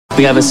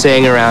We have a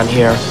saying around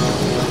here.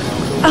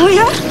 Oh,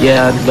 yeah?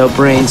 Yeah, no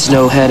brains,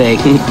 no headache.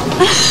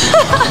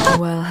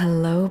 Well,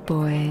 hello,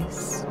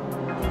 boys.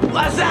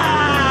 What's up?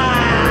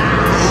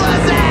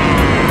 What's up?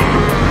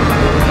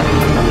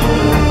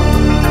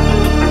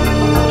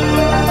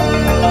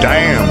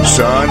 Damn,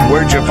 son,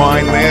 where'd you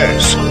find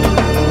this?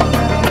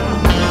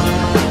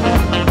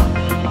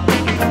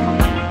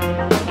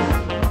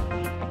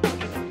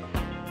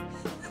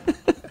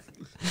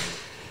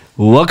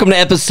 Welcome to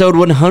episode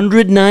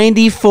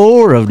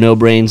 194 of No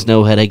Brains,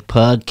 No Headache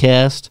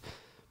podcast.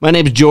 My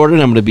name's Jordan.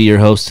 I'm going to be your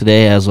host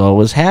today, as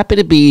always. Happy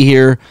to be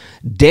here.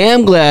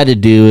 Damn glad to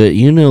do it.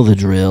 You know the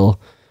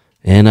drill.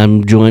 And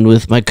I'm joined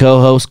with my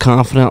co-host,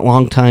 confidant,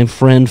 longtime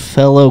friend,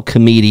 fellow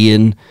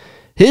comedian.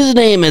 His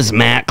name is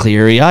Matt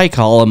Cleary. I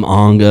call him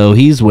Ongo.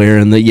 He's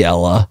wearing the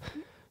yellow.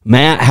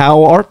 Matt,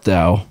 how art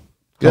thou?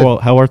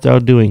 Good. How art thou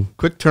doing?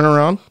 Quick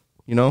turnaround,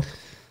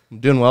 I'm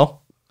doing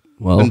well.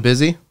 Well, Been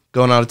busy,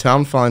 going out of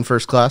town, flying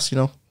first class,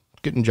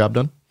 getting the job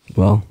done.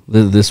 Well,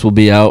 this will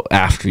be out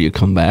after you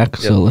come back,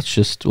 so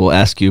we'll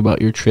ask you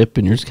about your trip,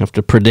 and you're just going to have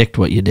to predict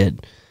what you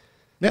did.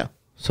 Yeah.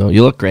 So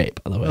you look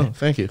great, by the way. Oh,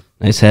 thank you.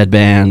 Nice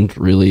headband,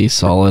 really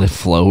solid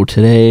flow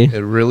today. It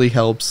really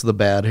helps the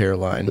bad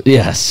hairline.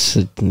 Yes,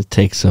 it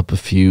takes up a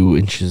few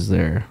inches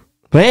there.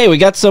 But hey, we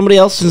got somebody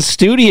else in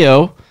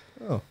studio,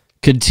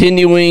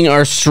 continuing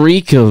our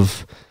streak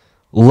of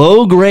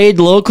low-grade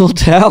local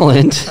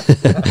talent.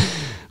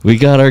 We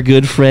got our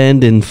good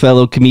friend and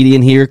fellow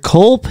comedian here,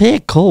 Cole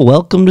Pich. Cole,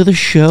 welcome to the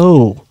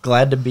show.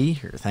 Glad to be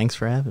here. Thanks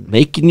for having me.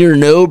 Making your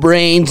No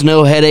Brains,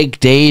 No Headache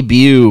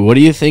debut. What do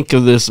you think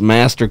of this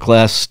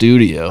masterclass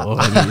studio?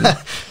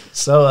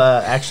 So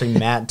actually,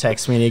 Matt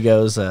texted me and he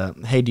goes,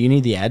 hey, do you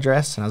need the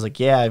address? And I was like,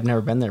 yeah, I've never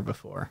been there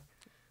before.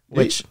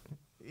 Which,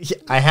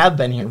 I have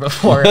been here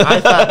before. I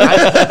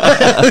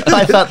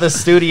thought the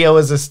studio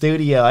was a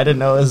studio. I didn't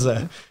know it was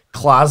a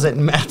closet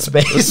in Matt's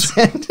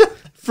basement.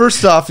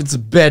 First off, it's a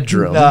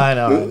bedroom. No, I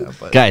know.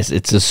 But Guys,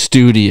 it's a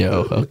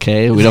studio,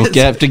 okay? We don't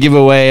have to give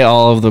away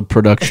all of the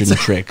production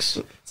tricks.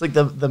 it's like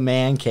the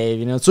man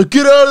cave, It's like,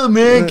 get out of the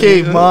man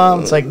cave,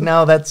 Mom. It's like,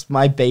 no, that's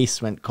my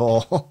basement,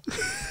 Cole.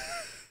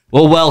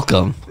 Well,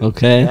 welcome,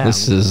 okay? Yeah,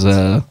 This is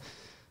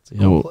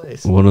cool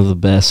place. one of the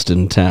best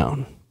in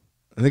town.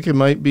 I think it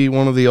might be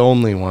one of the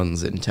only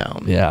ones in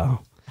town. Yeah.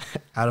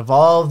 Out of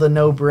all of the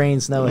No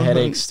Brains, No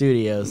Headache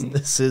studios,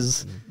 this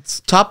is It's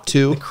top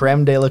two. the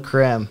creme de la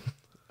creme.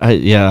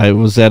 I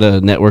was at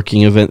a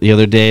networking event the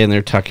other day, and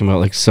they're talking about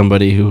like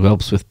somebody who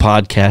helps with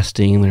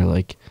podcasting, and they're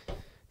like,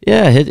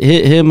 "Yeah, hit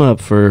him up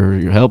for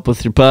your help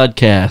with your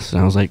podcast."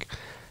 And I was like,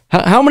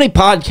 "How many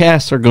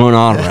podcasts are going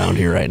on around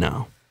here right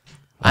now?"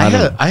 I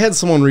had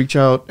someone reach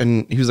out,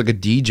 and he was like a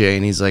DJ,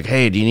 and he's like,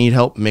 "Hey, do you need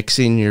help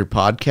mixing your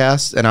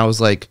podcast?" And I was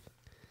like,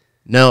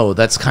 "No,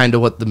 that's kind of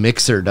what the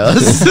mixer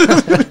does."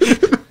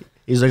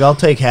 He's like, I'll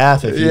take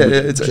half if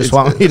you just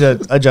want me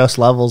to adjust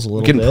levels a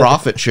little We can bit.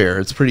 profit share.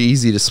 It's pretty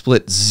easy to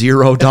split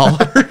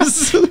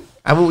 $0.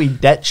 How about we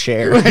debt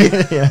share?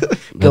 Yeah.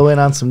 Go in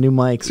on some new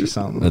mics or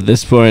something. At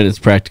this point, it's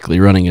practically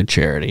running a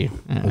charity.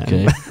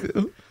 Okay.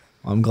 Well,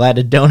 I'm glad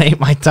to donate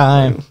my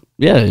time.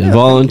 Yeah,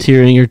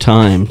 volunteering your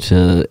time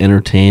to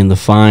entertain the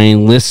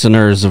fine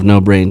listeners of No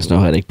Brains,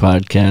 No Headache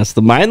podcast,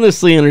 the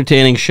mindlessly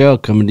entertaining show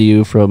coming to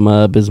you from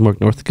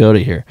Bismarck, North Dakota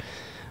here.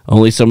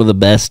 Only some of the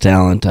best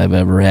talent I've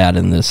ever had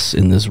in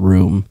this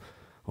room,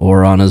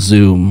 or on a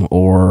Zoom,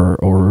 or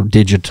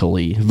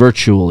digitally,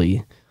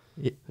 virtually.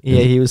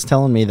 Yeah, he was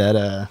telling me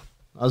that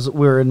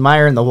we were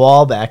admiring the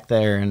wall back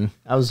there, and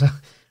I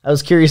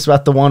was curious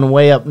about the one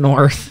way up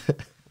north.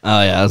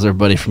 Oh yeah, that's our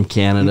buddy from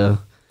Canada.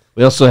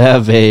 We also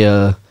have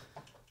a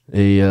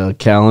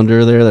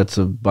calendar there that's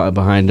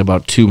behind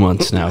about 2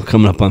 months now,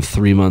 coming up on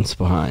 3 months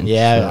behind.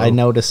 Yeah, so. I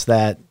noticed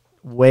that.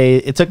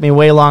 It took me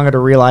way longer to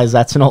realize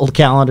that's an old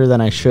calendar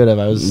than I should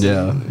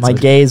have. My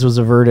gaze was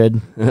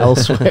averted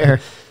elsewhere.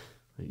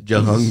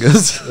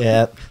 Jahungas.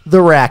 Yeah, the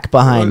rack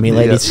behind me,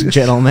 ladies and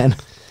gentlemen.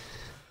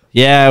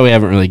 Yeah, we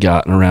haven't really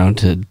gotten around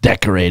to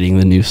decorating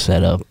the new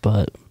setup,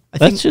 but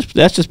that's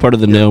just part of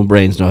the No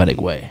Brains, No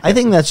Headache way. I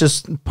think that's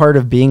just part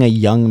of being a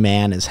young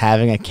man, is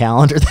having a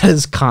calendar that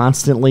is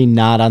constantly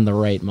not on the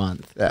right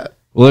month. Yeah.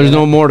 Well, there's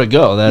no more to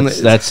go.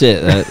 That's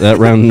it. That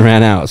round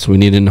ran out, so we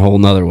need a whole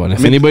nother one.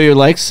 If anybody would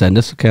like, send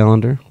us a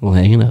calendar. We'll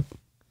hang it up.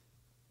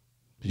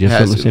 Did you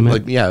have something to say,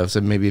 Matt?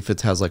 So maybe if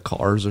it has like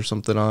cars or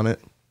something on it.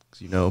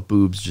 'Cause,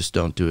 boobs just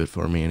don't do it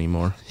for me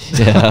anymore.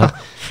 Yeah.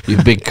 You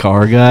big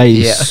car guy,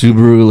 you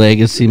Subaru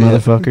Legacy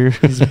motherfucker.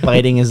 He's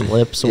biting his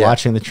lips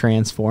watching the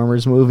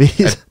Transformers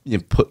movies.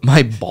 You put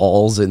my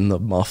balls in the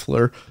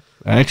muffler.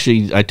 I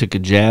took a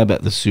jab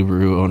at the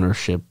Subaru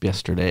ownership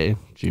yesterday.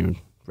 Did you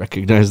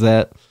recognize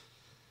that?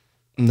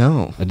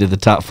 No. I did the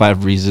top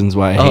 5 reasons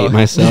why I hate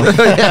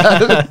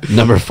myself.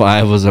 Number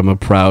 5 was I'm a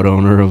proud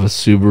owner of a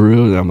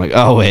Subaru. And I'm like,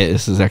 oh, wait,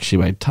 this is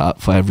actually my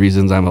top 5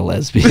 reasons I'm a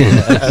lesbian.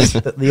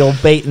 The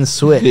old bait and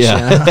switch.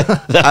 Yeah.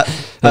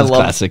 That's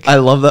classic. I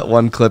love that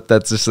one clip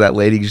that's just that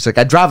lady just like,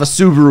 I drive a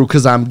Subaru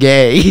because I'm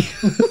gay.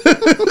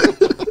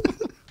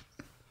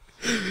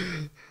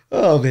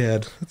 Oh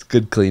man, that's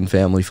good, clean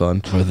family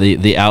fun. Or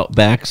the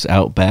Outback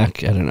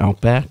at an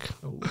Outback.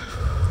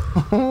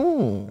 I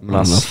don't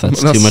know if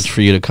that's too much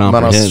for you to I'm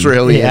comprehend. an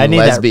Australian Yeah, I need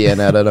lesbian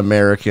at an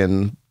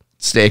American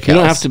steakhouse. You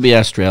don't have to be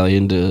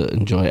Australian to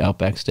enjoy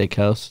Outback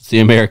Steakhouse. It's the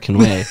American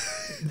way.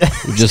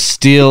 We just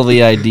steal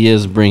the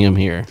ideas, bring them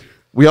here.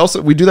 We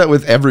do that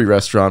with every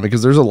restaurant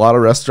because there's a lot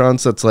of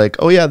restaurants that's like,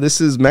 oh yeah,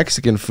 this is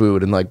Mexican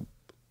food, and like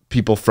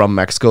people from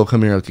Mexico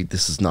come here like,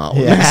 this is not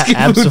what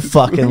Mexican food.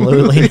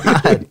 Absolutely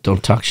not.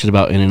 Don't talk shit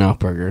about In-N-Out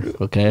Burger,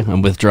 okay?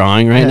 I'm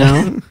withdrawing right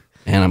now,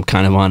 and I'm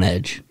kind of on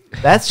edge.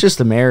 That's just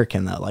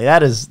American though. Like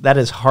that is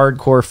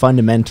hardcore,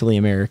 fundamentally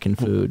American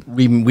food.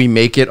 We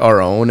make it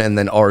our own and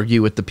then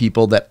argue with the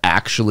people that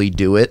actually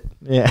do it.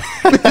 Yeah.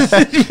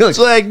 It's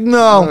like,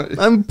 no,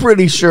 I'm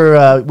pretty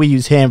sure we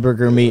use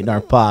hamburger meat in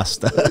our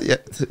pasta. Yeah,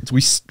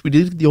 we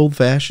did it the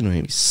old-fashioned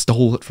way. We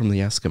stole it from the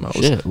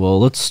Eskimos. Shit, well,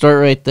 let's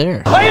start right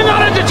there. Are you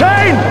not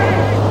entertained?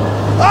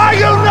 Are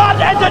you not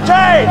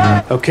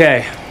entertained?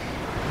 Okay.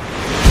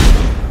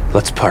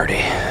 Let's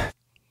party.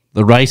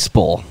 The Rice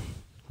Bowl.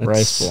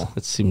 Rice Bowl.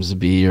 That seems to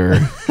be your...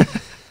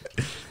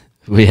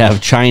 We have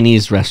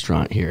Chinese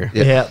restaurant here.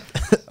 Yeah.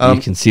 You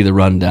can see the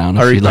rundown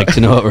if you'd like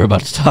to know what we're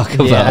about to talk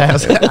about. Yeah,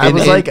 I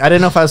was like, I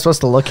didn't know if I was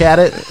supposed to look at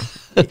it.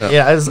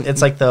 Yeah,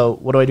 it's like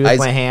what do I do with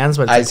my hands?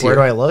 But it's like, where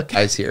do I look?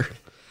 Eyes here.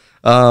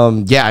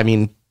 Yeah, I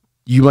mean,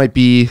 you might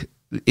be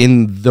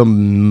in the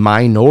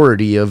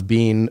minority of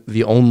being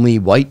the only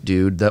white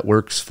dude that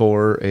works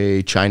for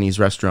a Chinese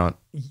restaurant.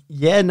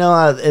 Yeah,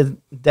 no,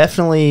 it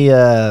definitely,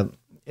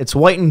 it's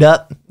whitened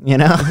up, you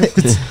know?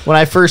 When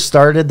I first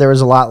started, there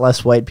was a lot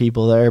less white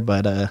people there,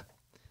 but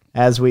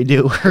as we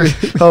do, we're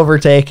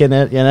overtaking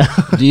it, you know?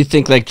 Do you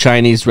think like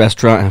Chinese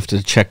restaurant have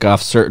to check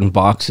off certain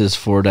boxes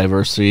for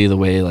diversity the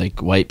way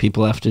like white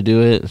people have to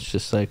do it? It's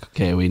just like,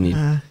 okay, we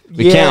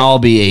can't all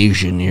be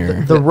Asian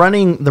here. The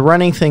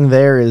running thing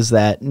there is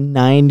that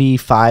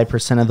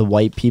 95% of the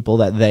white people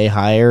that they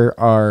hire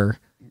are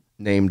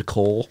named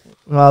Cole.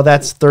 Well,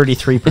 that's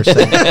 33%.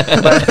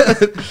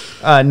 But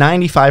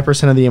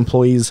 95% of the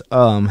employees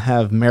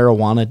have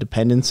marijuana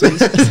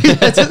dependencies.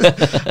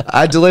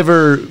 I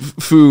deliver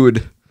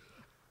food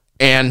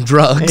and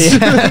drugs.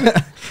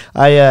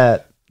 Yeah.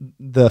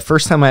 The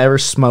first time I ever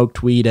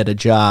smoked weed at a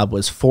job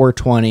was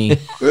 420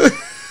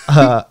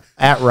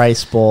 at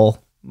Rice Bowl.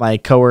 My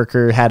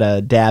coworker had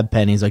a dab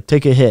pen. He's like,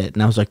 take a hit.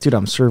 And I was like, dude,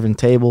 I'm serving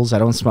tables. I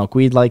don't smoke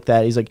weed like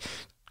that. He's like,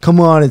 come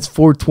on, it's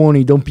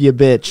 420. Don't be a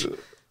bitch.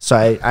 So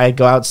I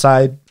go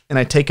outside and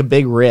I take a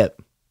big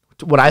rip.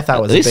 What I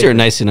thought was at least you're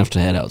nice enough to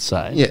head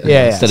outside.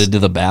 Yeah. Instead of to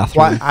the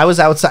bathroom. Well, I was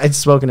outside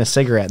smoking a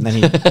cigarette, and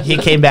then he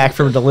came back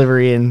from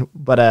delivery,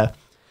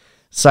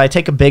 so I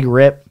take a big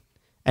rip,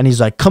 and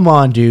he's like, "Come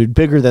on, dude,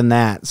 bigger than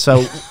that."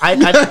 So I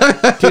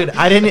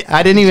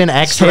didn't even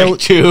exhale.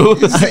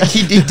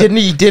 He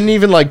didn't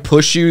even like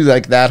push you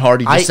like that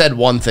hard. He just said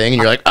one thing,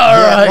 and you're like, "All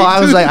right." Well, I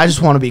was like, I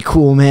just want to be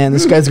cool, man.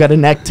 This guy's got a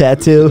neck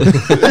tattoo.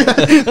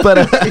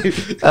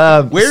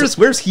 But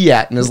where's he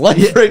at in his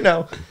life right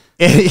now?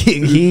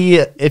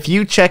 If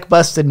you check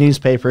Busted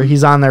Newspaper,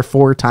 he's on there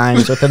 4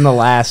 times within the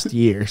last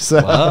year.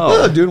 So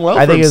wow, doing well.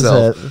 I think it's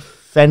a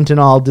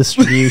fentanyl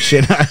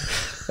distribution.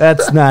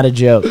 That's not a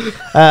joke.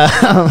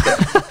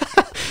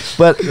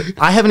 But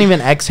I haven't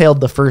even exhaled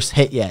the first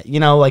hit yet. You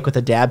know, like with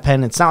a dab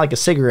pen, it's not like a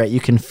cigarette. You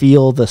can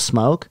feel the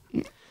smoke.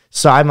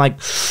 So I'm like,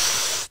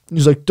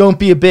 he's like, don't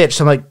be a bitch.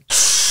 So I'm like,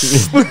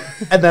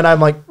 and then I'm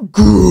like,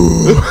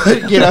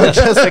 you know,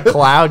 just a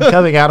cloud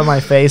coming out of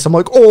my face. I'm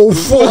like, oh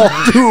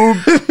fuck, dude.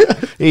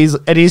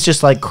 He's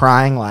just like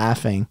crying,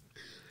 laughing,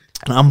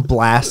 and I'm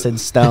blasted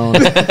stoned.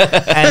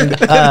 And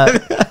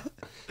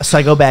so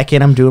I go back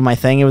in. I'm doing my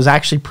thing. It was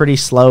actually pretty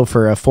slow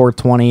for a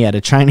 420 at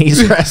a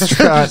Chinese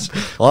restaurant.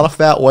 A lot of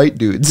fat white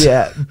dudes.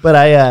 Yeah, but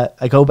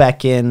I go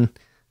back in,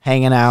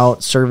 hanging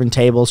out, serving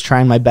tables,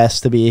 trying my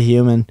best to be a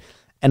human,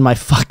 and my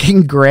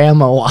fucking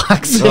grandma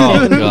walks in.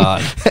 Oh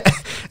god.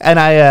 And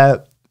I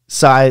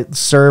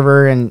serve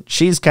her, and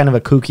she's kind of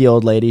a kooky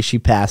old lady. She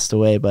passed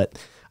away, but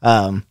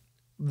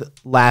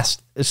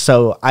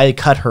so I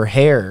cut her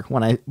hair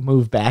when I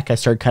moved back. I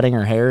started cutting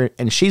her hair,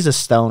 and she's a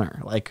stoner.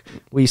 Like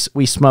we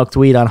smoked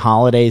weed on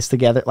holidays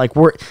together. Like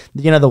we're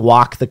the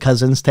walk the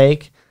cousins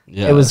take.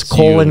 Yeah, it was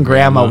Cole and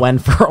grandma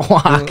went for a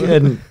walk,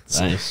 and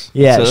nice.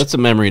 Yeah, so that's a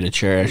memory to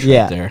cherish.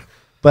 Right there.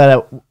 But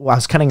I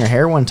was cutting her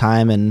hair one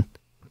time, and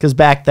because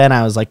back then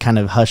I was like kind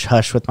of hush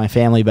hush with my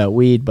family about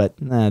weed, but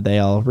they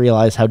all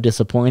realized how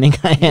disappointing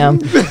I am.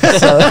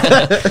 So,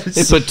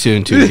 they put 2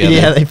 and 2 together.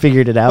 Yeah, they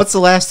figured it out. What's the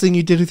last thing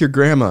you did with your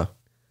grandma?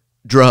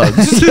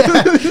 Drugs.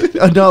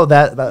 Oh, no,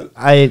 that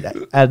I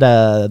at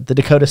the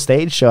Dakota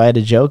Stage show, I had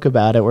a joke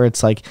about it where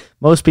it's like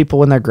most people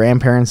when their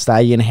grandparents die,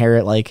 you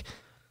inherit like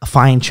a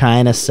fine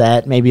china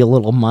set, maybe a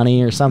little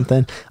money or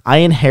something. I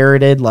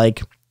inherited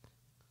like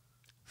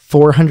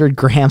 400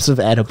 grams of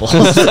edibles.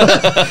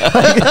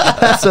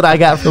 That's what I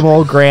got from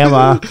old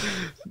grandma.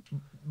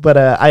 But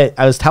I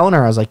was telling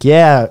her, I was like,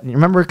 yeah, you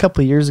remember a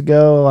couple of years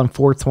ago on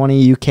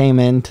 420, you came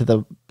into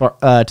the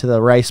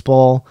Rice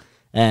Bowl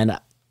and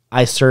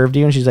I served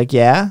you? And she's like,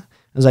 yeah.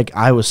 was like,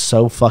 I was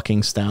so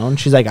fucking stoned.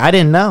 She's like, I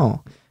didn't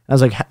know. I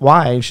was like,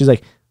 why? And she's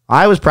like,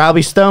 I was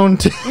probably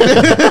stoned.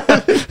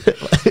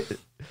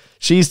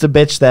 She used to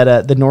bitch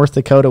that the North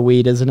Dakota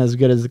weed isn't as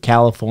good as the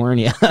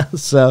California.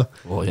 So,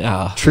 Well,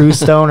 yeah. true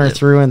stoner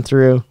through and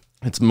through.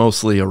 It's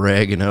mostly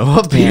oregano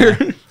up here.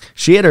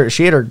 She had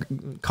her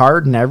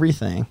card and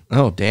everything.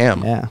 Oh,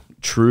 damn. Yeah.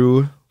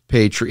 True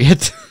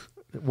patriot.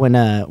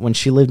 When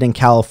she lived in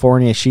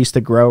California, she used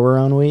to grow her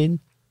own weed.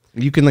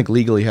 You can like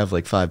legally have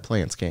like 5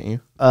 plants, can't you?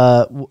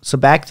 So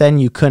back then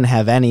you couldn't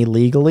have any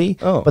legally,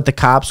 but the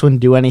cops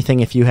wouldn't do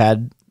anything if you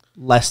had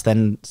less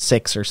than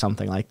 6 or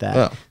something like that.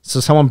 Oh. So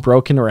someone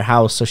broke into her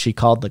house, so she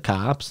called the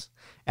cops,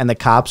 and the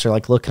cops are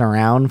like looking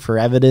around for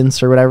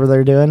evidence or whatever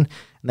they're doing.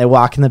 And they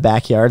walk in the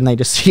backyard and they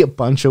just see a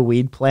bunch of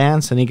weed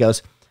plants, and he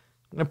goes,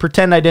 I'm gonna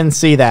pretend I didn't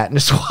see that, and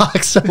just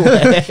walks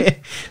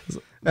away.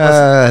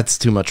 That's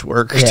too much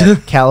work. Yeah,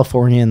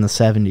 California in the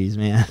 70s,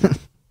 man.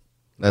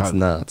 That's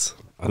nuts.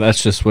 Well,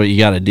 that's just what you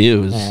got to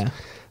do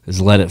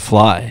is let it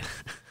fly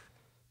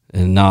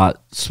and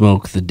not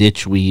smoke the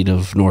ditch weed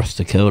of North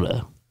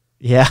Dakota.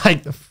 Yeah,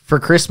 for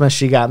Christmas,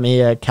 she got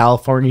me a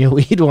California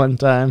weed one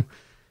time.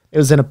 It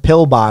was in a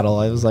pill bottle.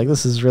 I was like,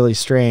 this is really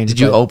strange. Did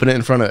you open it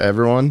in front of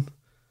everyone?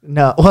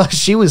 No. Well,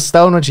 she was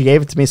stoned when she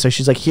gave it to me, so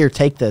she's like, here,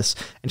 take this.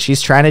 And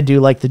she's trying to do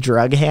like the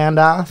drug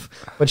handoff,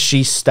 but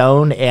she's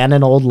stoned and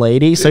an old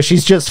lady, so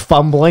she's just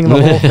fumbling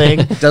the whole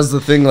thing. Does the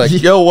thing like,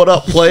 yo, what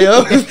up,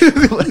 playa?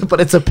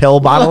 But it's a pill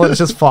bottle, and it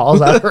just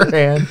falls out of her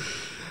hand.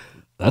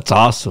 That's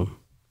awesome.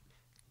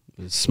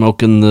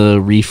 Smoking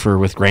the reefer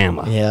with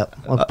grandma. Yeah.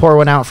 I'll pour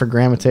one out for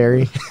Grandma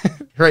Terry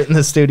right in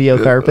the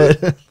studio carpet.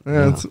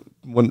 Yeah, it's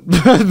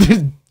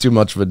too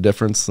much of a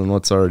difference than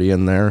what's already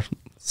in there.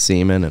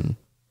 Semen.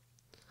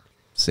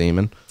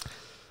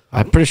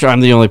 I'm pretty sure I'm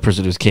the only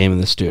person who's came in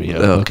the studio.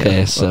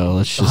 Okay, so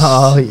let's just...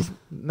 Oh,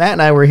 Matt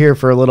and I were here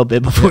for a little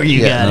bit before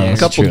you got a here.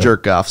 couple true.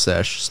 jerk off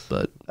sessions,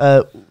 but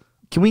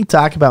Can we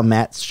talk about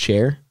Matt's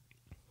chair?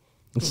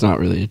 It's not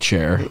really a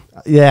chair.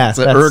 Yeah. it's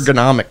an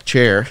ergonomic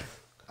chair.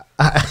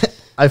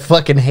 I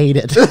fucking hate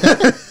it.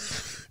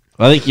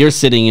 I think you're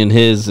sitting in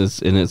his,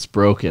 and it's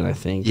broken, I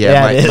think.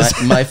 Yeah, it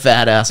is. my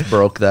fat ass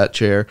broke that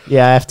chair.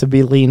 Yeah, I have to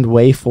be leaned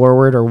way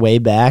forward or way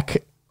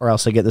back, or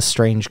else I get this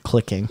strange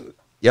clicking.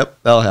 Yep,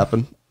 that'll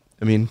happen.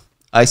 I mean,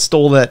 I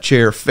stole that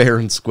chair fair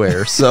and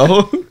square,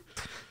 so...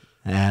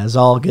 As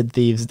all good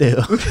thieves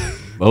do.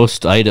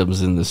 Most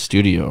items in the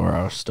studio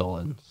are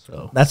stolen.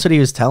 So That's what he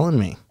was telling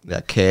me.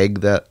 that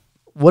keg, that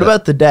What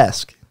about the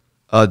desk?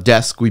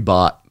 desk we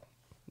bought.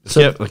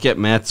 look at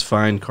Matt's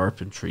fine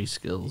carpentry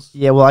skills.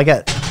 Yeah, well, I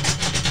got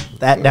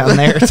that down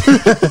there.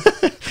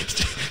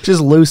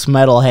 Just loose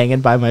metal hanging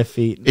by my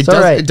feet. It's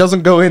all right. It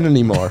doesn't go in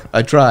anymore.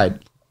 I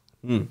tried.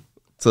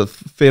 It's a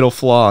fatal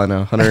flaw in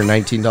a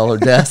 $119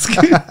 desk.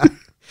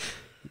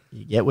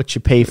 You get what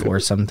you pay for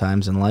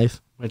sometimes in life.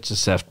 Might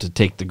just have to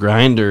take the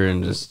grinder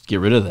and just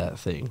get rid of that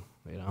thing,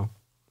 you know?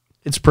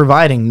 It's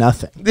providing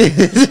nothing.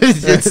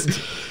 It's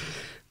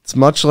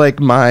much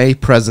like my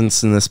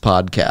presence in this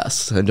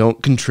podcast. I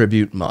don't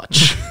contribute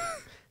much.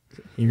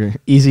 You're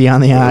easy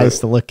on the eyes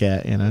to look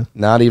at, you know?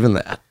 Not even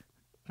that.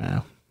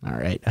 Oh, all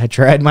right. I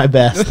tried my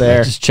best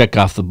there. Just check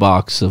off the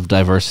box of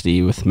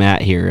diversity with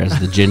Matt here as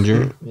the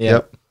ginger.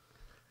 Yep.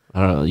 I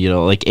don't know, you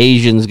know, like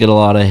Asians get a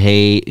lot of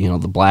hate, you know,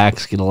 the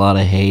blacks get a lot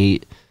of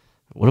hate.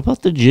 What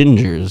about the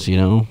gingers, you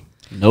know?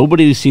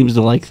 Nobody seems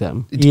to like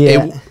them.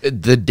 Yeah.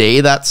 The day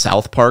that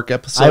South Park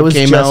episode I was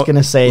came just out,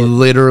 gonna say-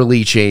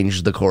 literally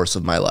changed the course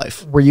of my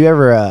life. Were you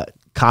ever a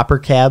Copper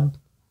Cab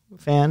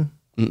fan?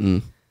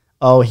 Mm-mm.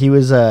 Oh, he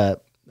was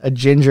a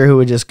ginger who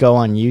would just go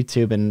on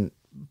YouTube and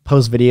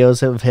post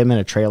videos of him in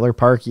a trailer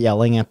park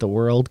yelling at the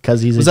world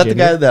because he's Was a that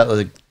ginger. the guy that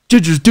like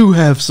gingers do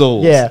have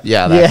souls? Yeah.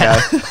 Yeah,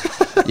 that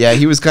guy. Yeah,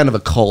 he was kind of a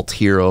cult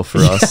hero for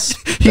us.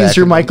 He's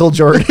your Michael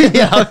Jordan.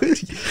 Yeah.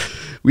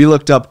 We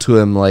looked up to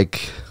him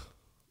like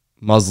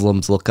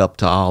Muslims look up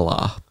to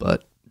Allah,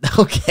 but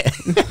Okay.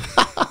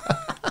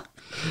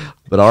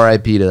 but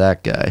R.I.P. to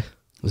that guy.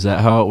 Is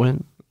that how it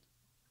went?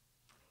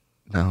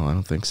 No, I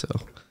don't think so.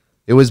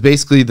 It was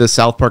basically the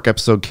South Park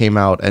episode came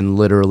out and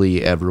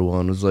literally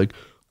everyone was like,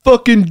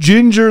 fucking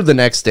ginger. The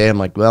next day I'm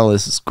like, well,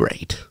 this is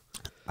great.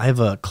 I have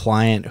a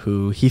client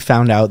who he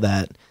found out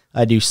that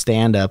I do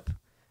stand up,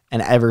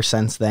 and ever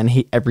since then,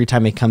 every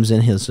time he comes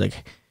in, he's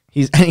like,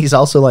 he's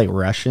also like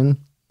Russian.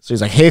 So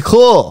he's like, hey,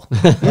 cool.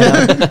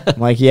 I'm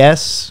like,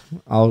 yes,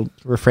 I'll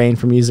refrain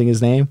from using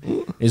his name.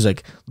 He's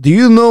like, do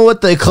you know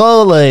what they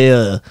call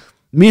a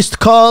missed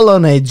call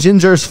on a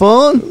ginger's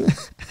phone?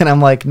 And I'm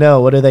like,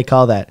 no, what do they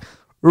call that?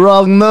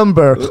 Wrong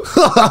number.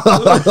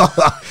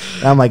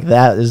 And I'm like,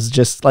 that is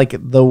just like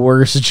the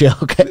worst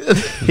joke.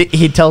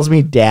 He tells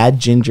me dad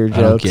ginger jokes.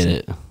 I don't get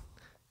it.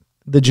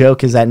 The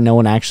joke is that no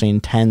one actually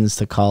intends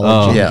to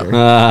call it ginger.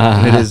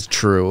 It is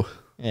true.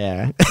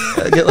 Yeah.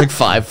 I get like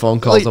 5 phone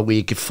calls a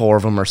week. 4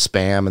 of them are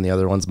spam, and the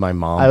other one's my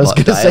mom. I was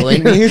going to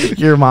dialing say me.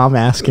 your mom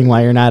asking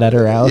why you're not at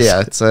her house.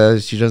 Yeah, it's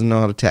she doesn't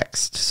know how to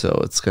text, so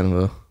it's kind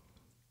of a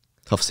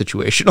tough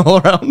situation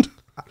all around.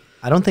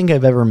 I don't think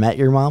I've ever met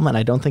your mom, and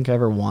I don't think I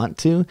ever want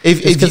to.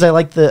 If Because I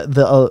like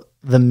the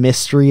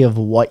mystery of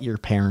what your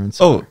parents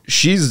are. Oh,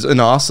 she's an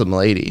awesome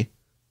lady.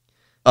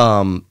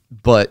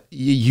 But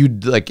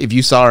you'd like if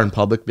you saw her in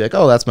public, be like,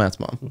 "Oh, that's Matt's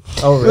mom."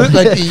 Oh, really?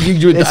 Like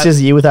It's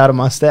just you without a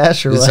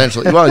mustache, or what?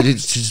 essentially. Well,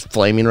 she's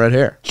flaming red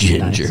hair.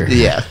 Ginger.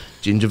 Yeah,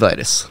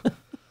 gingivitis.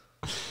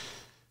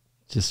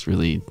 Just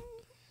really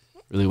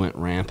went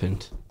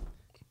rampant.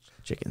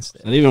 Chicken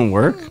stick. Did that even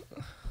work?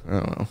 I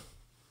don't know.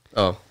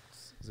 Oh,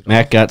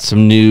 Matt got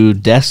some new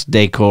desk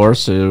decor,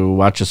 so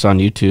watch us on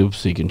YouTube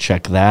so you can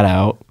check that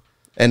out.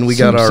 and we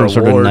got our some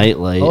sort of award.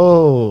 nightlight.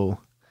 Oh,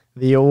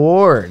 the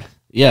award.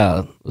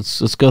 Yeah,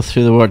 let's go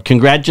through the award.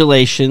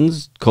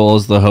 Congratulations, Cole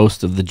is the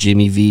host of the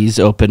Jimmy V's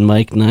open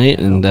mic night,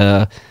 and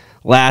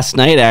last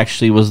night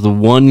actually was the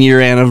 1 year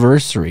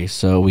anniversary,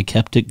 so we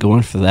kept it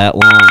going for that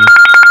long.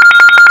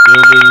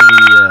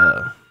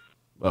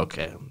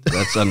 Okay,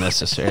 that's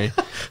unnecessary.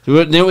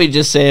 Didn't we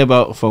just say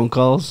about phone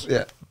calls?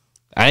 Yeah,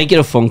 I didn't get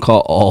a phone call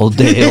all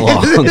day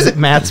long. Is it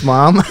Matt's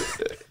mom?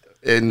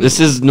 and This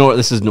is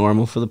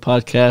normal for the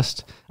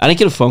podcast. I didn't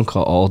get a phone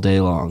call all day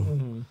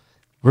long.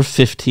 We're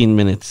 15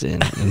 minutes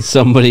in, and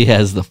somebody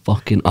has the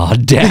fucking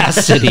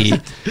audacity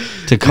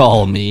to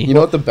call me. you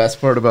know what the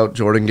best part about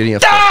Jordan getting a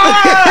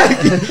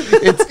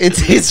it's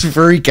his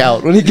freak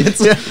out when he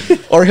gets,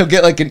 or he'll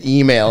get like an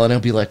email and he'll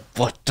be like,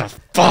 "What the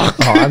fuck?"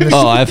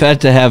 Oh, I've had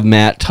to have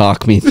Matt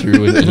talk me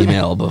through an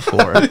email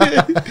before.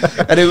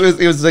 And it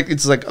was like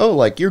it's like, "Oh,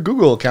 like your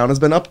Google account has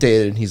been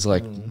updated," and he's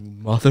like,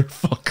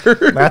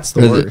 "Motherfucker." That's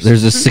the worst.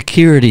 There's a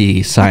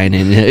security sign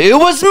in it. It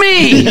was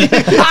me.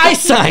 I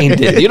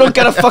signed it. You don't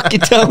gotta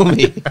fucking tell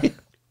me.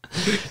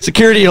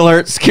 Security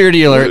alert.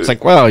 Security alert. It's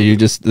like, wow,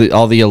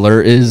 all the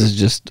alert is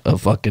just a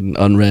fucking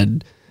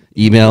unread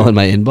email in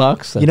my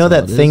inbox. You know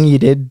That's all that it thing is. you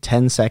did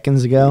 10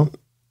 seconds ago?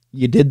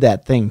 You did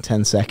that thing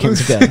 10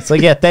 seconds ago. It's like,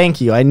 yeah, thank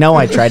you. I know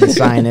I tried to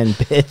sign in,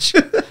 bitch.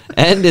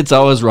 And it's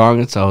always wrong.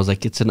 It's always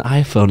like it's an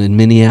iPhone in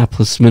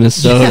Minneapolis,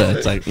 Minnesota.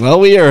 It's like, well,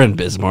 we are in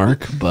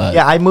Bismarck, but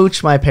Yeah, I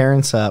mooched my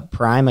parents'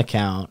 Prime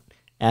account,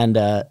 and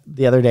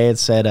the other day it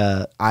said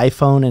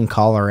iPhone in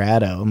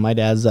Colorado. And my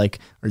dad's like,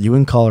 "Are you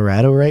in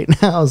Colorado right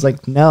now?" I was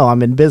like, "No,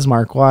 I'm in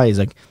Bismarck." Why? He's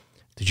like,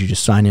 "Did you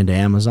just sign into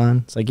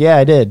Amazon?" It's like, "Yeah,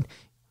 I did."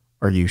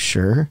 "Are you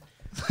sure?"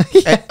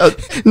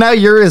 Now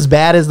you're as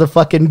bad as the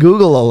fucking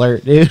Google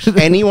alert, dude.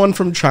 Anyone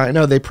from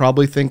China, they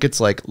probably think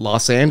it's like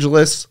Los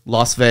Angeles,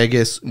 Las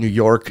Vegas, New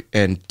York,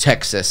 and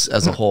Texas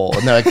as a whole.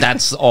 And they're like,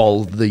 that's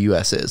all the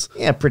U.S. is.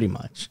 Yeah, pretty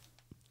much.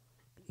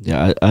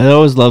 yeah, I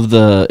always love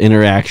the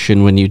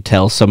interaction when you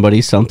tell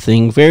somebody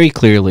something very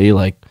clearly.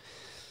 Like,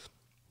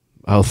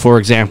 for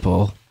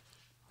example,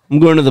 I'm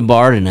going to the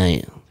bar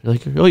tonight. You're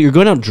like, oh, you're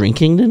going out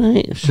drinking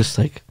tonight? It's just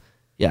like,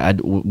 yeah,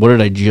 what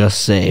did I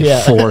just say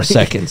Yeah. 4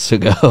 seconds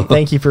ago?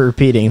 Thank you for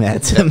repeating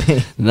that to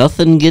me.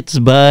 Nothing gets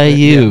by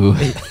you.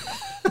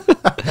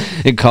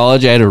 In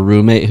college, I had a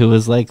roommate who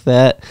was like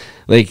that.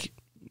 Like,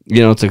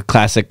 it's a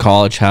classic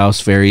college house,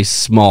 very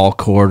small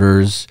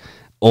quarters,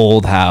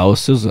 old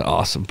house. It was an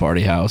awesome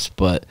party house,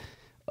 but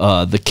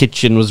the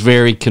kitchen was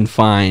very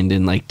confined,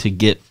 and like to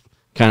get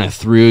kind of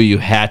through, you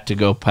had to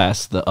go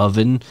past the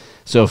oven.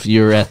 So if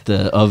you're at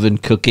the oven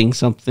cooking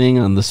something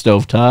on the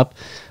stovetop,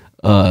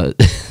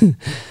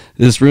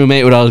 this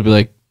roommate would always be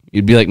like,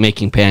 you'd be like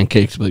making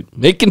pancakes, like,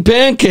 making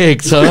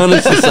pancakes, huh?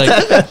 It's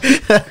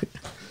just like,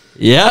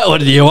 yeah, what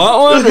do you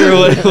want one,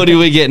 or what are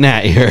we getting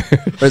at here?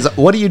 Or is it,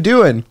 what are you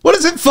doing? What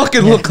does it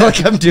fucking look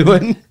like I'm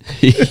doing?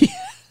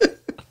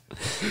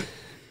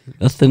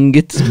 Nothing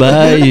gets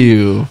by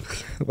you.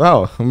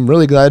 Wow, I'm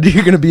really glad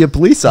you're going to be a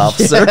police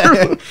officer.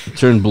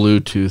 Turn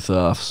Bluetooth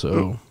off,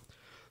 so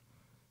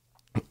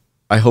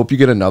I hope you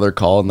get another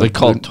call and they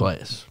called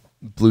twice.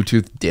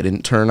 Bluetooth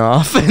didn't turn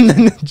off and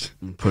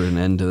then Put an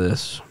end to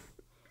this.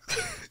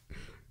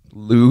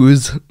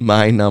 lose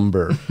my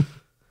number.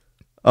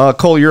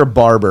 Cole, you're a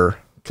barber.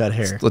 Cut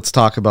hair. Let's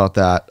talk about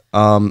that.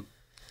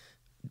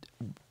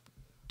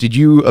 Did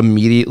you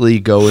immediately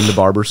go into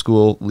barber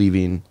school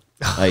leaving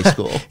high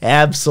school?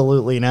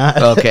 Absolutely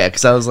not. Okay,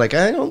 because I was like,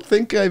 I don't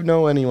think I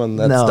know anyone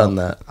that's done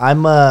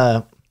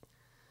that.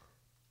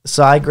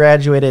 So I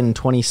graduated in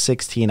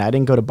 2016. I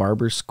didn't go to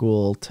barber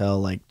school till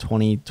like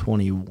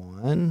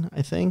 2021,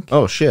 I think.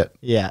 Oh, shit.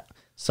 Yeah.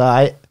 So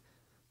I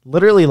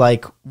literally,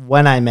 like,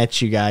 when I met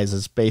you guys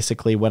is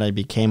basically when I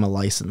became a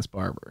licensed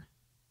barber.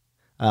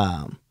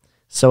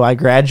 So I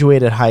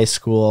graduated high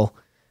school,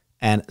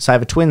 and so I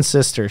have a twin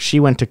sister.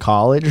 She went to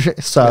college,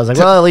 so I was like,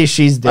 well, at least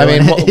she's doing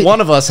it. One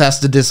of us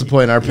has to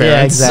disappoint our Yeah,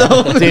 parents.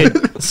 exactly.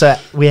 Dude, so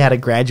we had a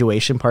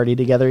graduation party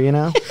together,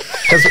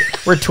 because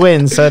we're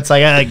twins, so it's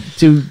like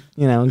two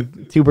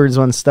birds,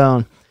 one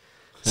stone.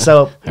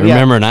 So I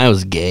remember when I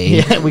was gay.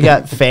 yeah, we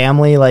got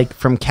family like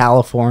from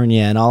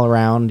California and all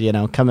around,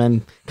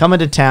 coming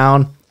to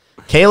town.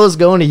 Kayla's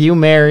going to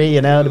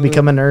UMary, to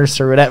become a nurse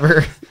or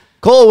whatever.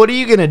 Cole, what are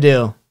you gonna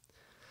do?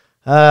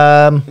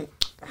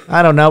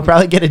 I don't know.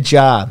 Probably get a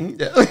job.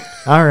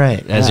 All right.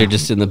 As yeah. you're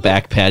just in the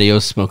back patio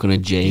smoking a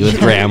J with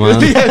grandma.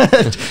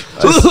 I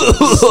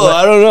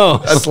don't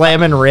know.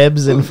 Slamming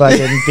ribs and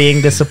fucking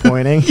being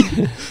disappointing.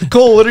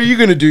 Cole, what are you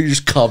gonna do? You're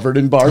just covered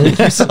in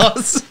barbecue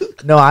sauce.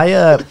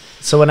 No,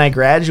 so when I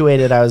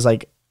graduated, I was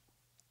like,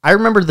 I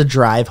remember the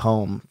drive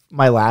home,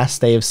 my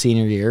last day of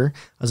senior year.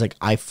 I was like,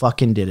 I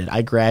fucking did it.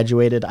 I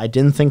graduated. I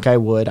didn't think I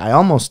would. I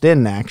almost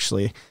didn't,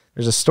 actually.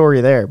 There's a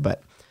story there,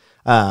 but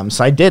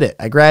so I did it.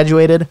 I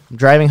graduated. I'm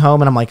driving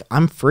home, and I'm like,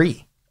 I'm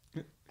free.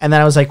 And then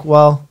I was like,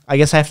 well, I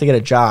guess I have to get a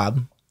job.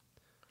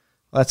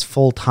 Well, that's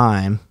full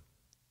time.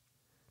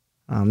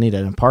 I'll need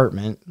an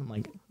apartment. I'm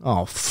like,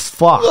 oh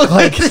fuck!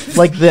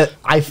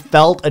 I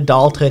felt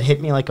adulthood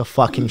hit me like a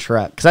fucking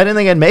truck because I didn't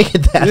think I'd make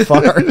it that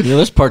far.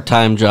 There's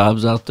part-time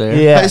jobs out there.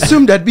 Yeah, I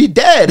assumed I'd be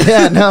dead.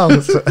 Yeah,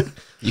 no. So,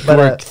 You can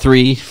work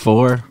 3,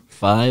 4,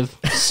 5,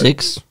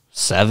 6,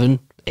 7,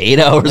 8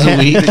 hours a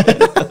week.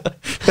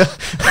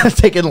 I'm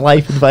taking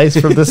life advice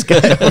from this guy.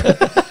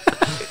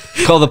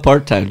 Call the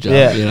part-time job,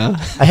 Yeah. you know?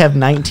 I have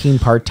 19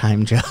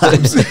 part-time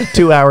jobs,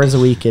 2 hours a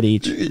week at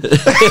each.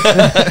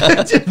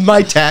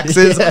 My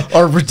taxes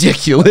are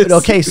ridiculous. But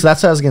okay, so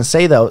that's what I was gonna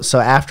say though. So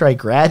after I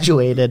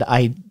graduated,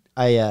 I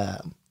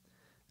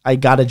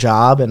got a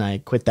job and I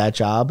quit that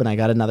job and I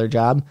got another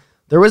job.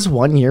 There was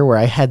 1 year where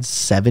I had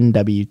 7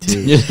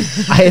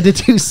 W-2s. I had to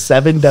do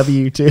 7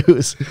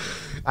 W-2s.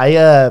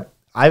 I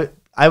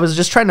was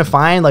just trying to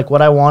find like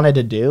what I wanted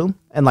to do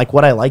and like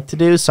what I like to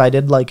do. So I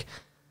did like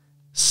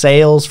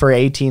sales for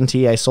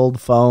AT&T. I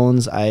sold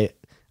phones. I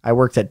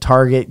worked at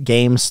Target,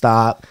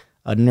 GameStop,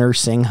 a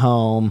nursing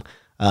home.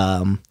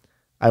 I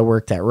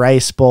worked at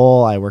Rice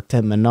Bowl. I worked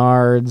at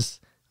Menards.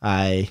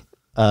 I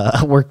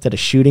worked at a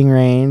shooting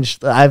range.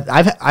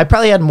 I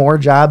probably had more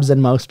jobs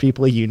than most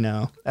people you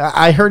know.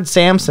 I heard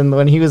Samson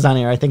when he was on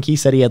here. I think he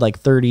said he had like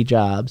 30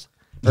 jobs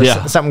or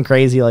something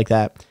crazy like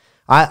that.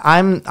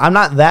 I'm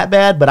not that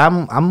bad, but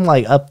I'm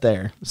like up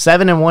there.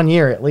 7 in 1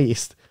 year at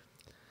least.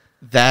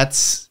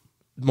 That's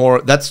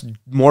more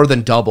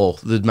than double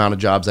the amount of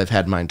jobs I've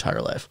had in my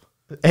entire life.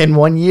 In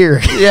 1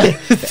 year. Yeah.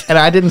 And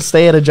I didn't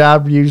stay at a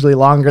job usually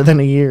longer than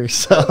a year.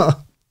 So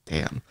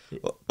Damn.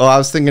 Oh, I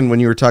was thinking when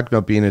you were talking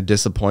about being a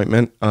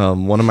disappointment,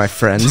 one of my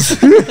friends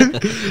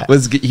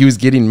was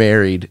getting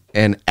married,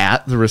 and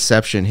at the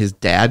reception, his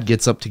dad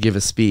gets up to give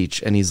a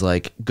speech, and he's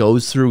like,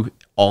 goes through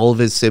all of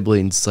his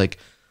siblings, like,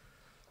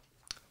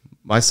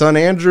 my son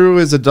Andrew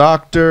is a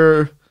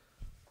doctor.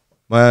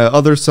 My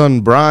other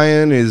son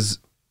Brian is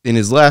in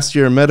his last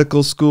year of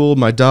medical school.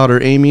 My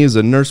daughter Amy is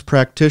a nurse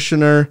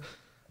practitioner.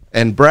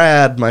 And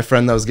Brad, my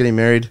friend that was getting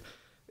married,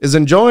 is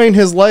enjoying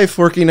his life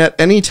working at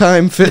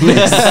Anytime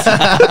Fitness.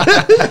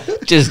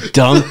 Just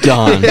dunked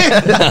on.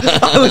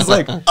 I was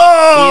like,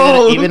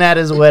 oh! even at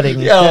his wedding,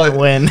 he couldn't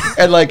win.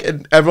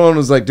 And everyone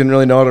was like, didn't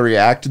really know how to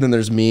react. And then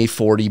there's me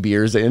 40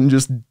 beers in,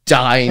 just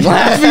dying,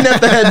 laughing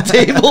at the head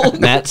table.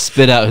 Matt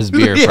spit out his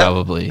beer,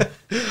 probably.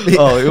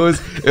 Oh, it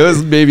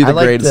was maybe the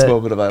greatest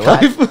moment of my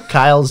life.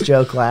 Kyle's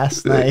joke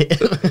last night.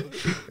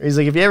 He's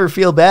like, if you ever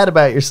feel bad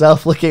about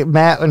yourself, look at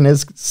Matt and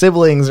his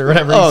siblings or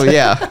whatever. Oh,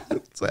 yeah.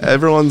 So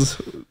everyone's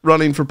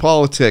running for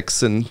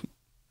politics, and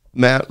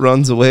Matt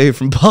runs away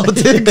from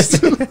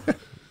politics.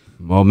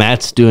 Well,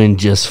 Matt's doing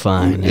just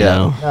fine, you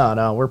know?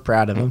 No, we're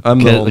proud of him.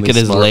 Look at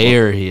his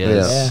layer he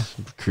has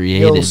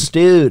created. Little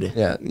stewed.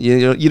 Yeah,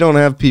 you don't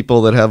have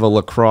people that have a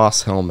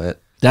lacrosse helmet.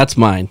 That's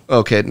mine.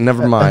 Okay,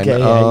 never mind. Okay,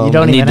 yeah, you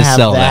don't I need even to have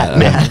sell that,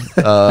 that.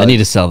 man. I need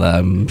to sell that.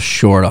 I'm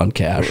short on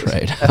cash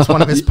right now. That's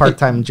one of his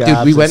part-time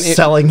jobs. we went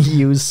selling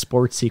used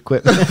sports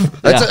equipment.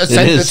 That's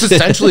it is.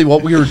 essentially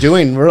what we were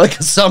doing. We're like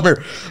a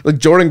summer. Like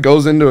Jordan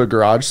goes into a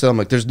garage sale. I'm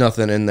like, there's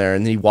nothing in there.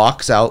 And he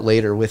walks out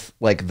later with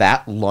like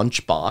that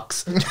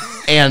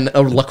lunchbox and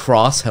a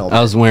lacrosse helmet.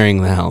 I was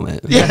wearing the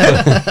helmet.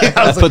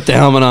 I Put the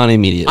helmet on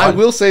immediately. I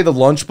will say the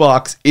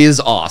lunchbox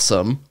is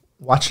awesome.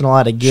 Watching a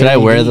lot of Should I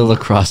wear the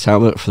lacrosse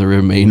helmet for the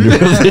remainder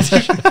of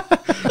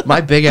it? My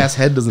big ass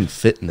head doesn't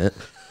fit in it.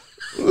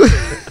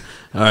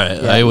 All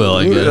right, I will,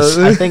 I guess.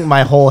 I think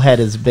my whole head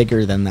is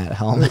bigger than that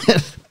helmet.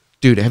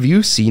 Dude, have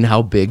you seen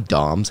how big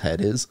Dom's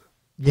head is?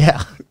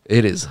 Yeah.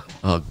 It is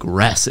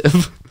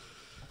aggressive.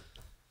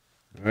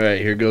 All right,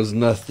 here goes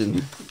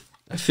nothing.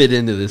 I fit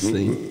into this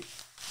thing.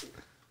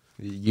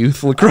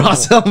 Youth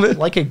lacrosse helmet.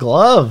 Like a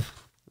glove.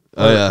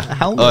 Oh, yeah. A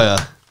helmet. Oh,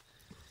 yeah.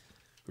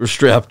 We're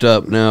strapped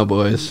up now,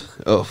 boys.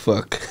 Oh,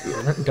 fuck.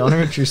 Don't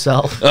hurt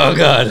yourself. Oh,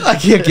 God. I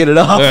can't get it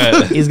off. All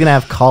right. He's going to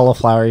have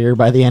cauliflower ear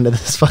by the end of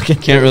this fucking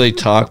Can't really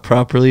talk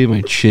properly. My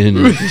chin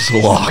is just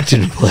locked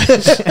in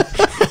place.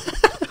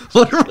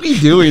 What are we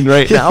doing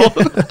right now?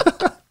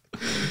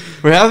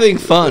 We're having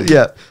fun.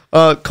 Yeah.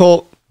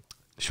 Cole.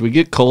 Should we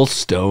get Cole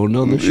stoned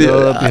on the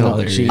show? That'd be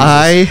hilarious.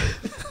 I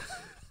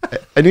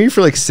knew you for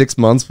like 6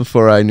 months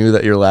before I knew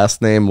that your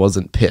last name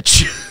wasn't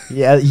Pitch.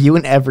 Yeah, you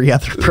and every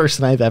other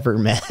person I've ever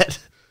met.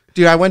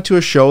 Dude, I went to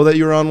a show that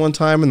you were on one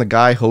time, and the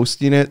guy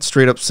hosting it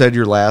straight up said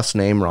your last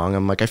name wrong.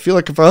 I'm like, I feel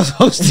like if I was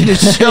hosting a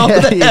show,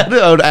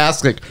 I would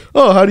ask, like,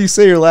 oh, how do you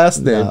say your last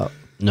name?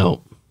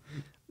 No.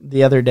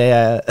 The other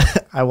day,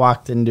 I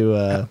walked into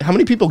a... How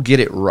many people get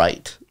it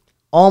right?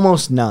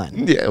 Almost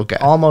none. Yeah, okay.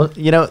 Almost,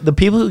 the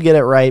people who get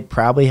it right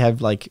probably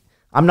have like,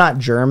 I'm not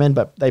German,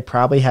 but they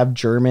probably have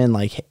German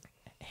like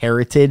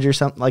heritage or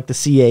something, like the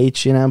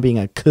CH, being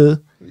a K.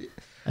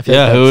 I feel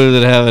like who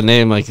would have a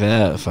name like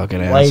that?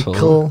 Fucking asshole.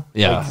 Weichel.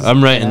 Yeah,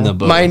 I'm right in the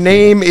boat. My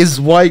name is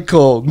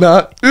Weichel,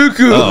 not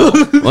Uku.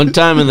 Oh, one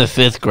time in the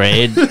 5th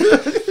grade.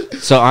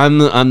 So I'm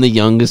the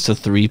youngest of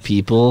 3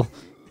 people.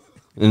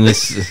 And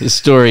this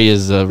story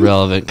is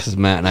relevant because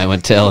Matt and I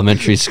went to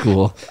elementary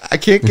school. I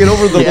can't get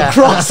over the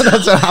lacrosse.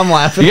 That's what I'm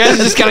laughing. You guys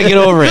just gotta get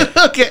over it.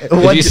 Okay.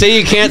 If you say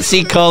you can't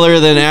see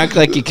color, then act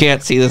like you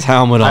can't see this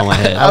helmet on my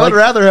head. I would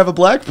rather have a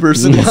black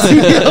person.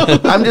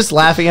 I'm just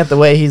laughing at the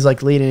way he's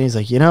like leading. He's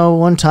like,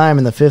 one time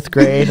in the 5th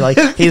grade, like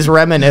he's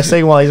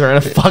reminiscing while he's wearing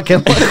a fucking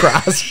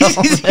lacrosse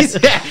helmet. He's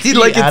acting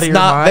like Out of it's your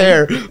not mind?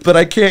 there, but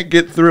I can't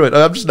get through it.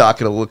 I'm just not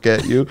going to look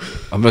at you.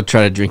 I'm gonna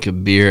try to drink a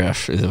beer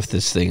after with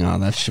this thing on.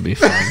 That should be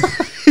fun.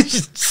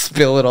 Just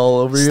spill it all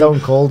over you. Stone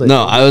cold.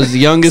 No, I was the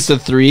youngest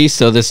of 3,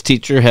 so this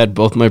teacher had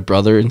both my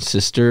brother and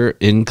sister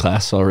in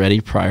class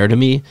already prior to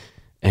me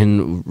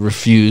and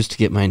refused to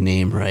get my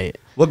name right.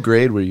 What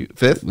grade were you?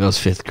 5th? That was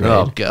 5th grade.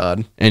 Oh,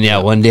 God. And yeah,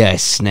 one day I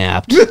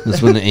snapped.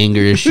 That's when the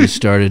anger issue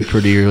started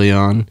pretty early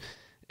on.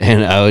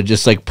 And I would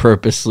just like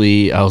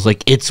purposely, I was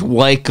like, it's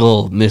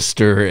Weichel,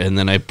 mister. And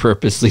then I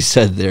purposely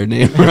said their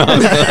name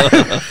wrong.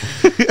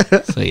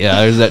 So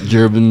yeah, there's that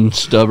German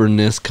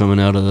stubbornness coming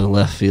out of the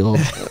left field.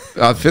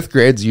 5th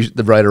grade's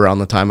right around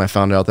the time I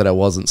found out that I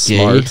wasn't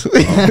Gay? smart.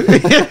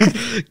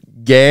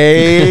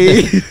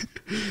 Gay.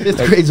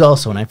 5th grade's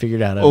also when I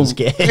figured out I was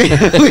gay.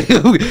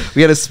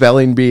 We had a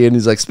spelling bee, and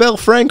he's like, spell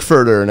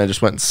Frankfurter. And I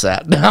just went and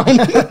sat down.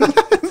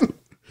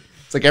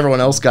 It's like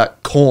everyone else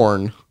got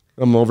corn.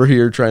 I'm over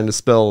here trying to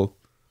spell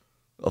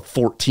a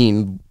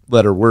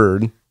 14-letter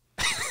word.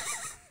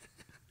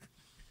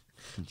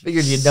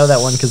 Figured you'd know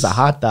that one because of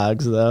hot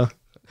dogs, though.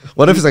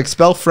 What if it's like,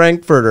 spell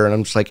Frankfurter? And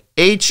I'm just like,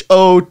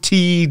 HOTDOG,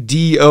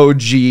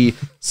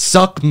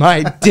 suck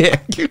my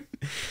dick.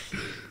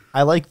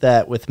 I like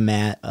that with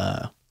Matt.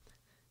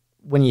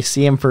 When you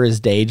see him for his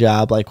day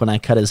job, like when I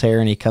cut his hair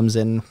and he comes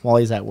in while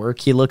he's at work,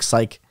 he looks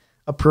like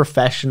a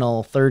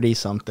professional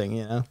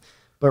 30-something,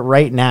 But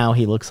right now,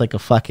 he looks like a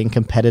fucking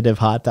competitive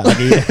hot dog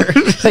eater.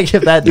 Like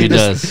if that dude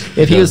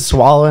he was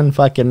swallowing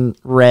fucking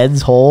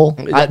Red's whole,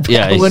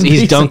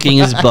 he's dunking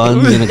his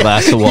buns in a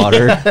glass of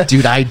water.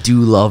 Dude, I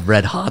do love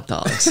red hot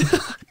dogs.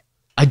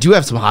 I do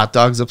have some hot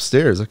dogs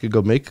upstairs. I could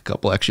go make a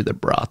couple. Actually, they're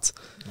brats.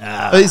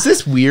 Is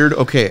this weird?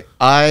 Okay,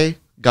 I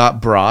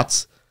got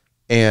brats,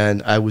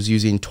 and I was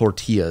using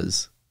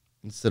tortillas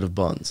instead of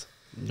buns.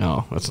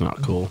 No, that's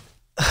not cool.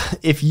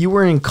 If you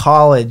were in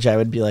college, I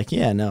would be like,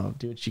 yeah, no,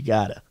 do what you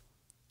gotta.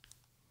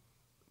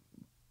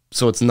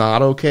 So it's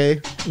not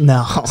okay?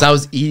 No. So I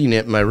was eating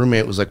it, and my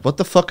roommate was like, what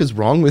the fuck is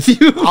wrong with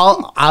you?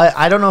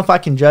 I don't know if I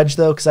can judge,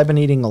 though, because I've been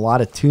eating a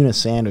lot of tuna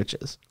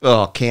sandwiches.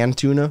 Oh, canned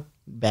tuna?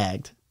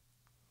 Bagged.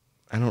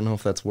 I don't know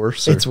if that's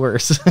worse. It's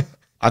worse.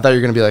 I thought you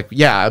were going to be like,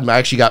 yeah, I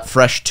actually got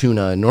fresh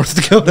tuna in North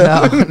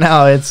Dakota.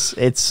 No, it's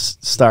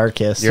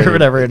Starkist or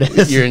whatever it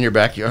is. You're in your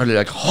backyard, you're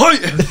like, hi!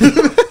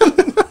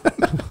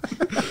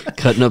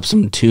 Cutting up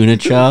some tuna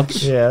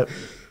chops. Yeah.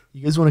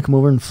 You guys want to come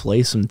over and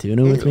flay some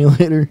tuna with me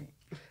later?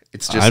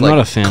 It's just I'm like not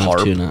a fan carp.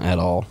 of tuna at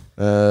all.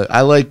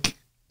 I like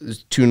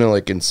tuna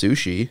like in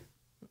sushi.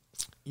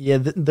 Yeah,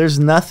 there's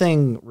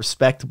nothing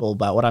respectable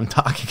about what I'm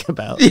talking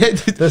about. Yeah,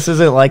 this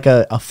isn't like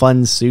a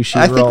fun sushi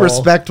I roll. think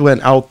respect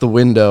went out the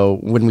window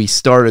when we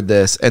started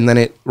this, and then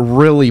it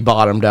really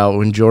bottomed out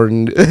when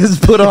Jordan is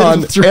put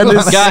on. Guys,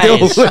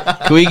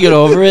 can we get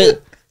over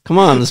it? Come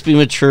on, let's be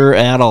mature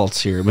adults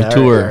here.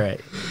 Mature. All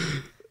right.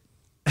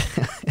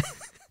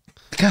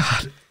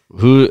 God.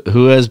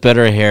 Who has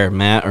better hair,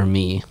 Matt or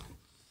me?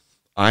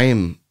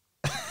 I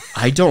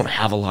don't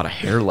have a lot of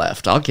hair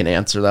left. I can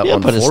answer that Yeah,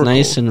 one. but it's for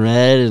nice Cole. and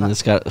red, and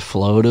it's got a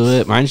flow to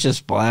it. Mine's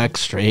just black,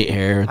 straight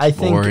hair. It's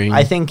boring.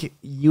 I think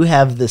you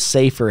have the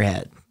safer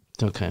head.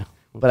 Okay.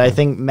 But I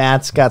think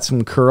Matt's got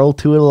some curl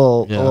to it, a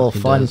little he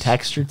fun does.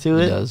 texture to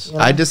He it. does.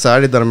 I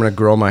decided that I'm going to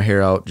grow my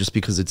hair out just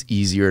because it's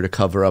easier to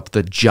cover up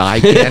the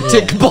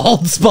gigantic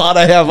bald spot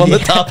I have on the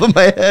top of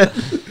my head.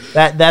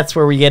 That's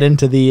where we get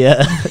into the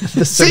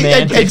the See,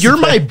 semantics. and you're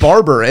my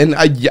barber, and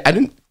I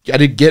didn't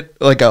get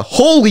like a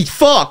holy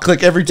fuck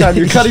like every time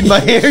you're cutting my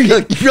hair.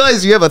 You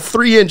realize you have a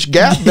 3-inch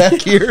gap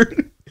back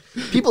here.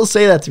 People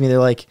say that to me. They're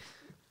like,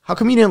 how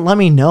come you didn't let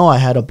me know I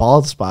had a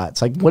bald spot?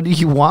 It's like, what do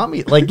you want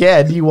me? Like,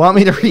 yeah, do you want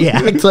me to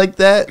react like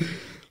that?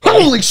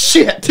 Holy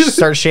shit.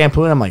 Start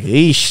shampooing. I'm like,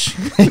 eesh.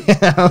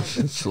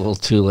 It's a little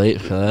too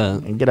late for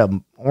that. And get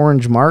an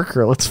orange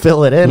marker. Let's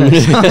fill it in. Or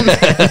something.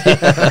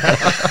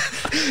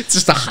 It's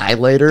just a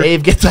highlighter.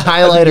 Dave gets a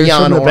highlighter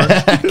Neon from the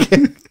orange.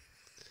 back.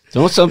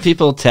 Don't some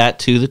people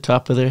tattoo the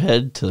top of their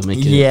head to make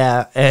it?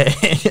 Yeah,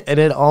 and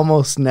it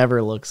almost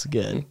never looks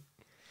good.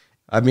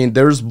 I mean,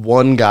 there's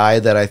one guy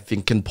that I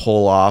think can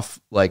pull off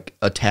like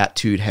a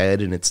tattooed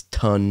head, and it's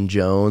Ton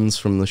Jones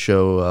from the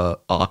show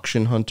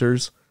Auction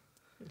Hunters.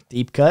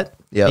 Deep cut?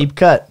 Yep. Deep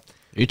cut.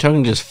 Are you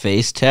talking just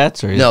face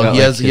tats, or No, he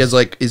has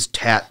like his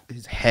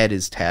head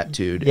is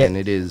tattooed, Yeah. and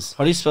it is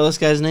How do you spell this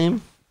guy's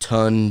name?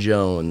 Ton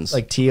Jones.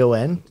 Like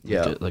Ton.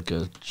 yeah, Like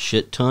a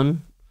shit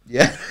ton.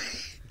 yeah.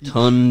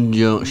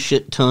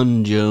 Shit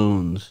ton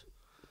Jones.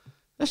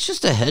 That's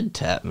just a head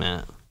tat,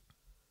 Matt.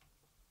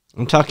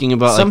 I'm talking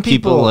about Some like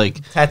people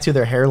like. tattoo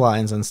their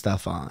hairlines and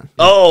stuff on.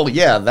 Oh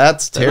yeah,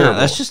 that's terrible. No,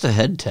 that's just a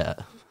head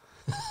tat.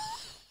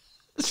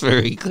 It's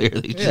very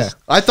clearly just.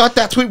 I thought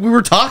that's what we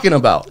were talking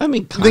about. I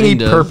mean, I think he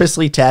kind of.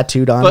 purposely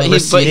tattooed on But a he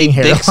receding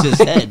bicks hairline. his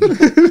head.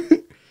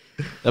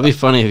 That'd be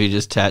funny if he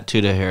just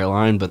tattooed a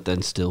hairline, but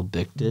then still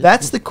bicked it.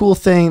 That's the cool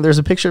thing. There's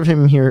a picture of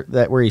him here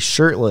where he's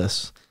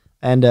shirtless.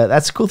 And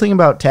that's the cool thing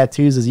about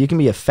tattoos is you can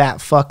be a fat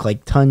fuck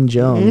like Ton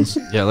Jones.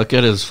 Yeah, look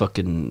at his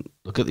fucking.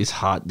 Look at these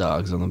hot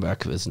dogs on the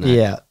back of his neck.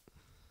 Yeah.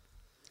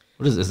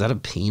 What is that? A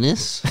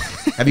penis?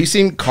 Have you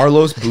seen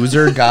Carlos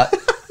Boozer got?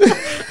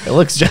 It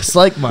looks just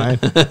like mine.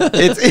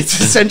 It's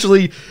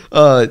essentially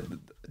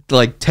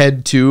like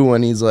Ted 2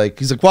 when he's like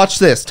watch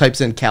this,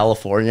 types in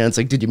California, and it's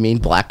like, did you mean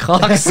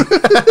Blackhawks?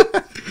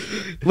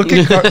 Look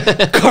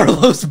at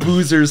Carlos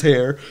Boozer's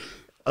hair.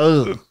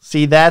 Oh,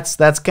 see, that's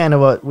kind of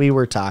what we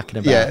were talking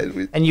about.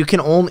 Yeah. And you can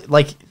only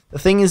the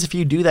thing is, if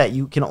you do that,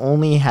 you can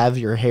only have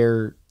your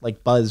hair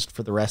like buzzed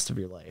for the rest of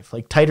your life,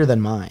 like tighter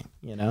than mine.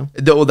 You know,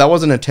 That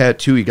wasn't a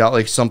tattoo. He got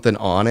like something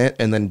on it,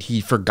 and then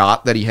he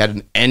forgot that he had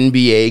an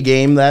NBA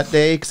game that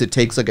day because it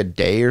takes like a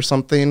day or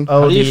something.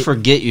 How do you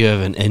forget you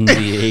have an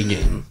NBA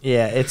game?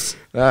 Yeah, it's.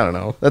 I don't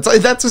know.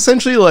 That's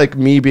essentially like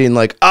me being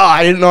like, oh,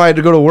 I didn't know I had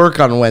to go to work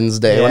on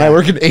Wednesday when I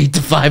work an 8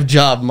 to 5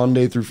 job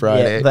Monday through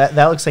Friday. Yeah,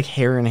 that looks like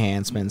hair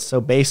enhancements.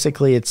 So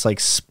basically, it's like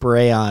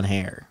spray on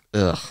hair.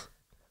 Ugh.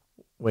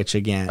 Which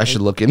again, I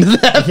should look into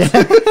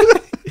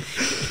that.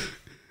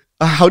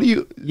 How do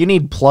you? You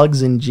need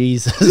plugs in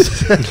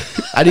Jesus.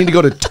 I need to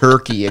go to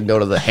Turkey and go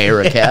to the hair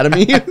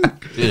academy. Dude,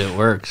 it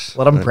works.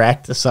 Let them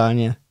practice on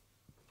you.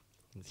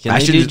 Can I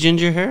do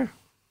ginger hair?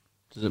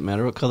 Does it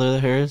matter what color the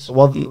hair is?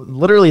 Well,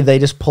 literally, they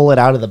just pull it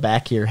out of the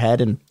back of your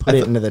head and put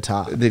it into the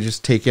top. They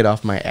just take it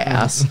off my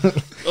ass.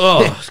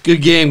 Oh, it's a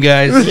good game,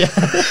 guys.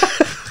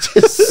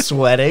 Just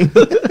sweating.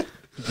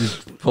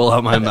 Pull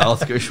out my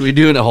mouth guard. Should we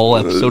do a whole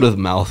episode of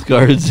mouth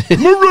guards?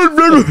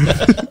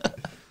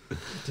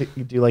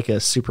 You do like a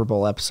Super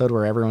Bowl episode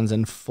where everyone's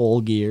in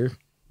full gear.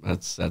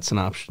 That's an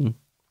option.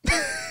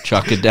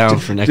 Chalk it down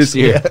for next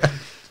year. Yeah.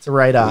 It's a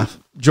write-off.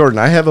 Jordan,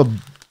 I have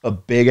a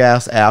big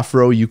ass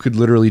afro. You could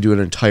literally do an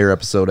entire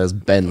episode as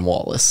Ben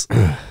Wallace.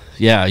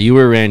 Yeah, you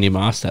were Randy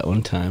Moss that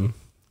one time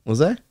Was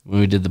that? when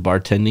we did the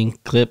bartending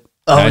clip.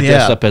 Oh, I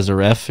dressed yeah. up as a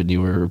ref, and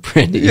you were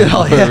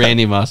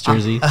Randy Moss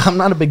jersey. I'm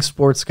not a big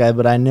sports guy,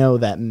 but I know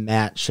that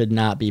Matt should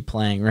not be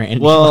playing Randy.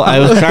 Well, I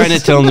was trying to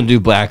tell him to do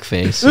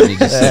blackface, and he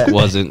just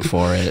wasn't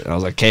for it. And I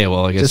was like, "Okay,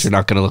 well, I guess you're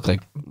not going to look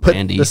like put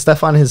Randy." the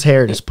stuff on his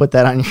hair. Just put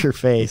that on your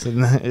face,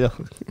 and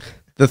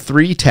The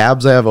 3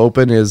 tabs I have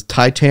open is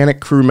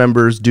Titanic crew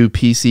members do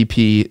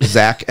PCP,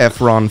 Zac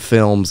Efron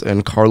films,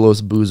 and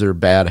Carlos Boozer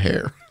bad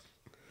hair.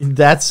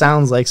 that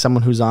sounds like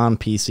someone who's on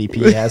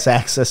PCP has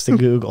access to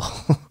Google.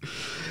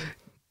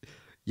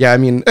 Yeah, I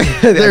mean,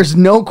 There's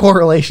no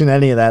correlation to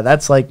any of that.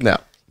 That's like No.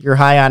 you're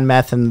high on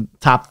meth and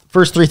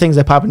first 3 things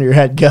that pop into your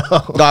head go.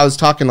 I was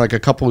talking like a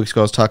couple weeks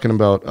ago. I was talking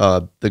about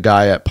the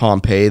guy at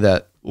Pompeii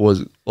that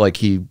was like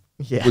he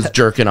was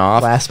jerking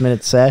off. Last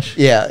minute sesh.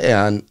 Yeah,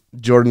 and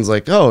Jordan's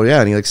like, oh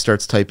yeah, and he like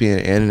starts typing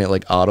it in, and it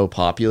like auto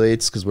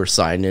populates because we're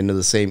signed into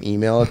the same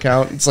email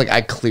account. It's like I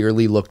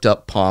clearly looked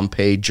up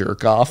Pompeii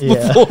jerk off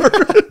before.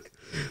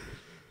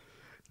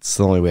 It's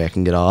the only way I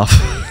can get off.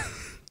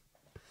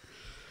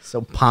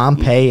 So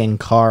Pompeii and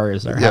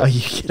cars are how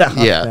you get out.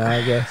 Yeah. Now,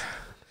 I guess.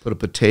 Put a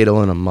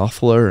potato in a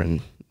muffler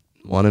and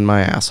one in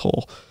my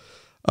asshole.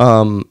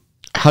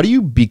 How do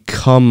you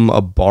become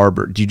a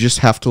barber? Do you just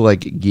have to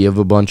like give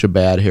a bunch of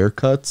bad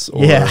haircuts?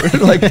 Or, Yeah.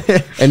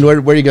 and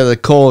where do you go?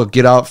 Like, Cole,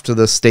 get off to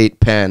the state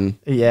pen.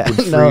 Yeah.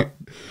 With No, free-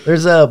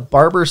 there's a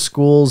barber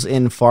schools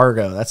in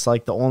Fargo. That's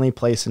like the only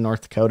place in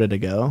North Dakota to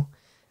go.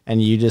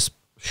 And you just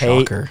pay.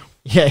 Shocker.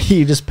 Yeah.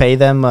 You just pay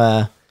them,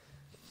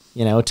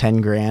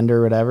 $10,000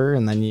 or whatever.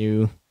 And then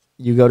you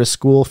go to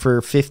school for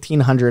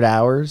 1,500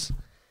 hours.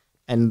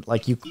 And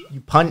like you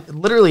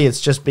literally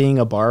it's just being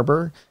a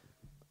barber,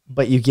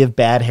 but you give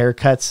bad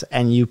haircuts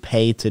and you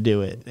pay to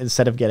do it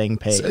instead of getting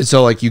paid.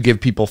 So like you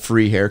give people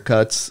free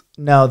haircuts.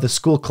 No, the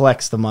school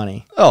collects the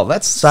money. Oh,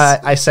 that's So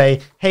I say,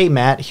 hey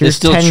Matt, They here's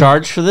still 10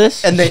 charge for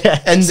this? and they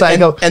and, So I and,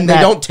 go, and they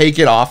Matt- don't take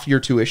it off your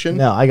tuition.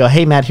 No, I go,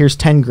 hey Matt, here's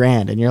 10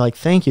 grand, and you're like,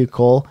 thank you,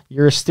 Cole.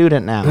 You're a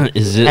student now.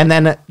 Is it- And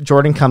then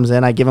Jordan comes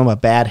in, I give him a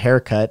bad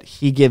haircut.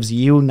 He gives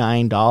you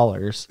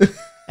 $9,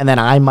 and then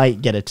I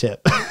might get a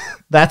tip.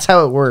 That's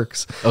how it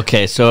works.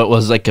 Okay, so it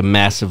was like a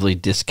massively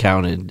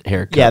discounted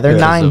haircut. Yeah, they're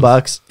because of-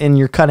 $9, and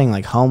you're cutting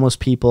like homeless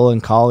people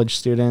and college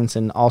students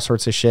and all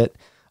sorts of shit.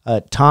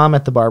 Tom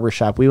at the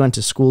barbershop, we went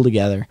to school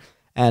together,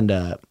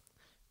 and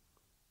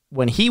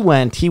when he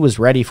went, he was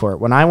ready for it.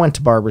 When I went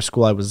to barber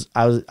school,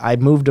 I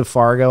moved to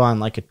Fargo on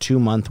like a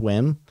 2-month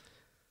whim,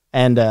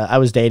 and I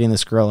was dating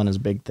this girl, and it was a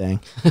big thing.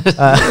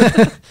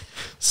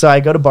 So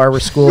I go to barber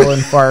school in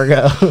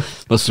Fargo.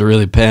 Must have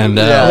really panned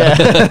out.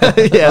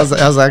 Yeah.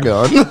 How's that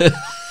going?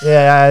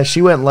 Yeah,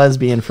 she went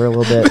lesbian for a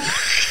little bit.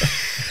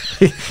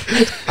 We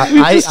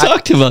just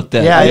talked about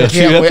that. Yeah, a I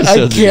few I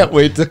episodes can't ago.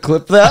 wait to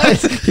clip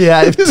that. Yeah,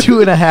 I have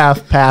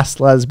 2.5 past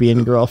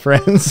lesbian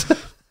girlfriends.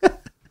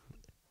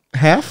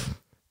 Half?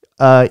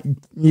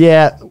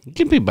 Yeah, You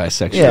can be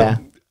bisexual. yeah.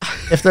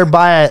 If they're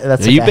bi,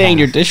 that's You like a banged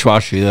your half.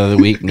 dishwasher the other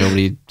week.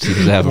 Nobody seems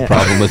to have a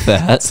problem with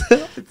that.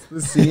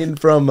 The scene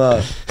from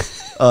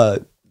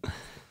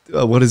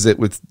what is it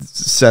with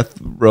Seth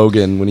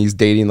Rogen when he's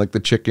dating like the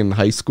chick in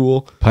high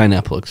school?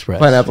 Pineapple Express.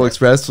 Pineapple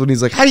Express, when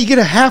he's like, how do you get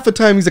a half a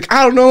time? He's like,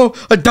 I don't know,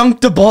 I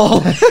dunked a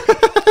ball.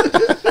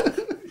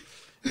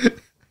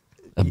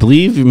 I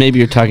believe maybe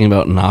you're talking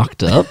about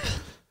Knocked Up.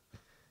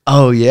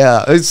 Oh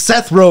yeah, it's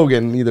Seth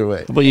Rogen. Either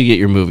way, But you get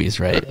your movies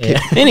right.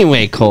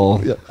 Anyway,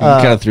 Cole, you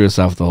kind of threw us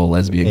off the whole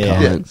lesbian Yeah,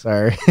 comment.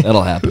 sorry.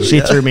 That'll happen. She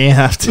threw me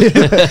off too.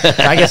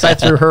 I guess I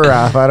threw her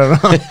off. I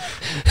don't know.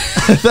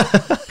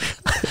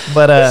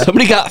 But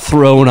Somebody got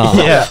thrown off.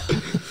 yeah,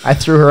 I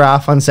threw her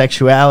off on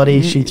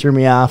sexuality. She threw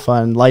me off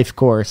on life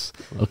course.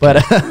 Okay. But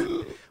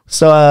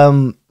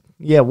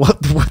yeah.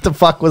 What the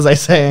fuck was I You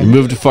saying?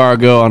 moved to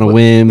Fargo on a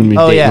whim.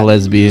 You're dating a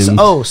lesbian.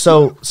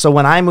 So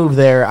when I moved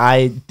there,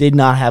 I did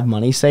not have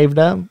money saved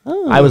up.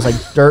 I was like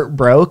dirt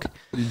broke.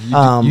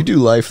 you do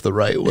life the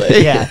right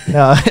way. Yeah.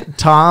 No,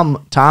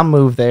 Tom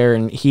moved there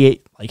and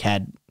he like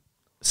had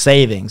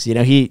savings. You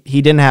know, he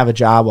didn't have a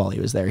job while he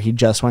was there. He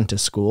just went to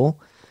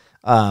school.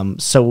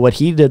 So what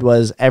he did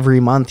was every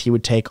month he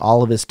would take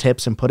all of his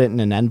tips and put it in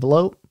an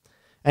envelope,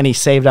 and he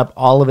saved up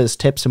all of his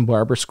tips in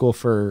barber school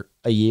for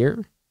a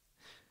year.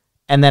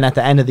 And then at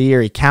the end of the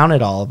year, he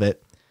counted all of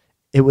it.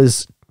 It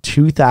was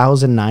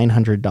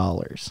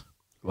 $2,900.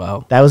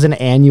 Wow. That was an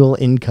annual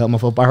income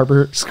of a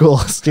barber school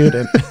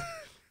student.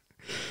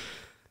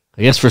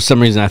 I guess for some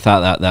reason I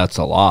thought that's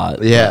a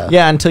lot. Yeah.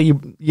 Yeah, until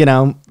you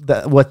know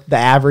what the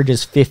average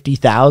is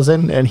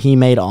 50,000, and he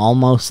made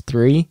almost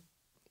 3.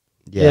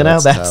 Yeah, you know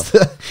that's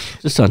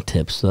that's Just on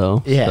tips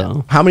though. Yeah.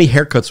 So. How many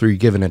haircuts were you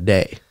given a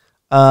day?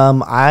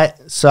 I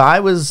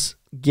was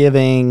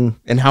giving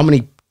And how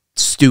many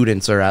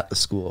students are at the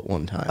school at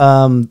one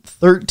time?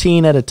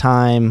 13 at a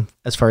time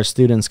as far as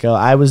students go.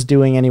 I was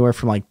doing anywhere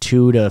from like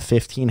 2 to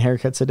 15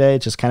 haircuts a day.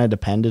 It just kind of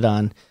depended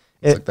on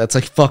it. That's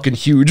like fucking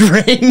huge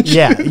range.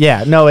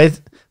 Yeah. No,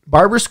 it's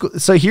barber school.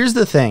 So here's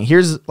the thing.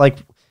 Here's like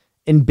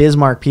in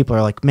Bismarck, people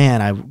are like,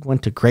 man, I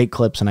went to Great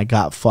Clips and I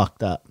got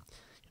fucked up.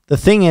 The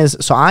thing is,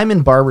 so I'm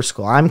in barber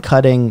school. I'm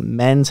cutting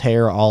men's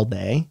hair all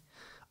day.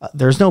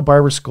 There's no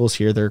barber schools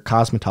here. They're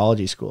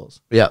cosmetology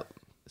schools. Yeah.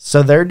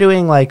 So they're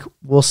doing like,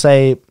 we'll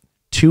say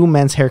 2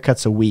 men's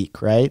haircuts a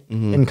week, right?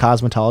 In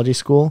cosmetology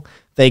school.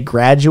 They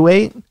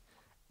graduate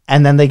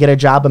and then they get a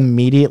job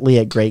immediately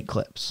at Great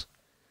Clips.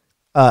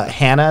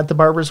 Hannah at the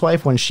Barber's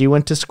Wife, when she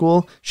went to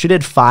school, she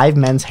did 5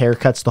 men's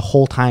haircuts the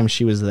whole time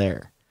she was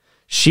there.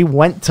 She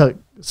went to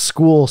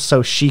school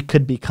so she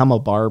could become a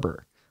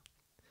barber.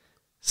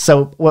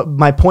 So what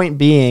my point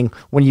being,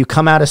 when you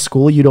come out of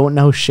school, you don't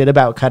know shit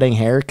about cutting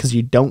hair because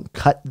you don't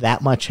cut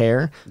that much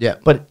hair. Yeah.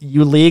 But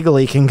you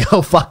legally can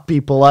go fuck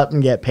people up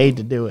and get paid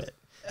to do it.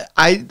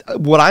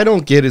 What I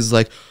don't get is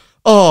like,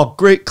 oh,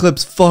 Great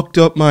Clips fucked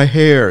up my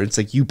hair. It's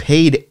like you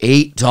paid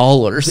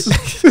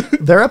 $8.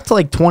 They're up to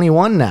like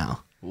 21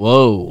 now.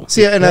 Whoa.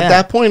 See, and Yeah. at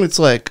that point, it's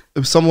like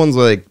if someone's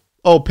like,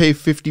 "Oh, pay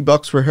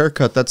 $50 for a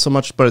haircut," that's so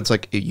much. But it's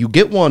like you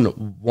get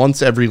one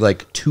once every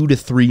like 2 to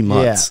 3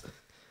 months.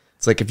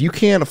 It's like if you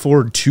can't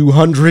afford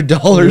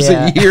 $200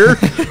 Yeah. a year,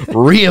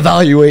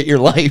 reevaluate your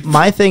life.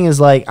 My thing is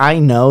like, I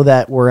know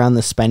that we're on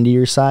the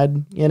spendier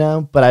side, you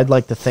know, but I'd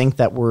like to think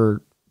that we're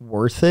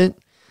worth it.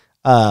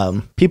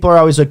 People are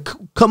always like,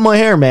 cut my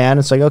hair, man.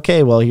 It's like,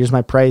 okay, well, here's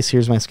my price.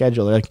 Here's my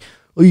schedule. They're like,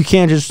 well, you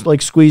can't just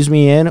like squeeze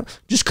me in.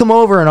 Just come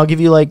over and I'll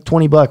give you like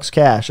 $20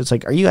 cash. It's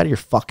like, are you out of your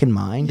fucking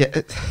mind?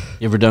 Yeah,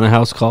 You ever done a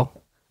house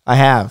call? I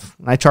have.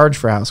 I charge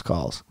for house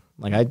calls.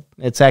 Like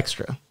it's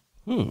extra.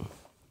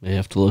 You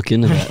have to look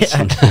into that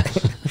sometime.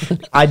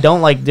 I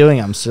don't like doing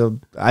them, so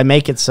I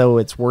make it so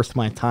it's worth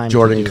my time. to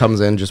Jordan do.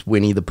 comes in just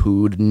Winnie the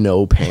Pooh,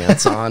 no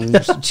pants on,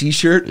 just a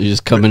t-shirt. You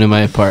just come into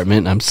my apartment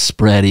and I'm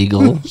spread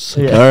eagle. It's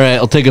like, Yeah. all right,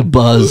 I'll take a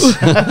buzz.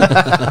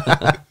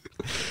 A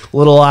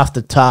little off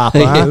the top,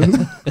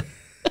 huh?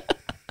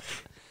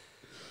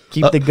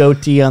 Keep the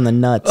goatee on the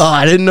nuts. Oh,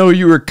 I didn't know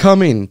you were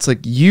coming. It's like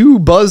you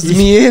buzzed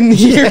me in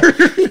here.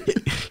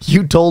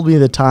 You told me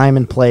the time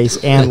and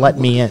place and let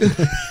me in.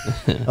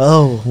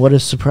 Oh, what a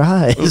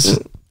surprise.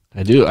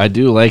 I do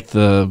like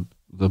the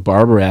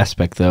barber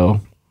aspect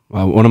though.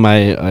 I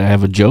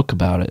have a joke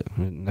about it.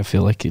 And I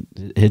feel like it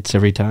hits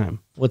every time.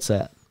 What's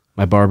that?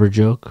 My barber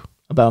joke.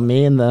 About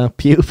me and the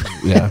pube?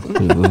 Yeah,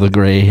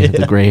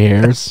 the gray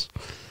hairs.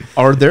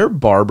 Are there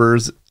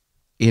barbers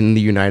in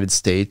the United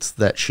States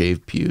that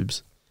shave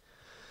pubes?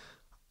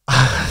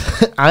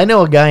 I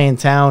know a guy in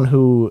town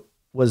who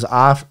was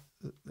off.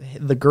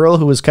 The girl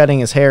who was cutting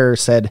his hair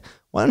said,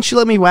 why don't you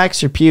let me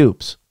wax your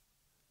pubes?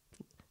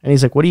 And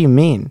he's like, what do you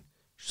mean?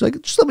 She's like,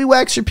 just let me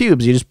wax your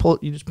pubes. You just pull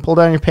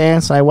down your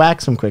pants and I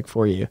wax them quick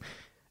for you.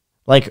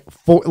 Like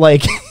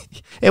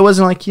it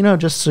wasn't like,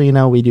 just so you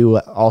know, we do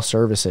all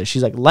services.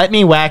 She's like, let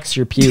me wax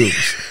your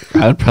pubes.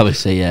 I would probably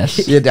say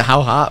yes. Yeah,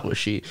 how hot was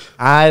she?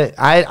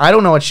 I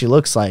don't know what she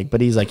looks like,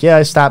 but he's like, yeah,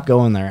 I stopped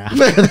going there after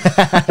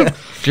that.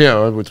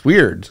 Yeah, it's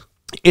weird.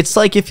 It's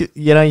like if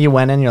you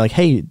went in, you're like,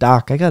 hey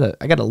doc, I got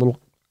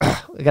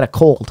a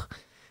cold.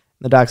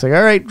 The doc's like,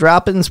 all right,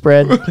 drop it and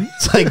spread.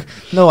 It's like,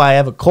 no, I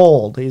have a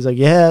cold. He's like,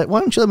 yeah, why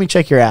don't you let me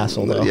check your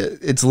asshole though? Yeah,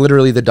 it's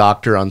literally the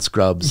doctor on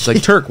Scrubs. It's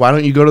like, Turk, why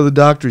don't you go to the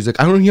doctor? He's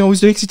like, I don't know, he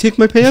always makes you take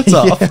my pants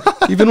off.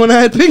 Even when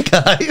I had pink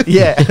eye.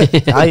 Yeah.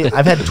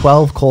 I've had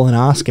 12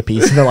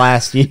 colonoscopies in the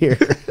last year.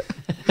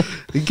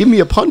 Give me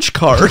a punch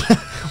card.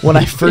 When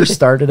I first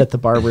started at the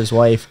Barber's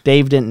Wife,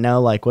 Dave didn't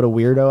know like what a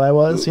weirdo I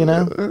was,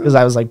 because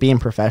I was like being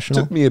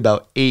professional. Took me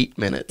about 8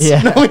 minutes.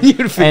 Yeah.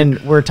 And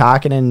we're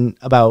talking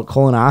about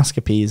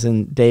colonoscopies,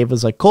 and Dave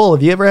was like, Cole,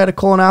 have you ever had a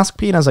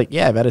colonoscopy? And I was like,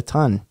 yeah, I've had a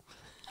ton.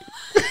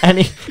 and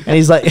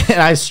he's like,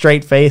 and I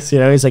straight face,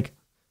 he's like,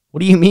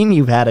 what do you mean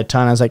you've had a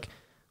ton? I was like,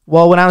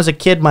 well, when I was a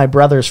kid, my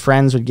brother's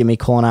friends would give me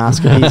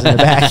colonoscopies in the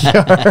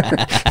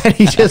backyard. And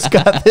he just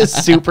got this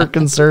super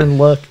concerned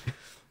look.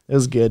 It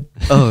was good.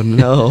 Oh,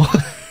 no.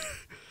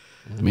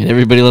 I mean,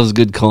 everybody loves a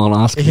good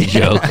colonoscopy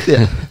joke.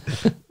 Yeah.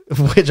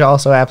 Which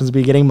also happens to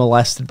be getting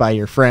molested by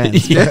your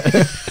friends.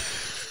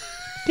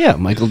 Yeah,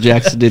 Michael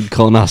Jackson did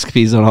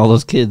colonoscopies on all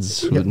those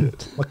kids.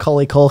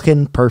 Macaulay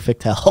Culkin,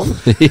 perfect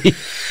health.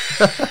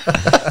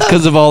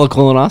 Because of all the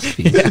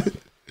colonoscopies. Yeah.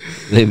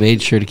 They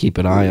made sure to keep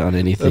an eye on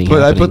anything.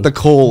 I put the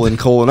coal in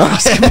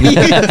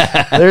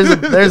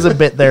colonoscopy. There's a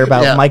bit there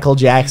about Michael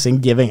Jackson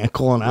giving a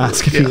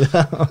colonoscopy.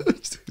 Yeah.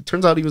 It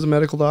turns out he was a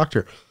medical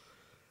doctor.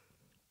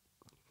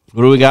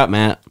 What do we got,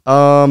 Matt?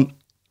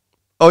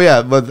 Oh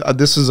yeah, but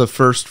this is a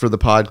first for the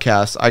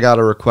podcast. I got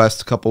a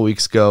request a couple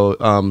weeks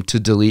ago to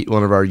delete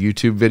one of our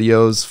YouTube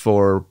videos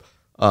for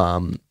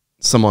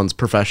someone's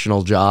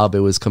professional job.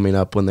 It was coming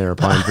up when they were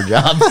applying for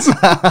jobs.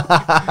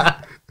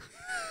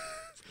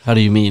 How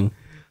do you mean?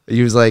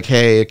 He was like,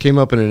 hey, it came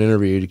up in an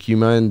interview. Do you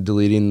mind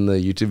deleting the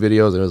YouTube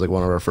videos? And it was like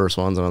one of our first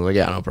ones. And I was like,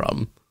 yeah, no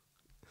problem.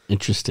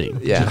 Interesting.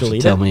 Yeah.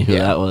 Tell me who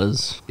that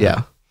was.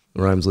 Yeah.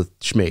 It rhymes with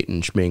Schmate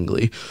and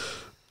Schmingly.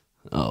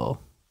 Oh,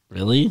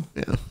 really?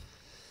 Yeah.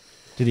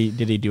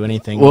 Did he do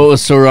anything? What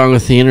was so wrong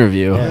with the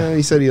interview? Yeah,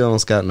 he said he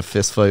almost got in a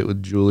fist fight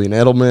with Julian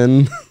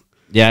Edelman.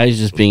 Yeah, he's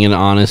just being an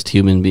honest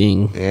human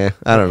being. Yeah,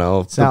 I don't know.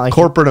 It's not like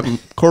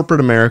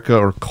corporate America,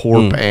 or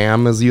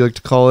Corp-Am, as you like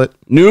to call it.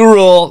 New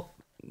rule.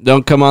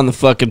 Don't come on the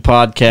fucking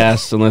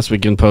podcast unless we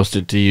can post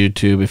it to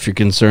YouTube. If you're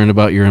concerned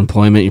about your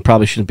employment, you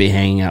probably shouldn't be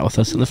hanging out with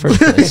us in the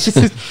first place.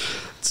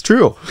 It's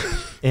true.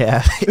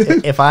 Yeah.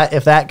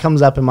 If that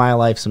comes up in my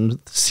life, some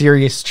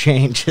serious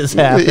changes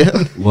happen.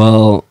 Yeah.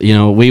 Well,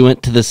 we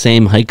went to the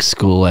same hike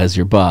school as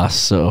your boss,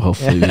 so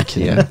hopefully we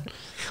can. Yeah.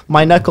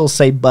 My knuckles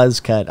say buzz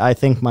cut. I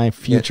think my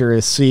future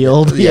is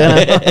sealed.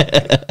 Yeah.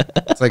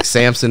 It's like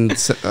Samson.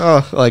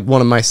 Like one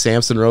of my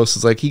Samson roasts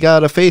is like, he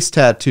got a face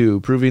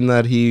tattoo proving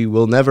that he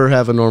will never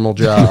have a normal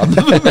job.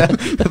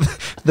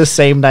 The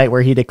same night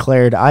where he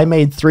declared, I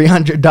made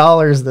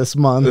 $300 this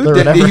month or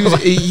whatever.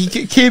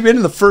 He came in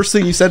and the first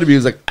thing he said to me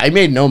was like, I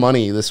made no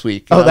money this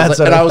week. And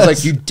I was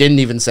like, you didn't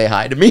even say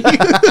hi to me.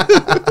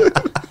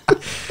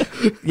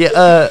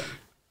 Yeah.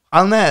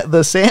 On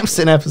the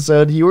Samson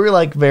episode, you were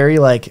like very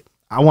like,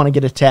 I want to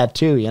get a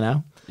tattoo,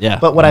 Yeah.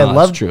 But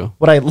what true.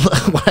 what I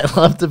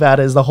loved about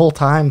it is the whole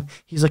time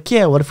he's like,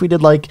 yeah, what if we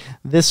did like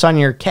this on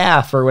your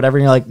calf or whatever?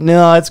 And you're like,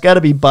 no, it's got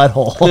to be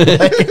butthole.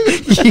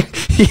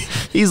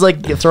 He's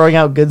like throwing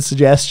out good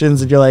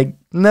suggestions, and you're like,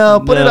 no,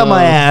 put it on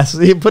my ass.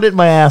 Put it in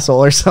my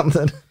asshole or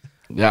something.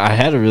 Yeah, I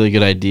had a really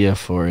good idea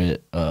for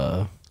it.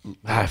 I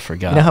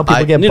forgot. You know how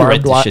people get need to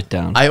write barbed this wire? shit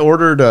down. I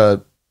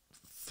ordered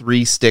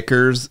 3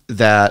 stickers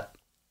that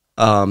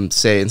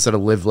say, instead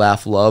of live,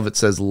 laugh, love, it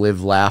says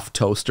live, laugh,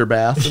 toaster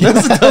bath. And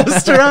there's a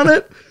toaster on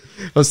it.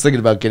 I was thinking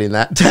about getting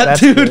that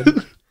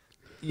tattooed.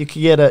 You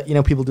could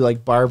get people do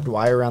like barbed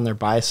wire around their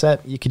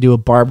bicep. You could do a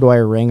barbed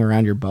wire ring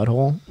around your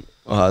butthole.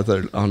 I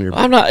thought on your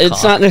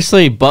It's not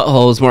necessarily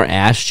butthole. It's more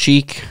ass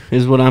cheek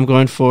is what I'm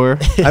going for.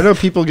 I know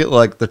people get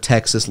like the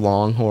Texas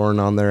Longhorn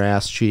on their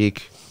ass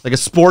cheek. Like a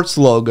sports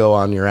logo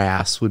on your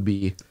ass would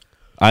be.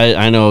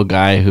 I know a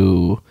guy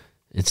who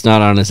it's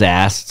not on his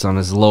ass, it's on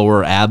his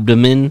lower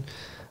abdomen.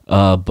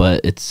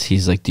 But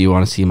he's like, do you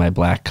want to see my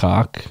black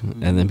cock?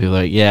 And then people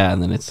are like, yeah,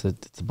 and then it's a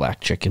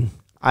black chicken.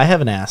 I have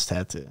an ass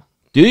tattoo.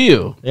 Do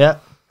you? Yeah.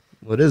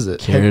 What is it?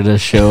 Care to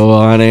show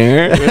on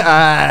air?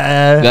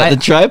 Got the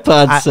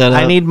tripod set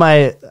up. I need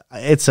my.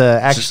 It's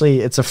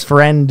a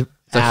friend.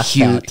 It's a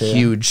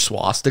huge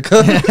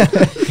swastika.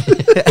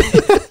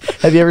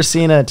 Have you ever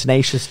seen a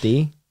Tenacious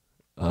D?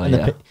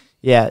 Yeah.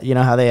 Yeah, you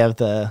know how they have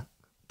the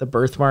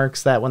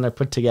birthmarks that when they're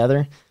put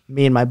together?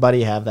 Me and my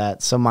buddy have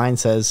that. So mine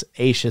says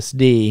Acious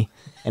D,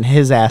 and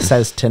his ass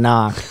says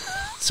Tanakh.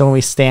 So when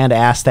we stand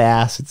ass to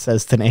ass, it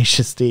says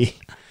Tenacious D.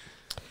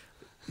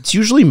 It's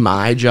usually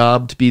my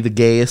job to be the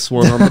gayest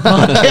one on the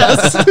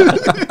podcast.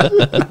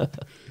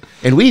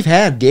 And we've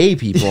had gay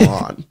people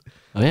on.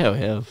 Oh, yeah, we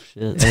have.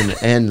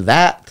 Shit. And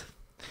that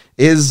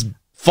is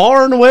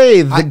Far and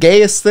away the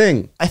gayest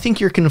thing. I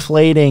think you're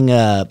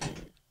conflating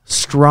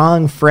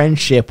strong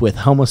friendship with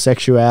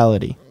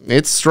homosexuality.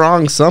 It's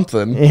strong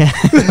something. Yeah.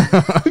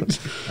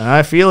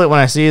 I feel it when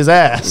I see his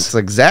ass. It's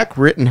like Zach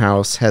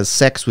Rittenhouse has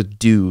sex with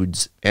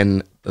dudes,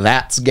 and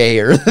that's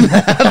gayer than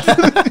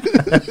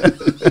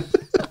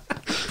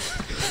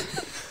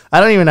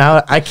I don't even know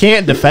how, I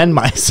can't defend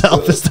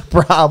myself is the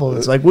problem.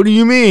 It's like, what do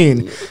you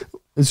mean?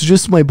 It's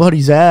just my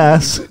buddy's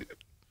ass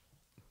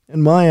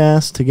and my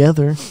ass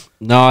together.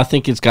 No, I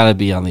think it's got to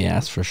be on the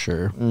ass for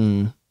sure. I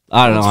don't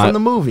know. It's from the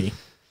movie.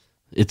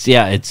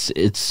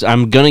 It's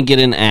I'm gonna get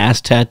an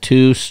ass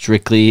tattoo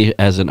strictly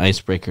as an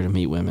icebreaker to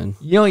meet women.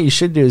 You know what you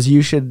should do is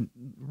you should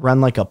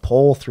run like a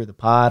poll through the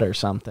pod or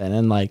something,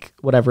 and like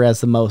whatever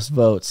has the most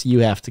votes, you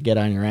have to get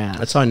on your ass.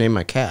 That's how I named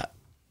my cat.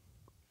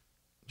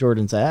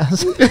 Jordan's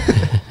ass.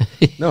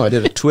 No, I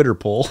did a Twitter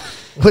poll.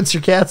 What's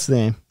your cat's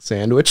name?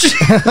 Sandwich.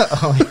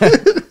 Oh,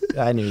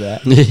 yeah. I knew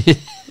that.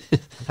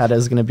 Thought it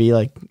was gonna be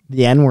like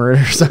the N-word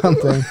or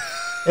something.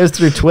 It was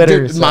through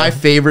Twitter. Dude, my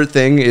favorite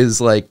thing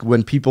is like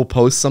when people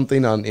post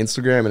something on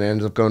Instagram and it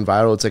ends up going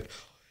viral. It's like,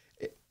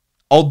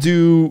 I'll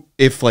do,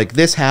 if like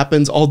this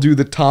happens, I'll do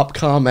the top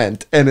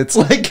comment. And it's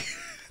like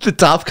the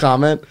top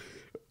comment,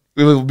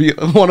 it will be,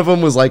 one of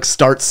them was like,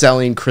 start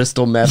selling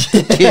crystal meth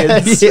to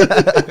kids.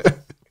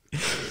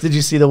 Did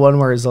you see the one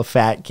where it's a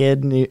fat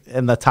kid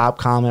and the top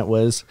comment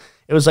was,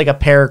 it was like a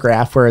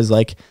paragraph where it's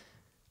like,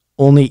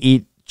 only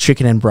eat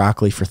chicken and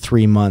broccoli for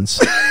 3 months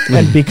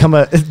and become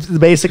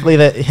basically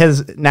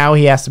now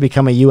he has to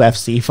become a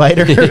UFC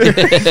fighter.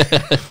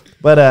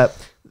 But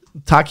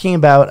talking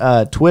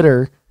about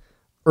Twitter,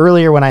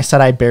 earlier when I said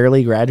I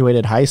barely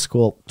graduated high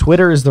school,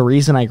 Twitter is the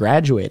reason I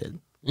graduated.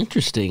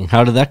 Interesting.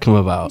 How did that come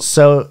about?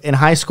 So in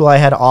high school, I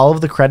had all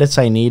of the credits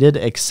I needed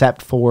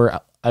except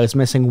for I was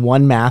missing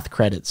one math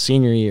credit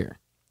senior year,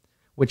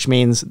 which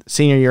means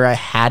senior year I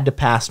had to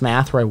pass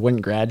math or I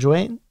wouldn't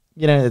graduate.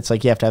 You know, it's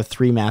like you have to have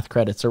 3 math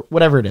credits or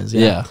whatever it is.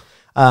 Yeah.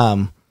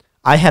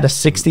 I had a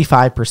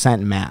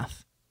 65%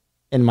 math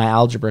in my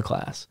algebra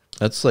class.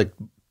 That's like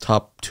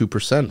top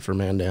 2% for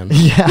Mandan.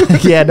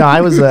 Yeah. No,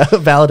 I was a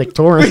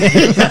valedictorian.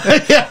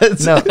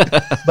 No,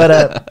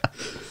 but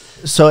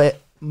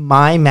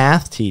my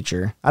math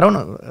teacher, I don't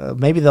know,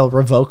 maybe they'll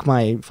revoke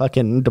my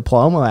fucking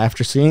diploma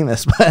after seeing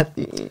this, but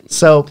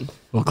so.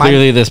 Well,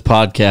 clearly this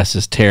podcast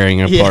is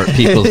tearing apart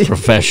people's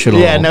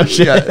professional no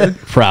shit.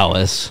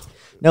 prowess.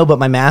 No, but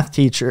my math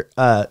teacher,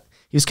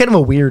 he was kind of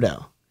a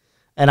weirdo.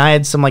 And I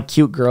had some like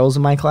cute girls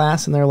in my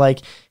class and they're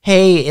like,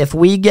 hey, if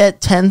we get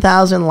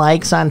 10,000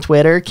 likes on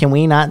Twitter, can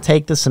we not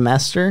take the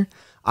semester?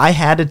 I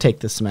had to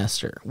take the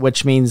semester,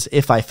 which means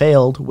if I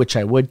failed, which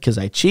I would because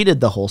I cheated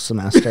the whole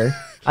semester.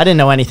 I didn't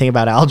know anything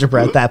about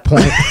algebra at that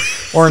point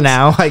or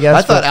now, I guess.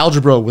 I thought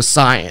algebra was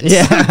science.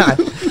 Yeah.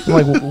 I'm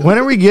like, when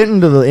are we getting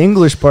to the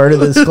English part of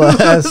this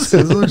class?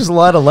 There's just a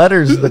lot of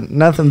letters, but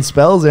nothing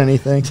spells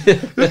anything.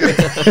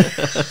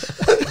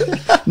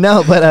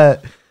 No,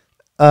 but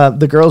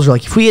the girls were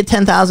like, if we get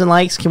 10,000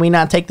 likes, can we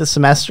not take the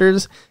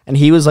semesters? And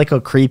he was like a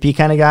creepy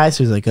kind of guy.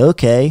 So he's like,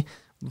 okay,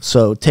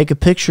 so take a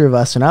picture of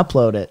us and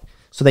upload it.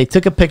 So they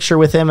took a picture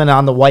with him, and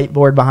on the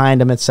whiteboard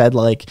behind him, it said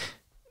like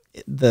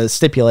the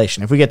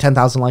stipulation. If we get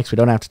 10,000 likes, we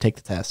don't have to take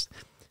the test.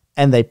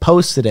 And they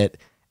posted it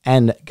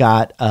and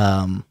got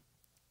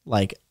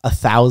like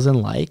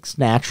 1,000 likes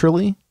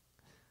naturally,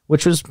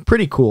 which was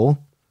pretty cool.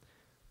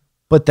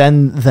 But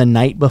then the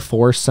night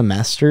before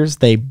semesters,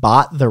 they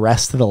bought the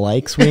rest of the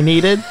likes we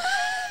needed.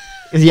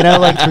 You know,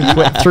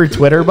 like through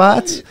Twitter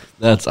bots.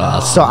 That's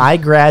awesome. So I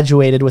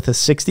graduated with a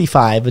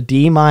 65, a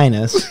D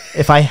minus.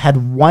 If I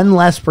had 1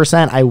 less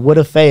percent, I would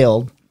have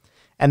failed.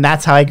 And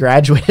that's how I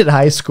graduated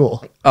high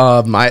school.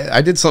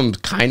 I did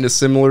something kind of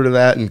similar to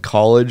that in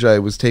college. I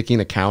was taking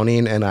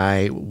accounting and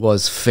I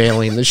was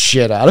failing the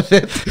shit out of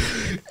it.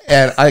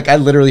 And I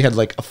literally had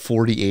like a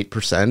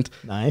 48%.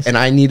 Nice. And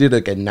I needed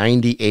like a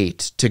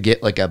 98 to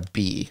get like a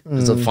B.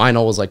 Because the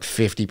final was like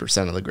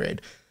 50% of the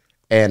grade.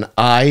 And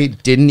I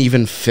didn't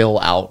even fill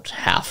out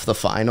half the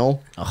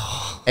final.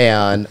 Oh.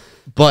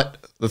 But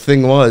the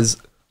thing was,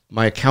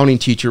 my accounting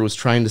teacher was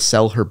trying to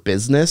sell her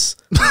business.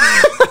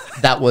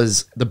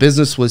 The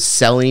business was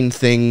selling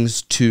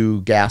things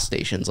to gas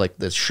stations, like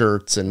the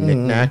shirts and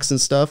knickknacks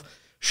and stuff.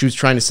 She was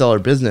trying to sell her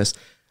business.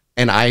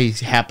 And I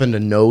happened to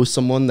know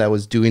someone that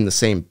was doing the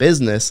same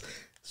business.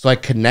 So I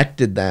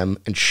connected them,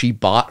 and she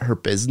bought her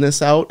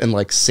business out and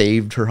like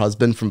saved her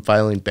husband from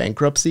filing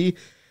bankruptcy.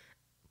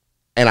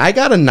 And I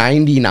got a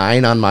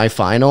 99 on my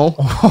final,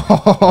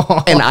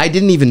 and I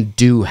didn't even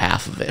do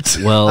half of it.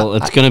 Well,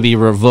 it's going to be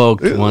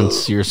revoked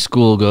once your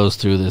school goes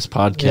through this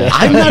podcast.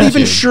 I'm not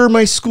even sure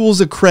my school's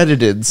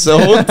accredited, so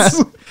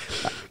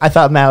I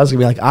thought Matt was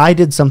going to be like, I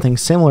did something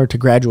similar to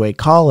graduate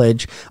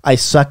college. I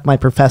sucked my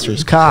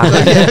professor's cock.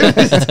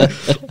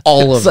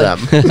 all of them.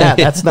 Matt,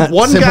 that's not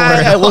one similar guy.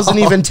 at I all. wasn't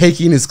even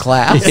taking his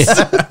class.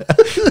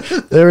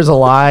 There was a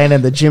line,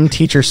 and the gym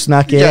teacher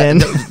snuck in.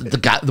 The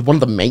guy, one of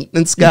the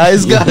maintenance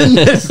guys, got in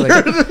there.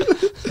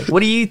 What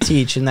do you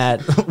teach in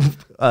that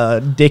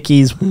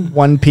Dickies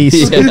one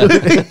piece?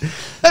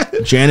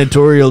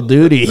 Janitorial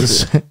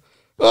duties.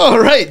 All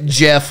right,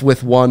 Jeff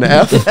with one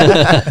F.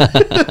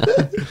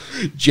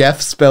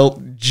 Jeff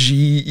spelt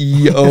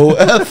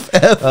Geoff.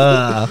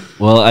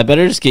 Well, I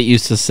better just get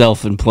used to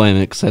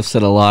self-employment because I've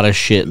said a lot of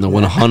shit in the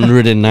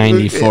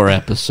 194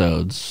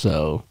 episodes.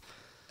 So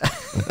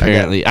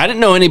apparently, I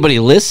didn't know anybody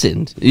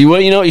listened. You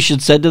know what you should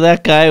have said to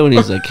that guy when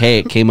he's like, "Hey,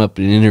 it came up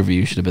in an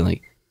interview." You should have been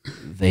like,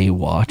 "They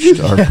watched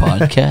our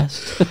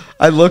podcast."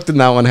 I looked and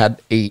that one had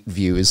 8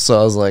 views,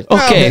 so I was like,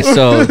 Okay,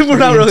 so we're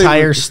not The really.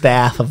 entire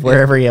staff of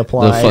wherever he the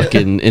applied.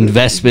 fucking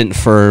investment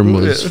firm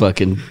was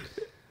fucking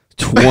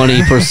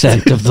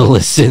 20% of the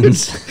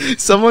listens.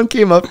 Someone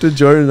came up to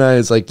Jordan and I and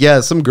was like,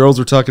 yeah, some girls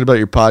were talking about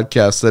your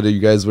podcast, said you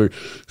guys were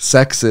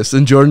sexist.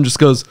 And Jordan just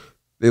goes,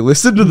 they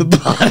listened to the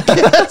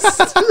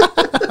podcast.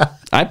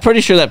 I'm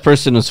pretty sure that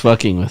person was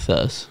fucking with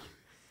us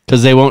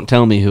because they won't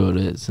tell me who it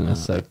is. And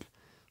it's like,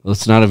 well,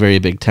 it's not a very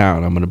big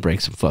town. I'm going to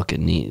break some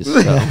fucking knees.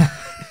 So.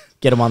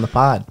 Get them on the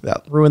pod. Yeah.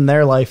 Ruin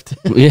their life. Too.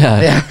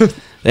 Yeah.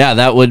 Yeah,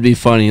 that would be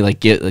funny. Like,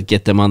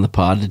 get them on the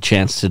pod, a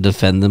chance to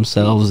defend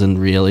themselves. And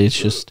really, it's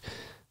just,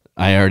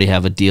 I already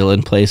have a deal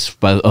in place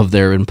of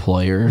their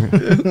employer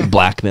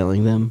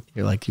blackmailing them.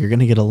 You're like, you're going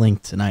to get a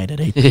link tonight at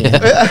 8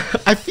 p.m.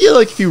 I feel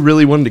like if you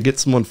really wanted to get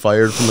someone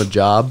fired from a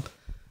job,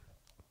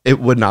 it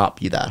would not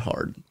be that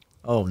hard.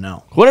 Oh,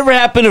 no. Whatever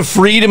happened to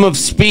freedom of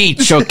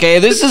speech, okay?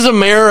 This is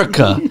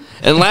America.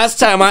 And last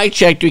time I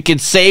checked, we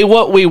could say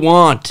what we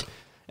want.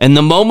 And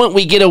the moment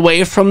we get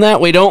away from that,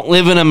 we don't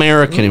live in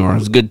America anymore.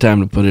 It's a good time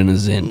to put in a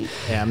zin.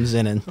 Yeah, I'm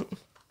zinning.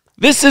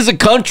 This is a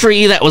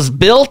country that was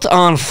built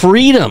on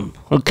freedom,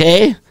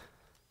 okay?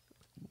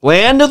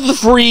 Land of the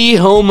free,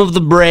 home of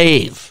the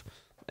brave.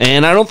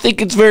 And I don't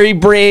think it's very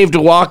brave to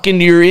walk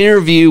into your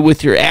interview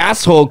with your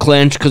asshole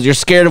clenched because you're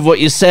scared of what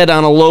you said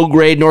on a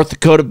low-grade North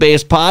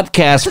Dakota-based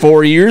podcast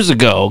 4 years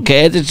ago,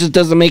 okay? It just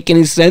doesn't make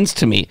any sense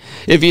to me.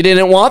 If you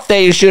didn't want that,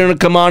 you shouldn't have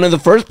come on in the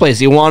first place.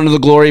 You wanted the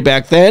glory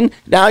back then.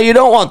 Now you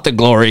don't want the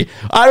glory.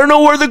 I don't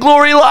know where the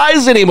glory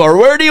lies anymore.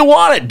 Where do you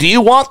want it? Do you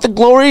want the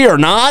glory or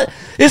not?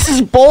 This is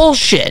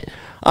bullshit.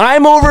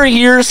 I'm over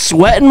here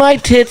sweating my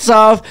tits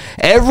off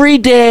every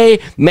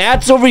day.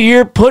 Matt's over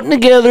here putting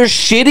together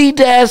shitty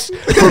desks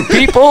for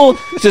people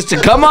just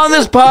to come on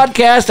this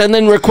podcast and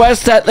then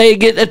request that they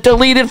get it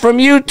deleted from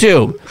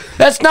YouTube.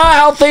 That's not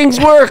how things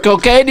work,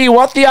 okay? Do you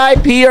want the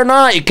IP or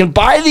not? You can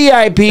buy the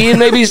IP and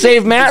maybe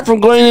save Matt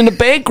from going into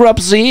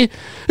bankruptcy.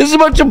 This is a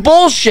bunch of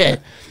bullshit.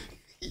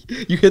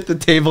 You hit the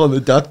table and the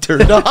duck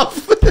turned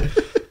off.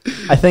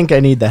 I think I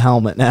need the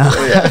helmet now.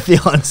 I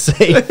feel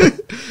unsafe.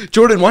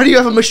 Jordan, why do you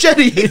have a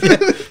machete?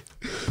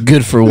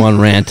 Good for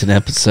one rant an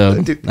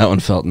episode. That one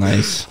felt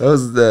nice. That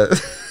was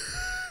the.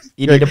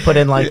 You need to put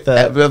in like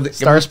the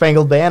Star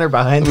Spangled Banner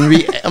behind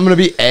me. I'm gonna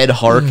be Ed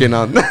Harkin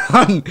on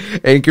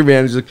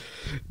Anchorman. He's like,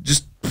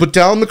 just put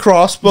down the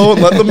crossbow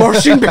and let the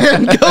marching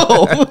band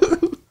go.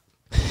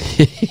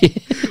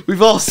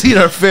 We've all seen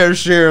our fair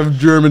share of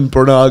German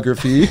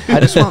pornography. I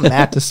just want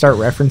Matt to start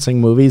referencing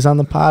movies on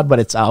the pod, but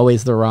it's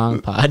always the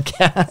wrong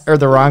podcast or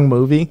the wrong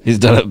movie. He's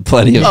done it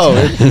plenty of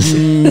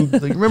times.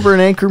 Like, remember in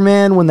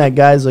Anchorman when that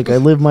guy's like, I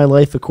live my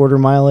life a quarter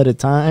mile at a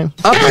time?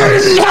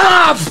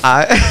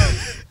 I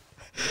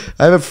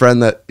have a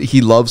friend that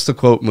he loves to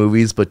quote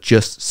movies, but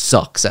just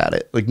sucks at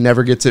it. Like,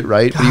 never gets it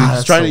right.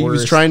 But he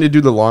was trying to do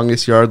The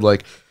Longest Yard,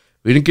 like,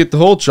 we didn't get the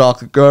whole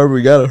chocolate bar,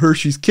 we got a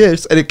Hershey's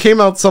Kiss. And it came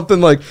out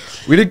something like,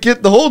 we didn't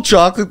get the whole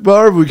chocolate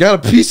bar, we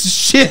got a piece of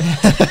shit.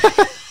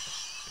 I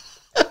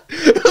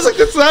was like,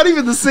 that's not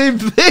even the same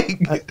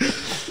thing.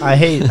 I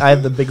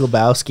have the Big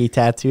Lebowski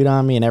tattooed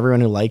on me, and everyone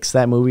who likes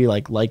that movie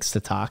likes to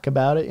talk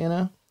about it, you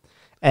know?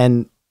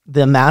 And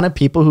the amount of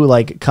people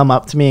who come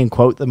up to me and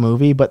quote the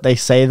movie, but they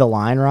say the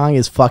line wrong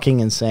is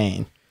fucking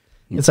insane.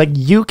 It's like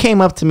you came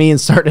up to me and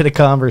started a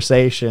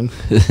conversation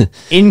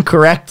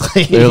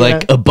incorrectly. They're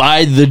like,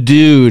 abide the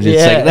dude.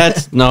 It's like,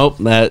 that's nope.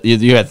 That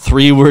you had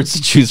 3 words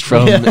to choose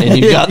from, and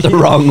you got the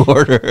wrong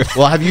order.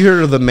 Well, have you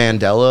heard of the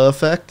Mandela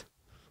effect?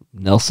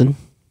 Nelson?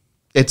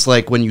 It's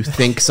like when you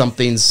think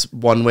something's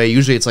one way,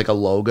 usually it's like a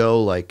logo,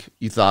 like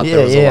you thought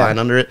there was a line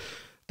under it.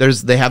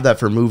 They have that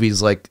for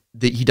movies, like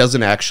he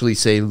doesn't actually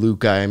say,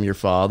 Luke, I am your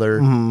father.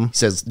 Mm-hmm. He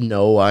says,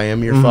 no, I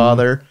am your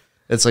father.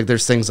 It's like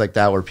there's things like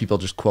that where people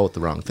just quote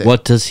the wrong thing.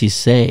 What does he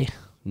say?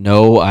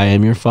 No, I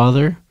am your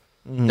father?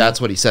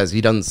 That's what he says.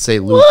 He doesn't say,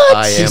 Luke,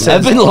 I am.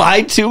 I've been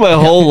lied to my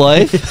whole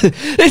life.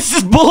 This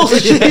is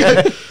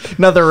bullshit.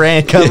 Another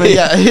rant coming.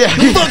 Yeah.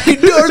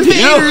 Fucking Darth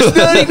Vader's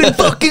not even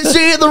fucking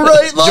saying the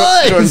right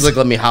line. Jordan's like,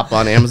 let me hop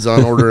on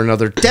Amazon, order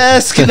another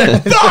desk. And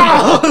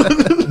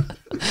then,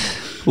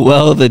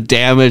 Well, the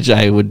damage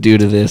I would do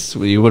to this,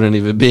 you wouldn't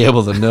even be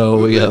able to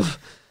know.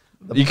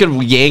 You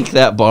could yank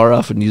that bar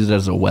off and use it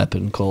as a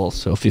weapon, Cole.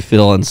 So if you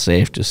feel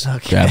unsafe, just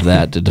grab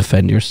that to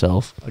defend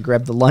yourself. I'll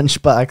grab the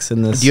lunchbox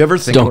in this. Do you ever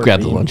think? Don't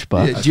grab the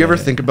lunchbox. Do you ever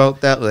think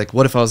about that? Like,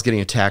 what if I was getting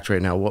attacked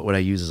right now? What would I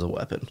use as a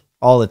weapon?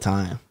 All the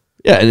time.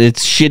 Yeah, and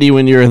it's shitty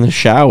when you're in the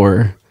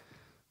shower.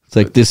 It's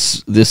like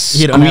this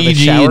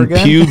squeegee and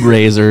pube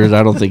razor.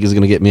 I don't think is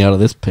going to get me out of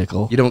this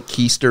pickle. You don't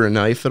keister a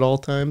knife at all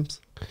times?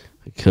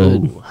 I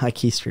could. Ooh, I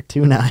keister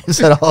 2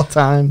 knives at all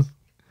times.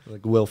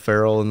 Like Will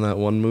Ferrell in that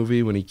one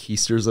movie when he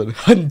keisters an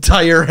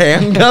entire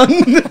handgun.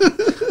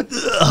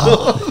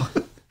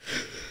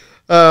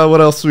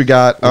 What else we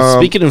got?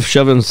 Speaking of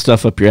shoving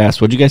stuff up your ass,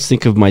 what do you guys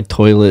think of my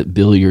toilet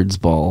billiards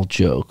ball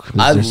joke? Is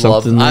there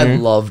something I there?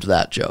 loved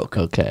that joke.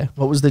 Okay.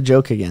 What was the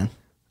joke again?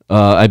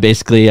 I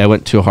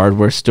went to a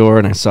hardware store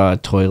and I saw a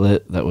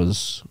toilet that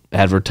was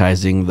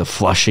advertising the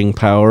flushing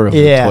power of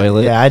the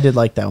toilet. Yeah, I did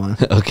like that one.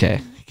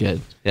 Okay,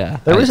 good. Yeah.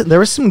 There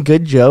was some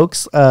good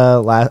jokes.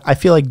 I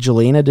feel like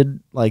Jelena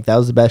did, like, that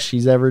was the best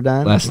she's ever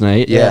done. Last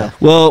night? Yeah.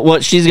 Well,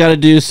 what she's got to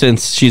do,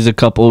 since she's a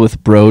couple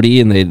with Brody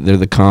and they're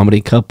the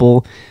comedy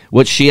couple,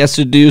 what she has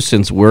to do,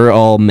 since we're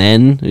all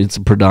men, it's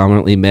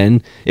predominantly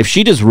men, if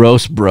she just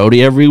roasts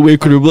Brody every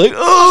week, we're like,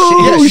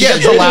 oh, she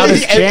gets the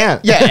loudest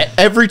chant. Yeah,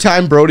 every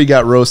time Brody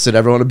got roasted,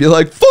 everyone would be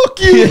like, fuck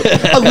you.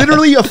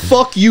 Literally a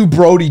fuck you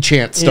Brody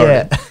chant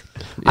started. Yeah.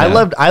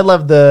 I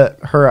loved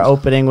her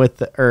opening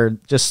with, or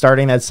just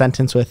starting that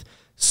sentence with,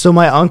 so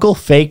my uncle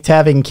faked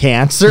having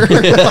cancer.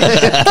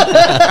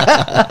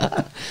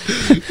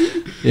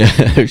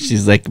 Yeah,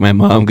 she's like, my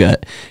mom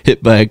got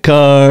hit by a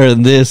car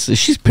and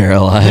she's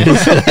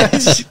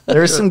paralyzed.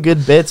 There's some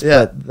good bits,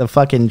 but the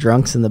fucking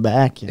drunks in the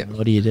back,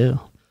 what do you do?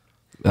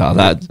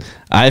 Oh,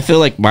 I feel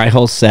like my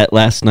whole set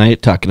last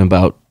night, talking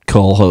about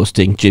Cole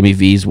hosting Jimmy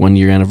V's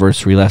 1-year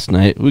anniversary last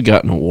night, we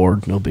got an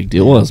award, no big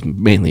deal. Well, it was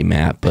mainly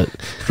Matt, but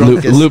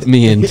loop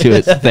me into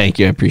it. Thank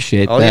you, I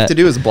appreciate that. All you have to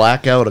do is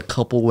black out a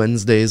couple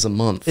Wednesdays a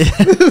month.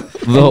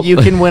 And you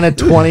can win a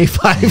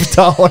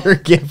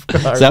 $25 gift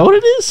card. Is that what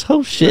it is?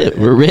 Oh shit,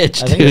 we're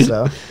rich, I dude. think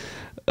so.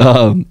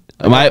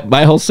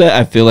 My whole set,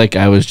 I feel like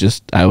I was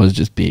just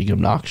being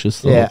obnoxious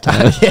the whole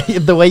time.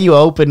 The way you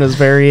opened was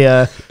very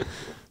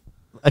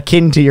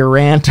akin to your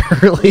rant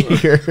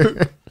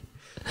earlier.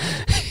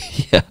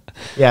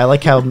 Yeah, I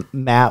like how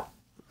Matt,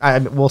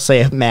 we'll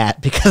say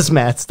Matt, because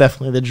Matt's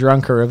definitely the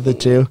drunker of the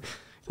two.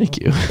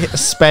 Thank you.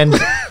 Spent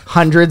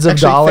hundreds of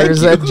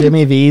dollars at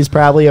Jimmy V's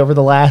probably over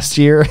the last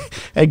year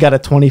and got a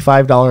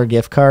 $25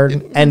 gift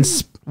card. And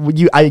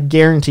I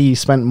guarantee you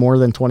spent more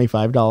than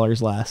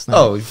 $25 last night.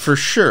 Oh, for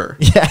sure.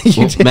 Yeah,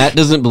 you did. Matt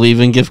doesn't believe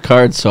in gift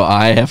cards, so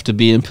I have to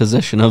be in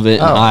possession of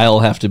it, and I'll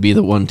have to be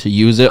the one to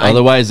use it.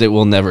 Otherwise, it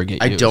will never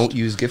get used. I don't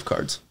use gift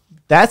cards.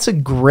 That's a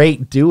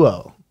great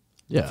duo.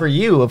 Yeah. For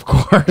you, of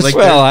course. Like,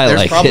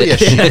 there's probably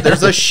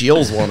there's a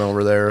Shields one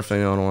over there if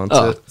anyone wants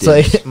it. It's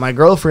like, my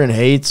girlfriend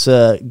hates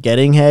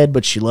getting head,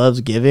 but she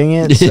loves giving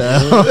it. So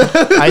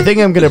I think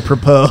I'm going to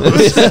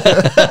propose.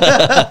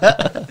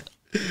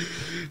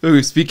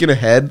 Ooh, speaking of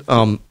head,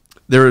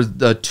 there is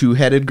a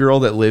 2-headed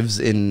girl that lives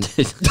in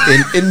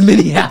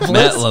Minneapolis.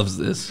 Matt loves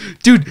this.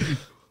 Dude,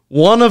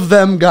 one of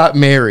them got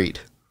married.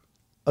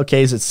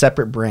 Okay, is it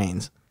separate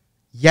brains?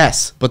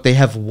 Yes, but they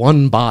have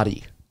one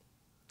body.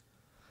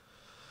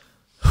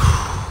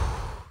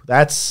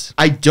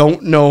 I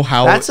don't know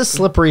how. That's a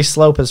slippery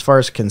slope as far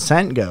as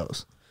consent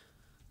goes.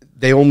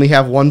 They only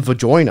have one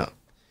vagina.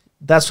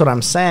 That's what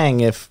I'm saying.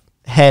 If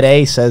head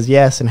A says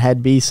yes and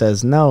head B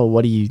says no,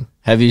 what do you...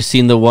 Have you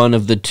seen the one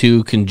of the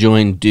two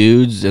conjoined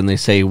dudes and they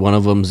say one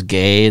of them's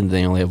gay and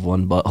they only have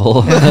one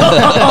butthole?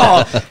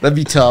 That'd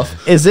be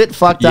tough. Is it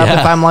fucked up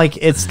if I'm like,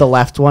 it's the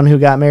left one who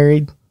got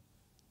married?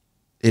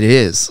 It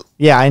is.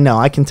 Yeah, I know.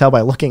 I can tell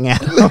by looking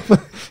at him.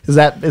 Is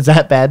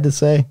that bad to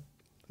say?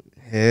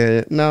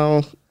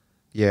 No.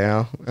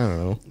 Yeah, I don't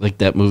know. Like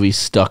that movie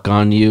Stuck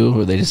on You,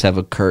 where they just have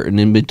a curtain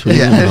in between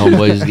them and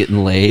homeboys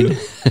getting laid.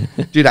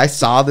 Dude, I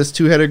saw this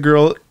 2-headed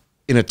girl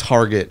in a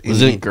Target.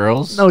 Was it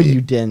girls? No,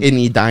 you didn't. In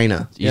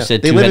Edina. You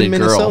said they live in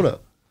 2-headed girl. Minnesota.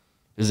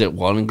 Is it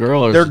one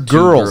girl or They're is it two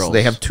girls.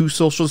 They have 2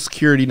 social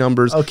security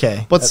numbers.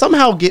 Okay. But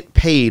somehow get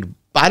paid.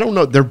 I don't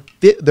know. They're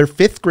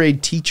 5th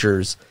grade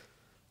teachers,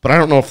 but I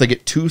don't know if they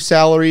get 2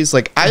 salaries.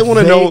 Like, I want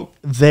to know.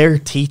 They're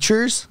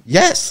teachers?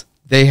 Yes.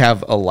 They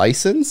have a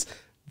license.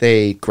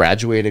 They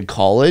graduated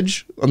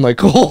college. I'm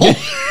like, oh.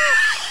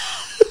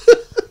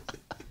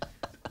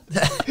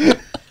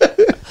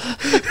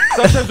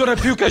 Sometimes when I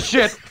puke, I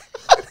shit.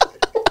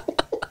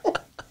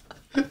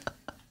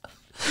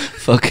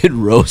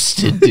 fucking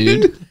roasted,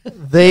 dude.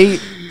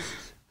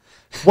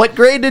 What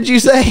grade did you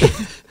say?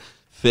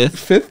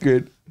 5th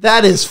grade.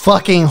 That is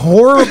fucking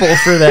horrible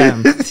for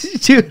them.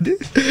 Dude,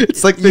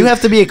 it's like you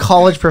have to be a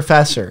college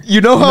professor. You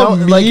know how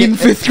mean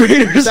 5th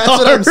graders That's are?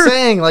 what I'm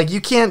saying. Like,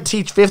 you can't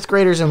teach 5th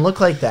graders and look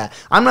like that.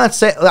 I'm not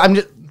saying... I'm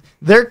just...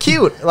 They're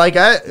cute. Like,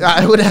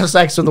 I would have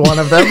sex with one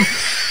of them.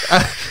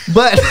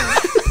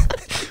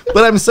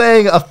 But I'm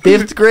saying a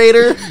 5th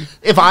grader,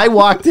 if I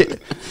walked in...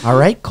 All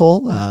right,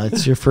 Cole,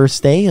 it's your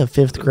first day of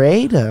 5th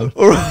grade.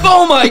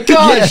 Oh, my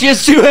God. She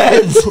has 2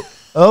 heads.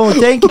 Oh,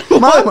 thank you.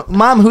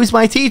 Mom, who's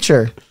my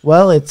teacher?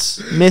 Well, it's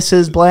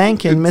Mrs.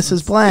 Blank and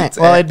Mrs. Blank.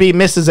 Well, it'd be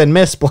Mrs. and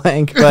Miss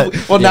Blank,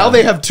 but... Well, now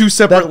they have 2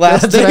 separate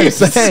last names.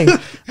 That's what I'm saying.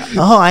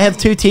 Oh, I have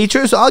 2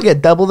 teachers? I'll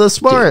get double the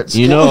smarts.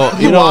 You know, walk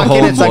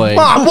in, it's like, homeboy.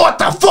 Mom, what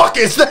the fuck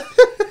is that?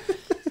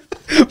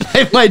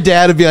 My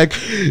dad would be like,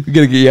 "I'm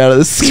gonna get you out of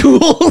this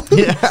school."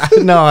 Yeah,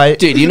 no,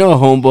 Dude, you know a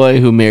homeboy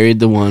who married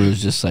the one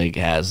who's just like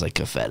has like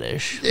a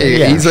fetish.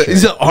 Yeah,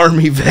 he's an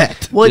army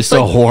vet. well, Just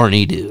a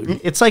horny dude.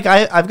 It's like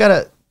I've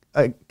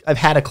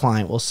had a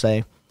client, we'll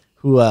say,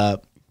 who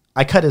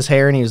I cut his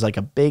hair and he was like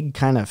a big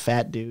kind of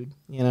fat dude,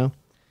 you know,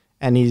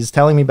 and he's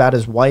telling me about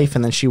his wife,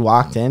 and then she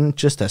walked in,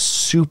 just a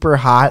super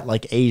hot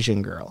like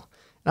Asian girl.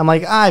 And I'm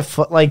like,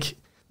 like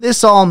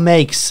this all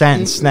makes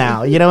sense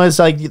now, you know. It's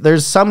like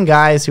there's some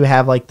guys who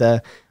have like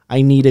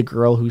I need a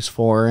girl who's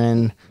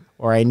foreign,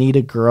 or I need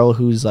a girl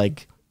who's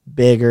like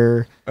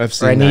bigger. I've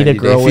seen or I need a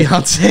girl with,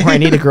 or I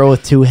need a girl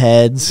with two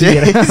heads. You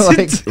know?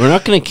 Like, We're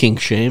not gonna kink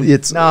shame.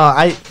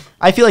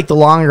 I feel like the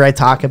longer I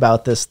talk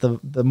about this,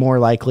 the more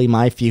likely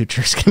my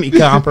future's gonna be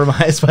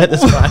compromised by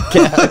this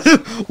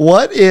podcast.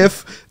 What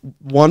if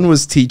one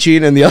was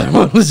teaching and the other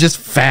one was just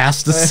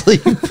fast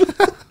asleep?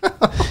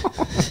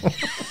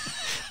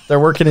 They're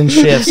working in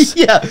shifts.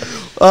 Yeah.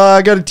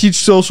 I got to teach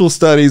social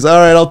studies. All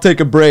right, I'll take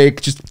a break.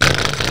 Just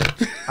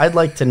I'd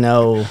like to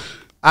know.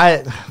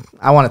 I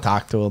want to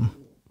talk to them.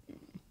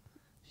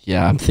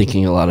 Yeah, I'm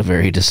thinking a lot of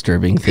very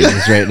disturbing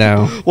things right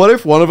now. what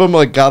if one of them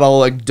like got all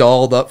like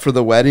dolled up for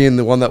the wedding, and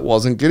the one that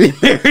wasn't getting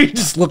married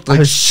just looked I like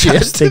was shit?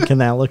 just thinking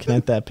that, looking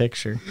at that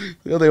picture.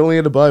 Yeah, they only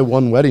had to buy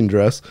one wedding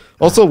dress.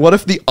 Also, what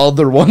if the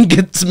other one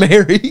gets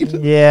married?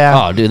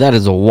 Yeah. Oh, dude, that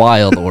is a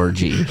wild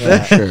orgy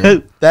for sure.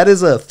 That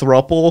is a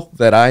throuple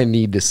that I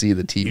need to see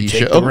the TV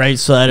show. The right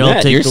side. I'll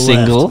Matt, take you're the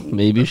single. left.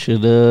 Maybe you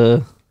should.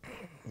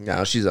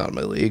 No, she's out of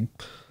my league.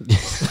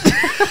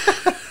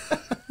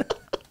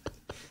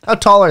 How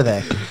tall are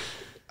they?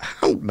 I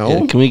don't know.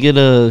 Yeah, can we get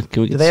a?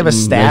 Can we get? Do they have a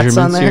some stats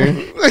on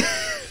measurements there?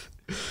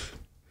 here?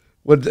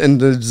 What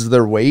and is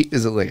their weight?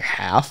 Is it like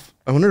half?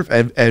 I wonder if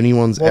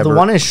anyone's Well, ever. the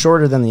one is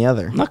shorter than the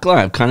other. I'm not gonna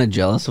lie. I'm kind of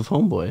jealous of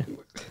homeboy.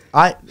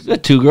 He's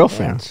got 2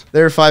 girlfriends.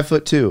 They're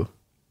 5'2".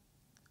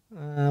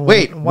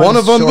 Wait, one one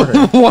is of them,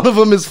 shorter. one of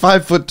them is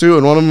 5'2",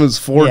 and one of them is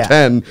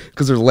 4'10"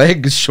 because their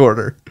leg is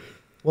shorter.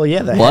 Well,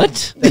 yeah. The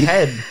What? Head, the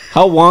head.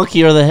 How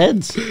wonky are the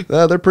heads?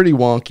 They're pretty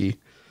wonky.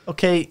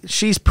 Okay,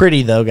 she's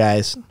pretty though,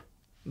 guys.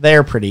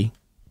 They're pretty.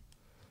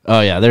 Oh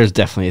yeah, there's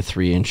definitely a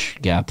 3-inch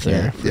gap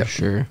there Yeah. for Yeah.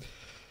 sure.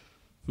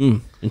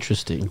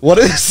 Interesting. What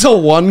if so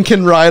one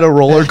can ride a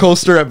roller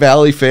coaster at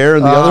Valley Fair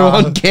and the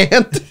other one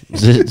can't?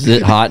 Is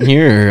it hot in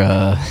here?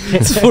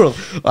 Or,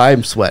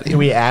 I'm sweating. Do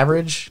we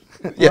average?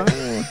 Yeah.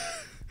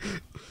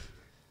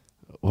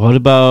 what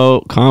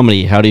about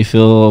comedy? How do you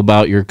feel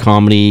about your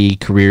comedy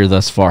career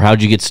thus far?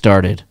 How'd you get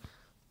started?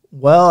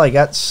 Well, I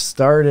got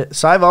started.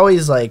 So I've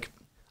always I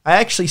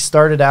actually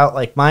started out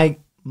like my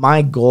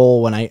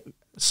goal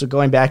so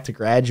going back to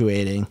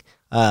graduating,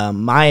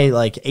 my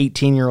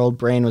 18-year-old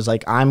brain was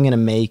like, I'm going to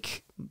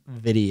make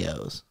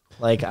videos.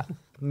 Like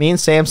me and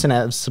Samson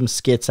have some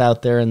skits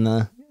out there in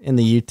the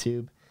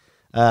YouTube.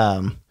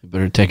 You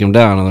better take him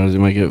down, otherwise you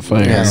might get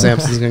fired. Yeah,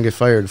 Samson's gonna get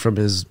fired from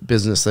his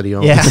business that he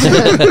owns.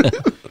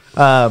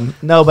 Yeah.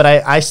 No, but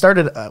I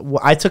started,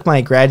 I took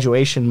my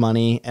graduation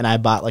money and I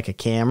bought like a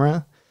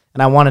camera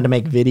and I wanted to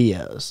make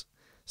videos.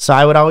 So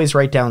I would always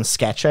write down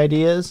sketch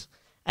ideas.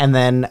 And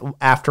then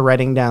after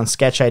writing down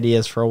sketch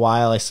ideas for a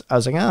while, I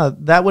was like, oh,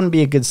 that wouldn't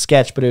be a good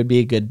sketch, but it would be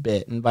a good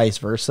bit, and vice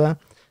versa.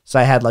 So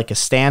I had like a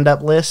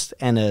stand-up list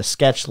and a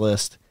sketch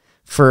list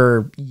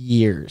for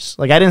years.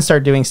 Like I didn't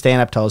start doing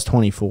stand-up till I was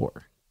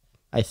 24,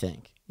 I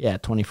think. Yeah,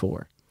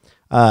 24.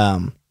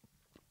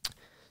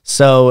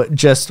 So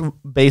just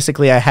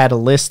basically I had a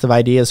list of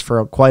ideas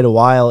for quite a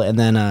while, and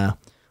then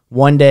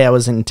one day I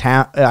was in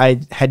town.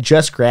 I had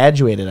just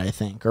graduated, I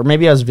think, or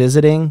maybe I was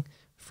visiting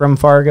from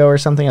Fargo or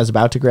something. I was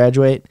about to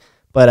graduate,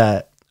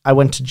 but I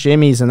went to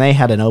Jimmy's and they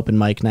had an open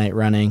mic night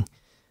running,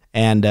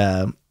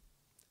 and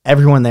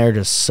everyone there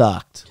just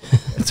sucked.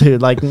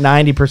 Dude, like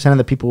 90% of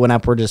the people went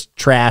up were just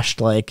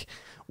trashed. Like,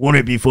 wouldn't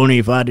it be funny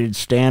if I did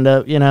stand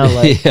up? You know,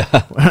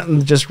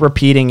 like just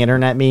repeating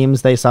internet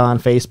memes they saw on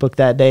Facebook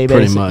that day,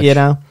 Pretty much. you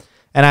know.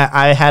 And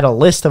I had a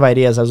list of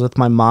ideas. I was with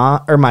my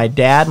mom or my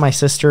dad, my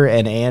sister,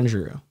 and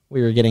Andrew.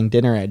 We were getting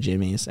dinner at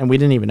Jimmy's, and we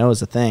didn't even know it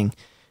was a thing.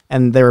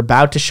 And they were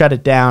about to shut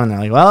it down, and they're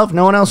like, well, if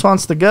no one else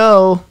wants to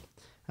go.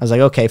 I was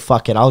like, okay,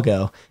 fuck it, I'll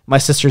go. My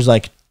sister's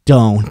like,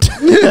 don't.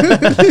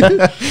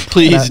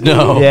 Please,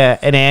 no. Yeah,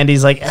 and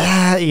Andy's like,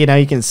 you know,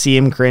 you can see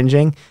him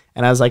cringing.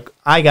 And I was like,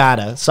 I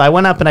gotta. So I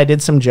went up and I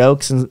did some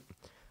jokes, and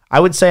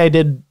I would say I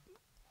did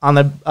on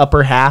the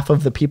upper half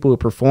of the people who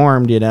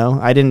performed, you know.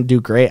 I didn't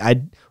do great.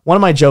 One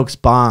of my jokes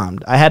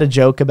bombed. I had a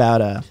joke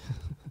about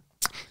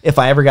if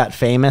I ever got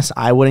famous,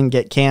 I wouldn't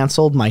get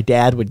canceled. My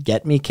dad would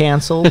get me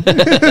canceled.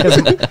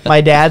 Because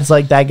my dad's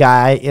like that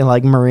guy in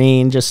like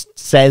Marine, just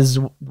says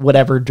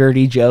whatever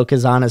dirty joke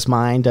is on his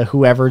mind to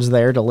whoever's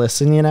there to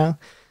listen, you know?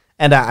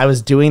 And I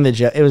was doing the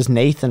joke. It was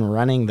Nathan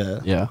running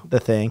the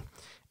thing.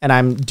 And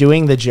I'm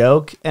doing the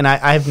joke. And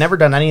I've never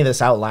done any of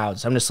this out loud.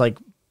 So I'm just like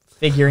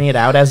figuring it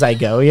out as I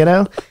go, you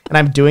know? And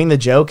I'm doing the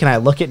joke and I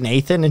look at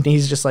Nathan and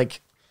he's just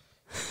like...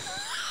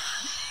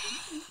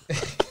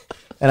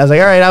 And I was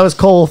like, all right, I was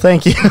Cole,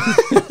 thank you.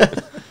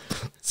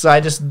 So I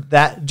just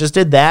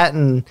did that,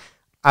 and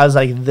I was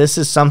like, this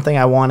is something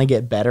I want to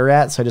get better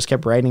at. So I just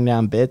kept writing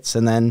down bits.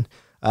 And then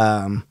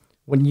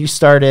when you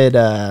started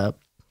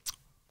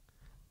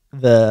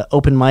the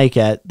open mic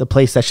at the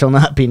place that shall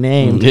not be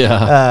named,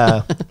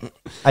 I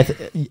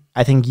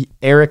think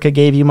Erica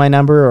gave you my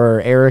number,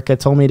 or Erica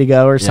told me to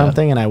go or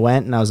something. And I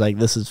went and I was like,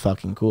 this is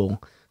fucking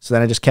cool. So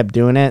then I just kept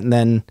doing it. And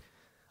then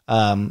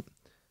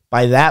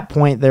by that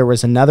point, there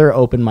was another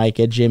open mic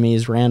at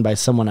Jimmy's ran by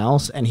someone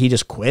else, and he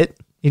just quit.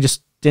 He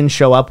just didn't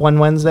show up one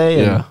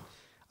Wednesday.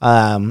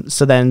 And,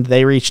 so then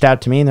they reached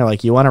out to me and they're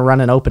like, you want to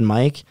run an open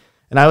mic?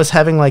 And I was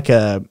having like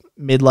a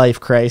midlife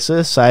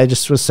crisis. So I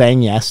just was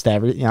saying yes to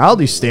everything. I'll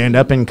do stand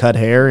up and cut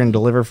hair and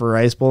deliver for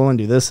Rice Bowl and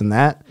do this and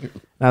that. And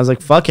I was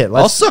like, fuck it.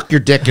 I'll suck your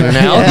dick in an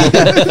hour.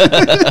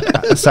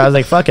 So I was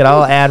like, fuck it.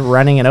 I'll add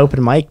running an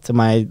open mic to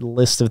my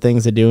list of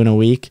things to do in a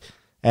week.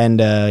 And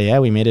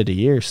we made it a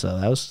year. So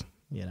that was,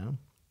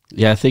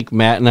 Yeah, I think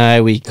Matt and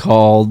I, we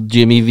called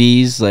Jimmy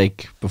V's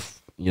like,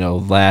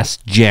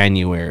 last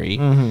January.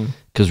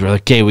 Because we're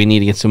like, okay, we need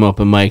to get some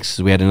open mics.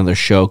 We had another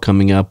show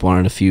coming up,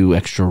 wanted a few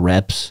extra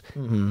reps,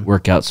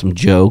 work out some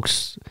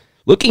jokes.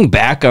 Looking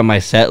back on my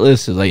set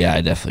list, is like, I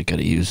definitely could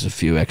have used a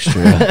few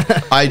extra.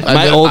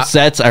 My old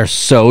sets are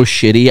so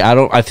shitty.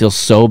 I feel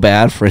so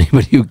bad for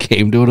anybody who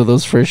came to one of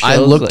those first shows. I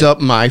looked up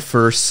my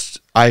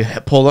first. I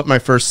pulled up my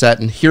first set,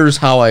 and here's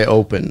how I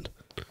opened.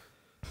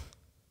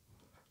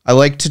 I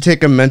like to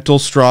take a mental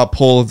straw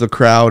poll of the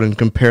crowd and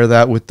compare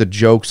that with the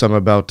jokes I'm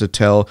about to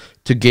tell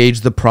to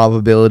gauge the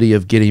probability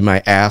of getting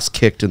my ass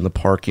kicked in the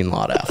parking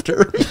lot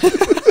after.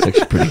 It's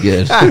actually pretty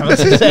good. I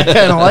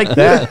kind of like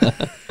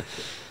that.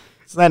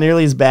 It's not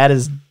nearly as bad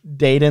as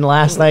Dayton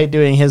last night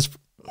doing his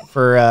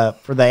for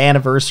the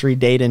anniversary.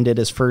 Dayton did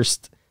his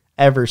first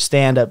ever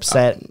stand-up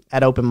set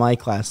at open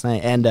mic last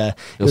night, and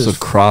he also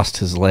crossed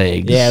his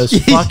legs. Yeah, it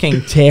was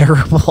fucking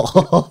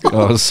terrible. It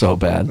was so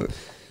bad.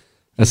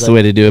 That's the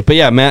way to do it. But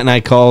yeah, Matt and I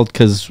called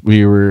because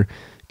we were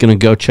going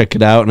to go check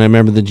it out. And I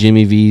remember the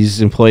Jimmy V's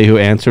employee who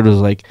answered was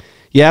like,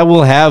 yeah,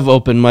 we'll have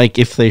open mic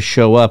if they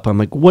show up. I'm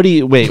like, what do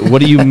you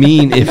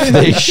mean if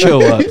they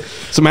show up?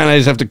 So Matt and I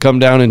just have to come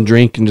down and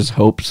drink and just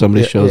hope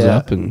somebody shows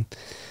up. And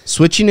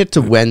switching it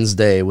to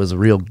Wednesday was a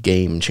real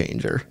game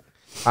changer.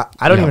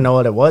 I don't even know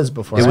what it was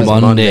before. It was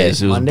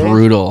Mondays. It was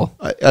brutal.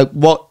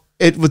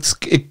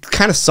 It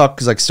kind of sucked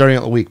because like starting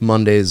out the week,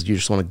 Mondays you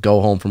just want to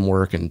go home from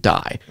work and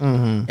die.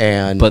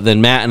 But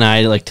then Matt and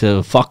I like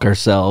to fuck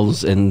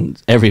ourselves,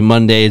 and every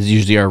Monday is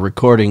usually our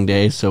recording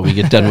day. So we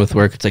get done with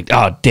work. It's like,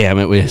 oh damn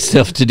it, we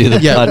still have to do the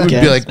podcast.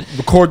 We'd be like,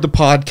 record the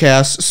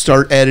podcast,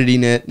 start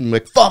editing it, and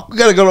like, fuck, we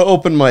gotta go to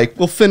open mic.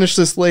 We'll finish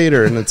this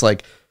later. And it's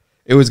like,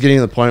 it was getting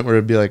to the point where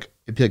it'd be like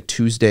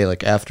Tuesday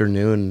like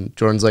afternoon. And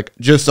Jordan's like,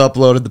 just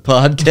uploaded the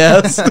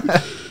podcast.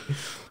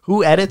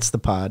 Who edits the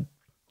pod?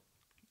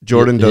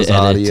 Jordan does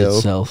audio.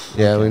 Itself.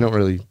 Yeah, we don't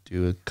really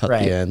do it, cut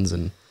the ends,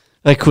 and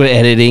I quit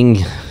editing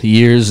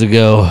years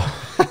ago.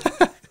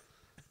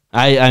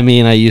 I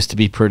mean, I used to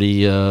be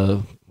pretty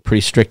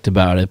strict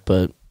about it,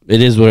 but it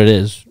is what it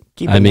is.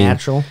 Keep it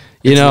natural.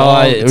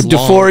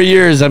 To 4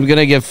 years, I'm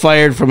gonna get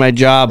fired from my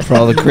job for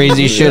all the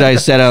crazy shit I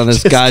said on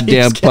this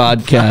goddamn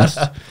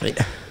podcast.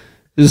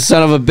 This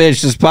son of a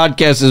bitch, this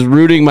podcast is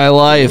ruining my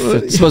life.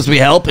 It's supposed to be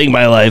helping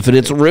my life, and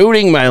it's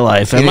ruining my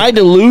life. Am I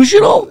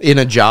delusional? In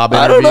a job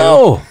interview? I don't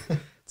know.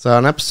 So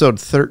on episode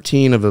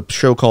 13 of a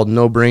show called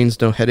No Brains,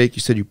 No Headache,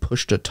 you said you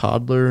pushed a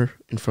toddler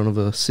in front of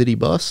a city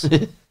bus.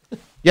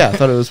 Yeah, I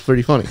thought it was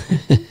pretty funny.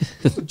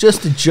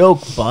 Just a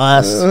joke,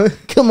 boss.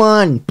 Come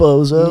on,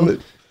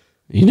 bozo.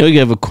 You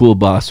have a cool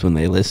boss when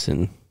they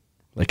listen.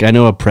 Like, I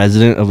know a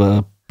president of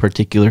a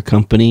particular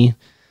company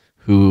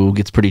who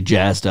gets pretty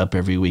jazzed up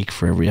every week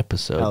for every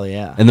episode. Hell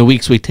yeah. And the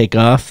weeks we take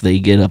off, they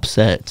get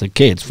upset. It's like,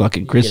 okay, it's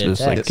fucking Christmas.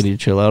 Like, can you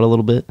chill out a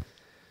little bit?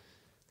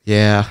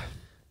 Yeah.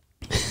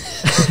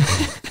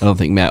 I don't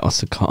think Matt wants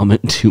to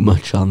comment too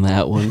much on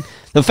that one.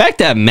 The fact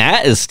that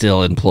Matt is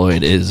still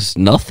employed is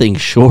nothing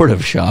short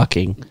of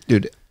shocking.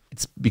 Dude,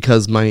 it's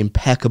because my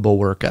impeccable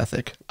work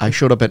ethic. I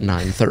showed up at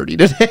 9:30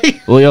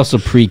 today. Well, you also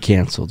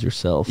pre-canceled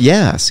yourself.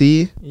 Yeah,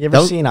 see? You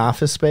ever seen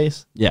Office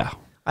Space? Yeah.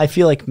 I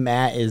feel like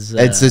Matt is...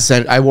 It's this.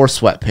 I wore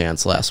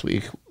sweatpants last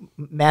week.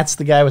 Matt's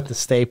the guy with the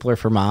stapler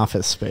from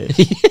Office Space.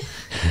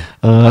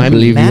 I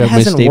believe Matt you have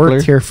hasn't my stapler.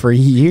 worked here for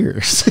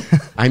years.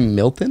 I'm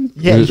Milton?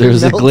 Yeah,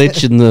 There's a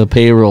glitch in the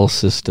payroll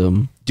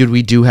system. Dude,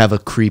 we do have a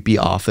creepy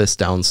office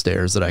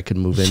downstairs that I could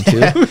move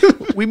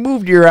into. We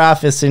moved your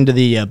office into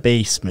the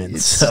basement.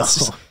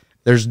 So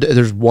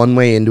there's one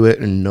way into it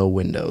and no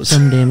windows.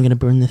 someday I'm going to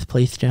burn this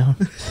place down.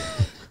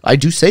 I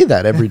do say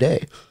that every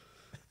day.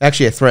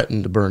 Actually, I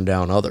threatened to burn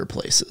down other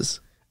places.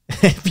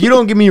 If you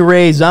don't give me a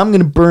raise, I'm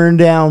going to burn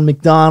down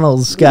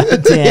McDonald's.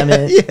 God damn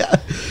it.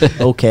 Yeah.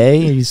 Okay,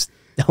 you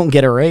don't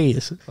get a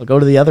raise. I'll go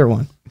to the other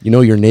one. You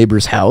know your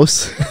neighbor's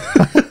house?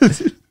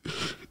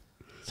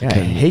 Yeah, I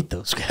hate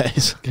those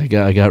guys.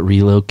 I got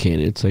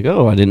relocated. It's like,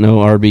 oh, I didn't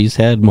know Arby's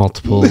had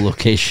multiple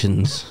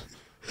locations.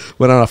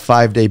 Went on a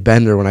 5-day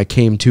bender. When I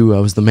came to, I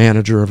was the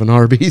manager of an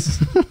Arby's.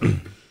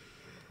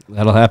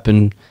 That'll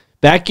happen.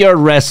 Backyard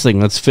wrestling.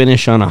 Let's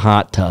finish on a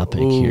hot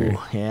topic here.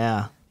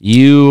 Yeah.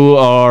 You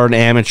are an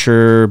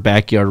amateur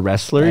backyard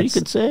wrestler, you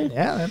could say.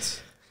 Yeah,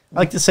 I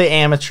like to say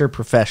amateur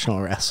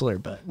professional wrestler,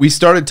 but We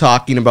started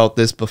talking about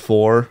this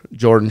before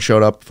Jordan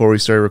showed up, before we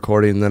started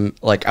recording. And then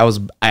like I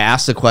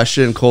asked a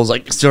question and Cole's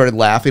like started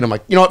laughing. I'm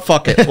like, you know what?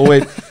 Fuck it. We'll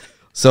wait.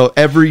 So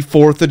every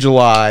 4th of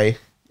July,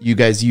 you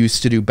guys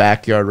used to do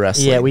backyard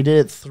wrestling. yeah, we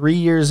did it 3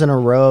 years in a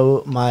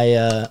row.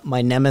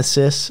 My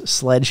nemesis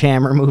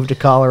Sledgehammer moved to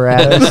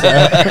Colorado.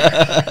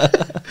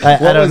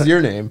 What was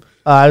your name?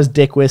 I was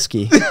Dick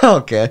Whiskey.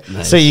 Okay.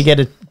 So you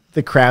get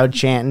the crowd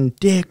chanting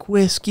Dick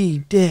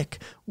Whiskey, Dick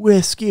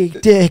Whiskey,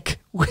 Dick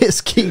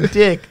Whiskey,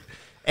 Dick,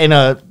 in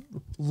a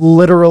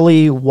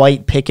literally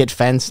white picket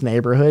fence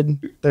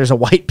neighborhood. There's a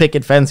white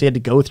picket fence you had to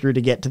go through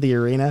to get to the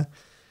arena.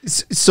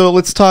 So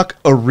let's talk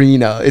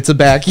arena. It's a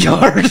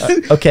backyard.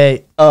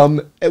 Okay.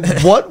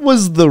 What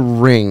was the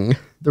ring?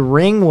 The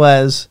ring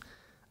was,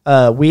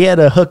 we had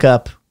a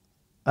hookup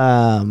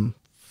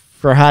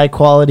for high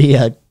quality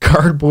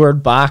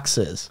cardboard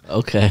boxes.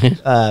 Okay.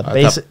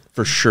 Basic.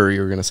 For sure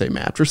you were going to say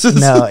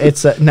mattresses. No,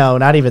 it's no,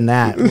 not even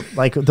that.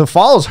 Like the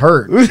falls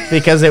hurt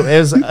because it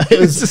was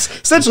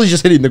Essentially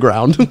just hitting the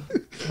ground.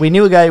 we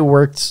knew a guy who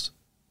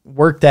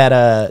worked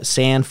at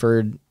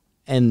Sanford,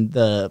 and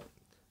the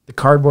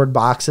cardboard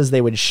boxes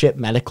they would ship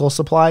medical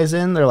supplies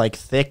in. They're like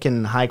thick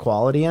and high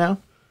quality, you know.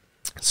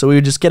 So we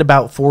would just get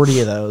about 40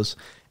 of those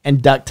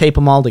and duct tape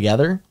them all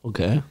together.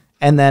 Okay.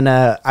 And then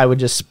I would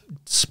just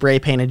spray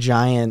paint a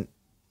giant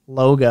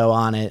logo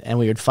on it, and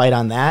we would fight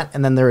on that.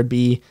 And then there would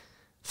be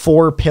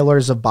 4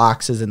 pillars of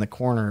boxes in the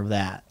corner of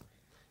that.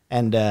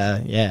 And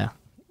yeah,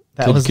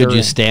 that was the Could you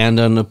ring. stand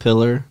on a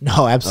pillar?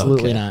 No,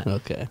 absolutely Okay, not.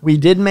 okay. We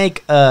did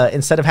make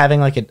instead of having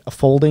like a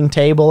folding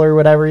table or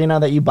whatever, you know,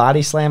 that you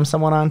body slam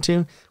someone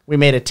onto, we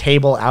made a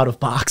table out of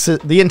boxes.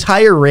 The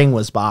entire ring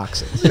was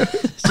boxes.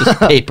 It's just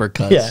paper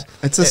cuts. Yeah.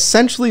 It's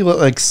essentially what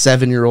like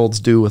 7-year-olds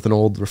do with an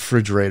old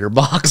refrigerator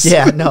box.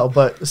 Yeah, no,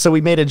 but so we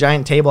made a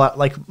giant table out.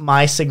 Like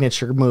my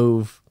signature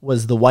move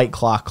was the White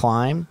Claw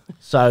climb.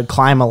 So I would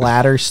climb a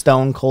ladder,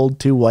 stone cold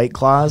 2 White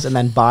Claws, and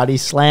then body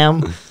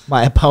slam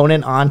my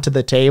opponent onto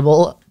the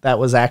table. That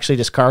was actually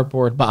just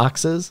cardboard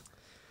boxes.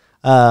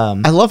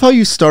 I love how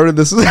you started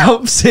this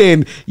out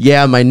saying,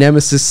 yeah, my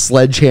nemesis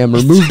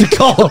Sledgehammer moved to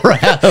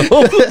Colorado.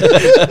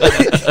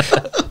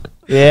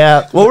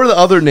 Yeah. What were the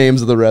other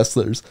names of the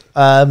wrestlers?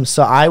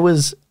 So I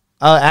was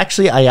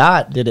actually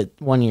Ayat did it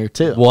one year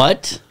too.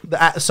 What?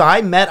 So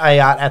I met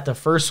Ayat at the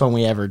first one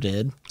we ever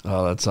did.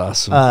 Oh, that's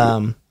awesome.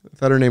 I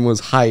thought her name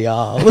was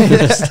Hayal.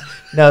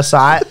 No,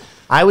 so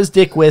I was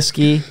Dick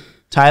Whiskey.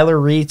 Tyler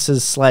Reitz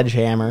is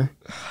Sledgehammer.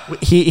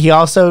 He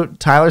also,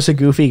 Tyler's a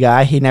goofy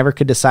guy. He never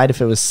could decide if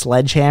it was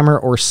Sledgehammer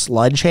or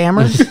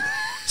Sludgehammer.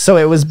 So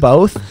it was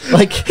both.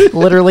 Like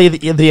literally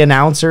the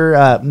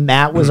announcer,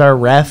 Matt was our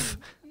ref.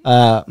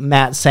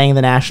 Matt sang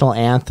the national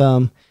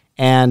anthem,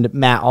 and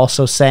Matt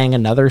also sang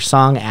another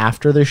song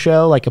after the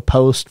show, like a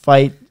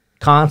post-fight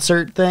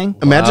concert thing.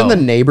 Imagine the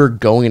neighbor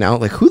going out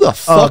like, who the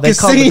fuck they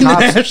is called the singing the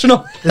cops.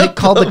 national? They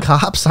called the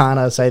cops on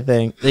us, I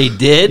think. They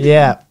did?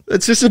 Yeah.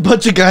 It's just a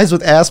bunch of guys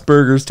with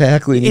Asperger's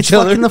tackling It's each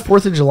other. fucking the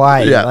 4th of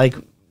July. Yeah. Like,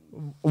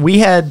 we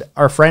had,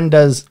 our friend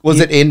does. Was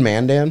it in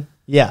Mandan?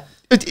 Yeah.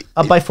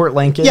 Up by Fort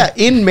Lincoln. Yeah,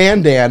 in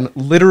Mandan,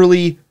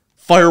 literally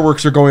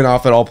fireworks are going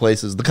off at all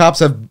places. The cops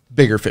have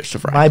bigger fish to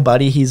fry. My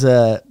buddy, he's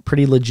a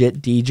pretty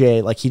legit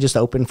DJ. Like, he just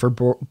opened for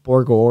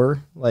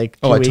Borgore,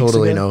 like, 2 I weeks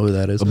totally ago. know who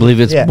that is. I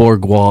believe it's Yeah.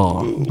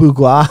 Bourgeois.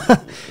 Bourgeois.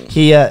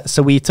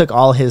 So we took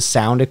all his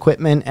sound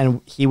equipment, and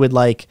he would,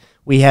 like,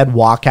 we had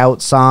walkout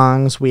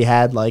songs, we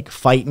had like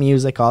fight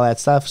music, all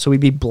that stuff. So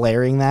we'd be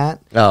blaring that.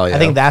 Oh, yeah. I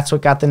think that's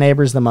what got the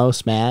neighbors the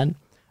most mad.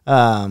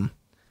 But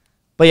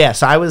yeah,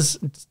 so I was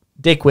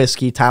Dick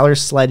Whiskey,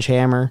 Tyler's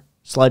Sledgehammer.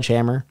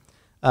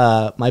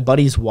 My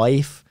buddy's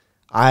wife,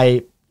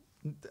 I'm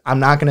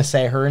not gonna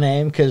say her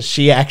name because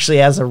she actually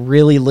has a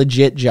really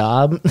legit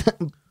job,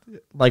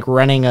 like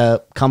running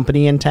a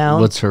company in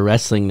town. What's her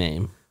wrestling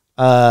name?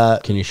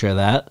 Can you share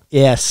that?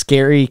 Yeah,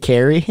 Scary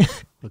Carrie.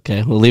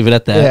 Okay, we'll leave it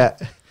at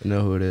that. Yeah. I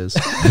know who it is.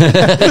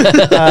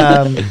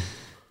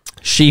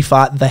 She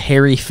fought the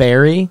Harry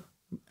Fairy.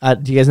 Do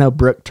you guys know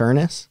Brooke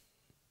Turnus?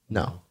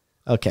 No.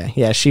 Okay,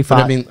 yeah, she But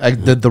fought. I mean,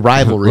 the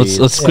rivalry.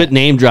 Let's quit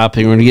name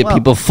dropping. We're gonna get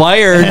people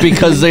fired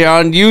because they're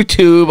on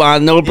YouTube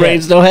on No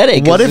Brains, No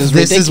Headache. What if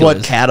this is what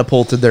ridiculous.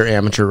 catapulted their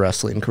amateur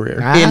wrestling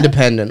career?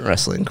 Independent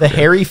wrestling the career.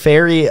 Harry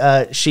Fairy,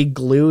 she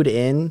glued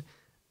in,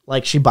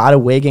 like she bought a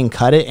wig and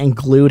cut it and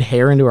glued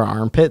hair into her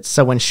armpits.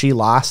 So when she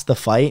lost the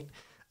fight,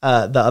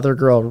 the other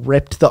girl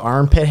ripped the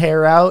armpit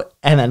hair out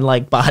and then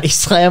like body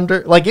slammed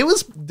her. Like it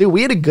was, dude,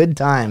 we had a good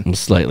time. I'm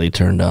slightly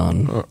turned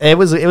on. It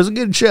was a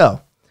good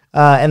show.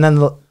 And then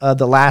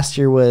the last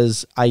year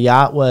was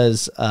Ayat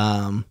was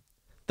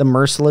the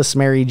Merciless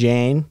Mary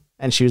Jane,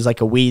 and she was like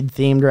a weed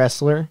themed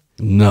wrestler.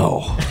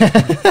 No.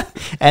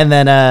 And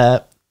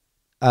then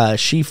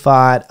she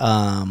fought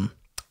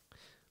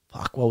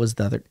what was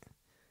the other?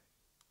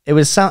 It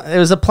was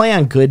a play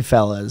on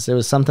Goodfellas. It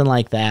was something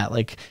like that.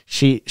 Like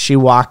she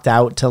walked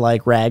out to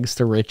like rags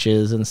to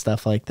riches and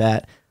stuff like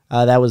that.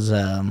 That was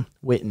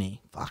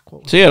Whitney fuck.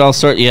 What was So you had all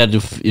sort. You had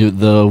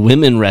the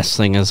women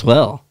wrestling as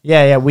well.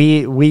 Yeah.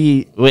 We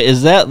Wait,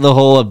 is that the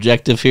whole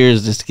objective here?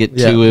 Is just to get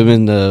two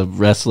women to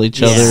wrestle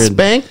each other? And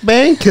Spank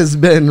Bank has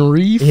been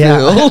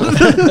refilled.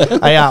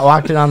 I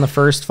walked in on the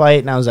first fight,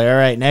 and I was like, all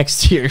right,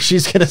 next year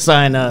she's gonna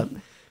sign up.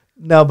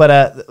 No,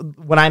 but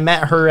when I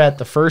met her at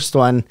the first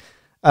one,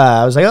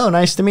 I was like, oh,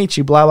 nice to meet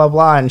you, blah blah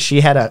blah, and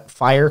she had a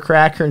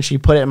firecracker, and she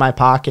put it in my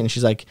pocket, and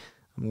she's like,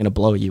 I'm gonna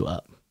blow you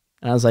up.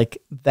 And I was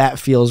like, that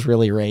feels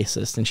really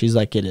racist. And she's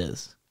like, it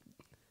is.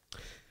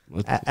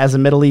 As a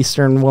Middle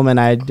Eastern woman,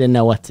 I didn't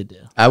know what to do.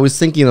 I was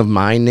thinking of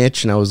my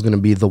niche, and I was going to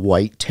be the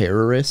white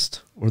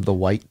terrorist or the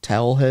white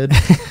towel head.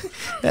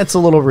 That's a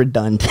little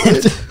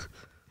redundant.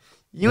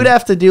 You would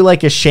have to do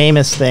like a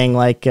Seamus thing,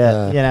 like,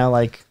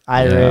 like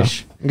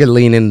Irish. I'm going to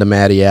lean into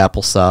Matty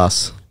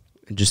applesauce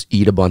and just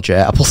eat a bunch of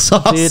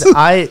applesauce.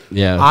 Dude,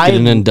 get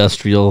an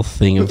industrial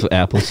thing of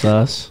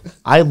applesauce.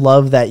 I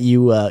love that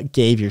you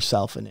gave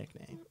yourself a nickname.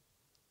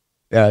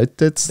 Yeah,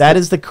 that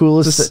is the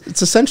coolest.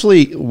 It's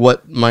essentially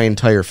what my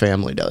entire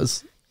family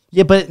does.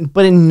 Yeah, but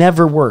it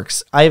never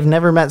works. I've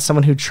never met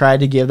someone who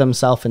tried to give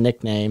themselves a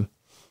nickname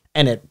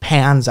and it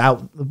pans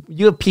out.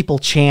 You have people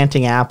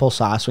chanting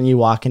applesauce when you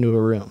walk into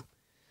a room.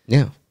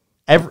 Yeah.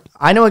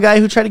 I know a guy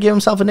who tried to give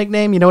himself a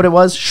nickname. You know what it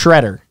was?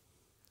 Shredder.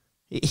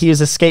 He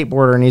was a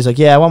skateboarder and he's like,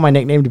 yeah, I want my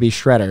nickname to be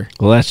Shredder.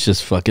 Well, that's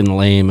just fucking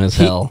lame as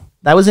hell.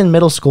 That was in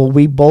middle school.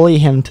 We bully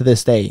him to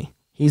this day.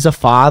 He's a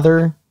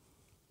father.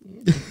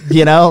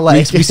 You know,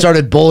 like we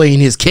started bullying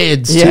his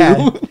kids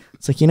too.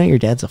 It's like, your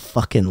dad's a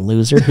fucking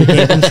loser who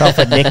gave himself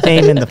a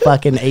nickname in the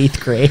fucking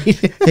 8th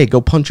grade. Hey, go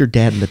punch your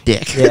dad in the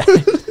dick. Yeah.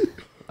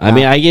 I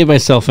mean, I gave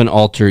myself an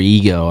alter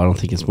ego. I don't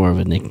think it's more of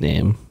a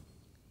nickname.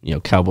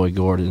 Cowboy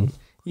Gordon.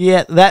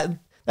 Yeah,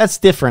 that's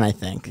different, I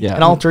think. Yeah.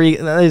 An alter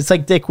ego, it's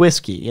like Dick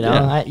Whiskey,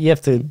 Yeah. You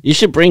have to... You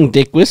should bring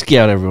Dick Whiskey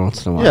out every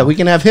once in a while. Yeah, we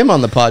can have him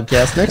on the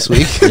podcast next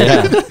week.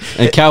 Yeah.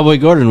 And Cowboy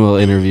Gordon will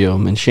interview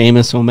him, and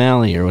Seamus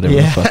O'Malley or whatever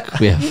the fuck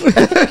we have.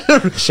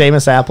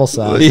 Seamus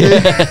Applesauce.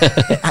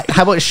 Yeah.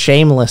 How about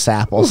Shameless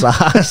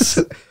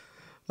Applesauce?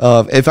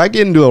 If I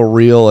get into a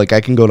reel, I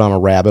can go down a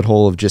rabbit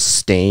hole of just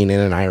staying in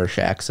an Irish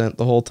accent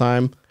the whole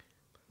time.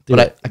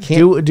 But I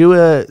can't...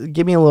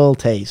 Give me a little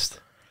taste.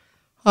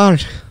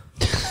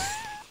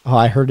 Oh,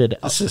 I heard it.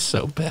 This is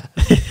so bad.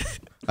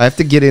 I have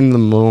to get in the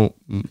mood.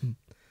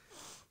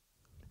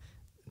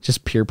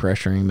 Just peer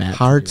pressuring Matt.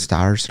 Hard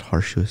stars and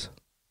horseshoes.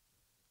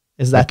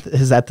 Is that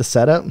the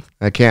setup?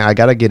 I can't. I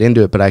got to get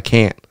into it, but I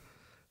can't.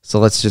 So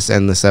let's just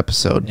end this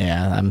episode.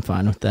 Yeah, I'm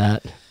fine with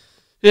that.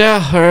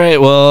 Yeah, all right.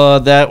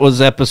 Well, that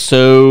was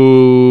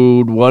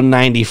episode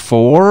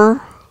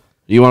 194.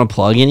 You want to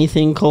plug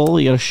anything, Cole?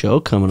 You got a show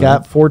coming up.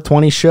 Got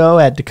 420 show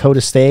at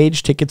Dakota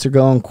Stage. Tickets are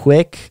going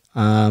quick.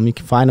 You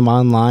can find them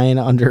online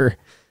under,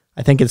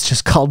 I think it's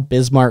just called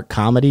Bismarck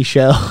Comedy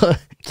Show.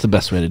 It's the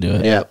best way to do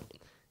it. Yeah.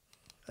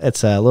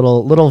 It's a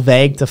little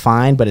vague to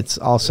find, but it's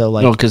also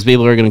like... No, because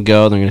people are going to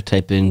go, they're going to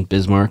type in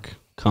Bismarck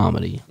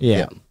Comedy.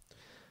 Yeah.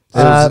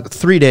 Yeah.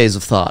 3 days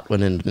of thought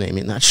went into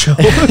naming that show.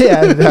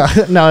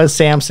 Yeah, no, it's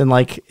Samson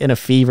in a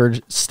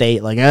fevered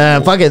state,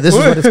 fuck it, this is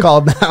what it's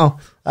called now.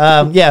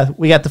 Yeah,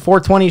 we got the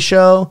 420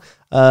 show.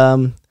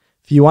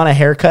 If you want a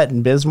haircut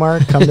in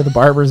Bismarck, come to the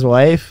Barber's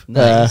Wife.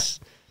 Nice.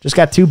 Just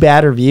got 2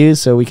 bad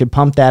reviews, so we could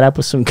pump that up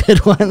with some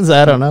good ones.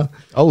 I don't know.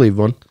 I'll leave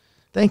one.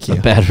 Thank you.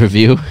 A bad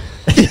review.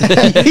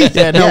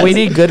 We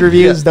need good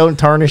reviews. Don't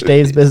tarnish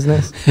Dave's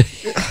business.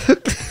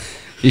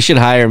 You should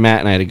hire Matt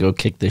and I to go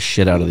kick the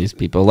shit out of these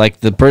people. Like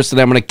the person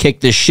I'm going to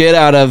kick the shit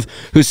out of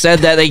who said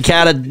that they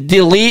gotta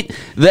delete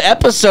the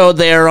episode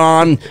they're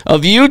on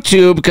of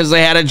YouTube because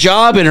they had a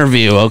job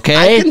interview, okay?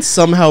 I can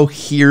somehow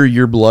hear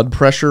your blood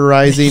pressure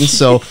rising,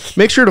 so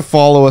make sure to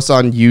follow us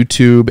on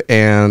YouTube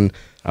and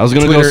I was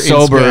going to go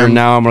sober, Instagram, and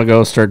now I'm going to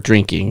go start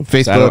drinking.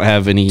 Facebook, I don't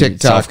have any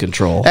TikTok,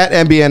 self-control. At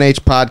MBNH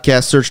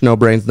Podcast, search No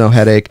Brains, No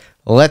Headache.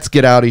 Let's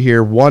get out of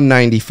here.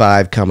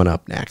 195 coming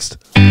up next.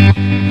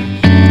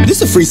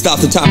 This is a freestyle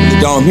off the top of the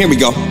dome. Here we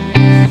go.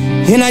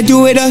 And I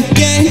do it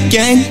again,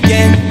 again,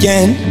 again,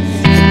 again.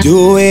 I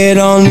do it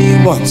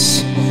only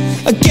once.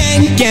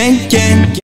 Again, again, again.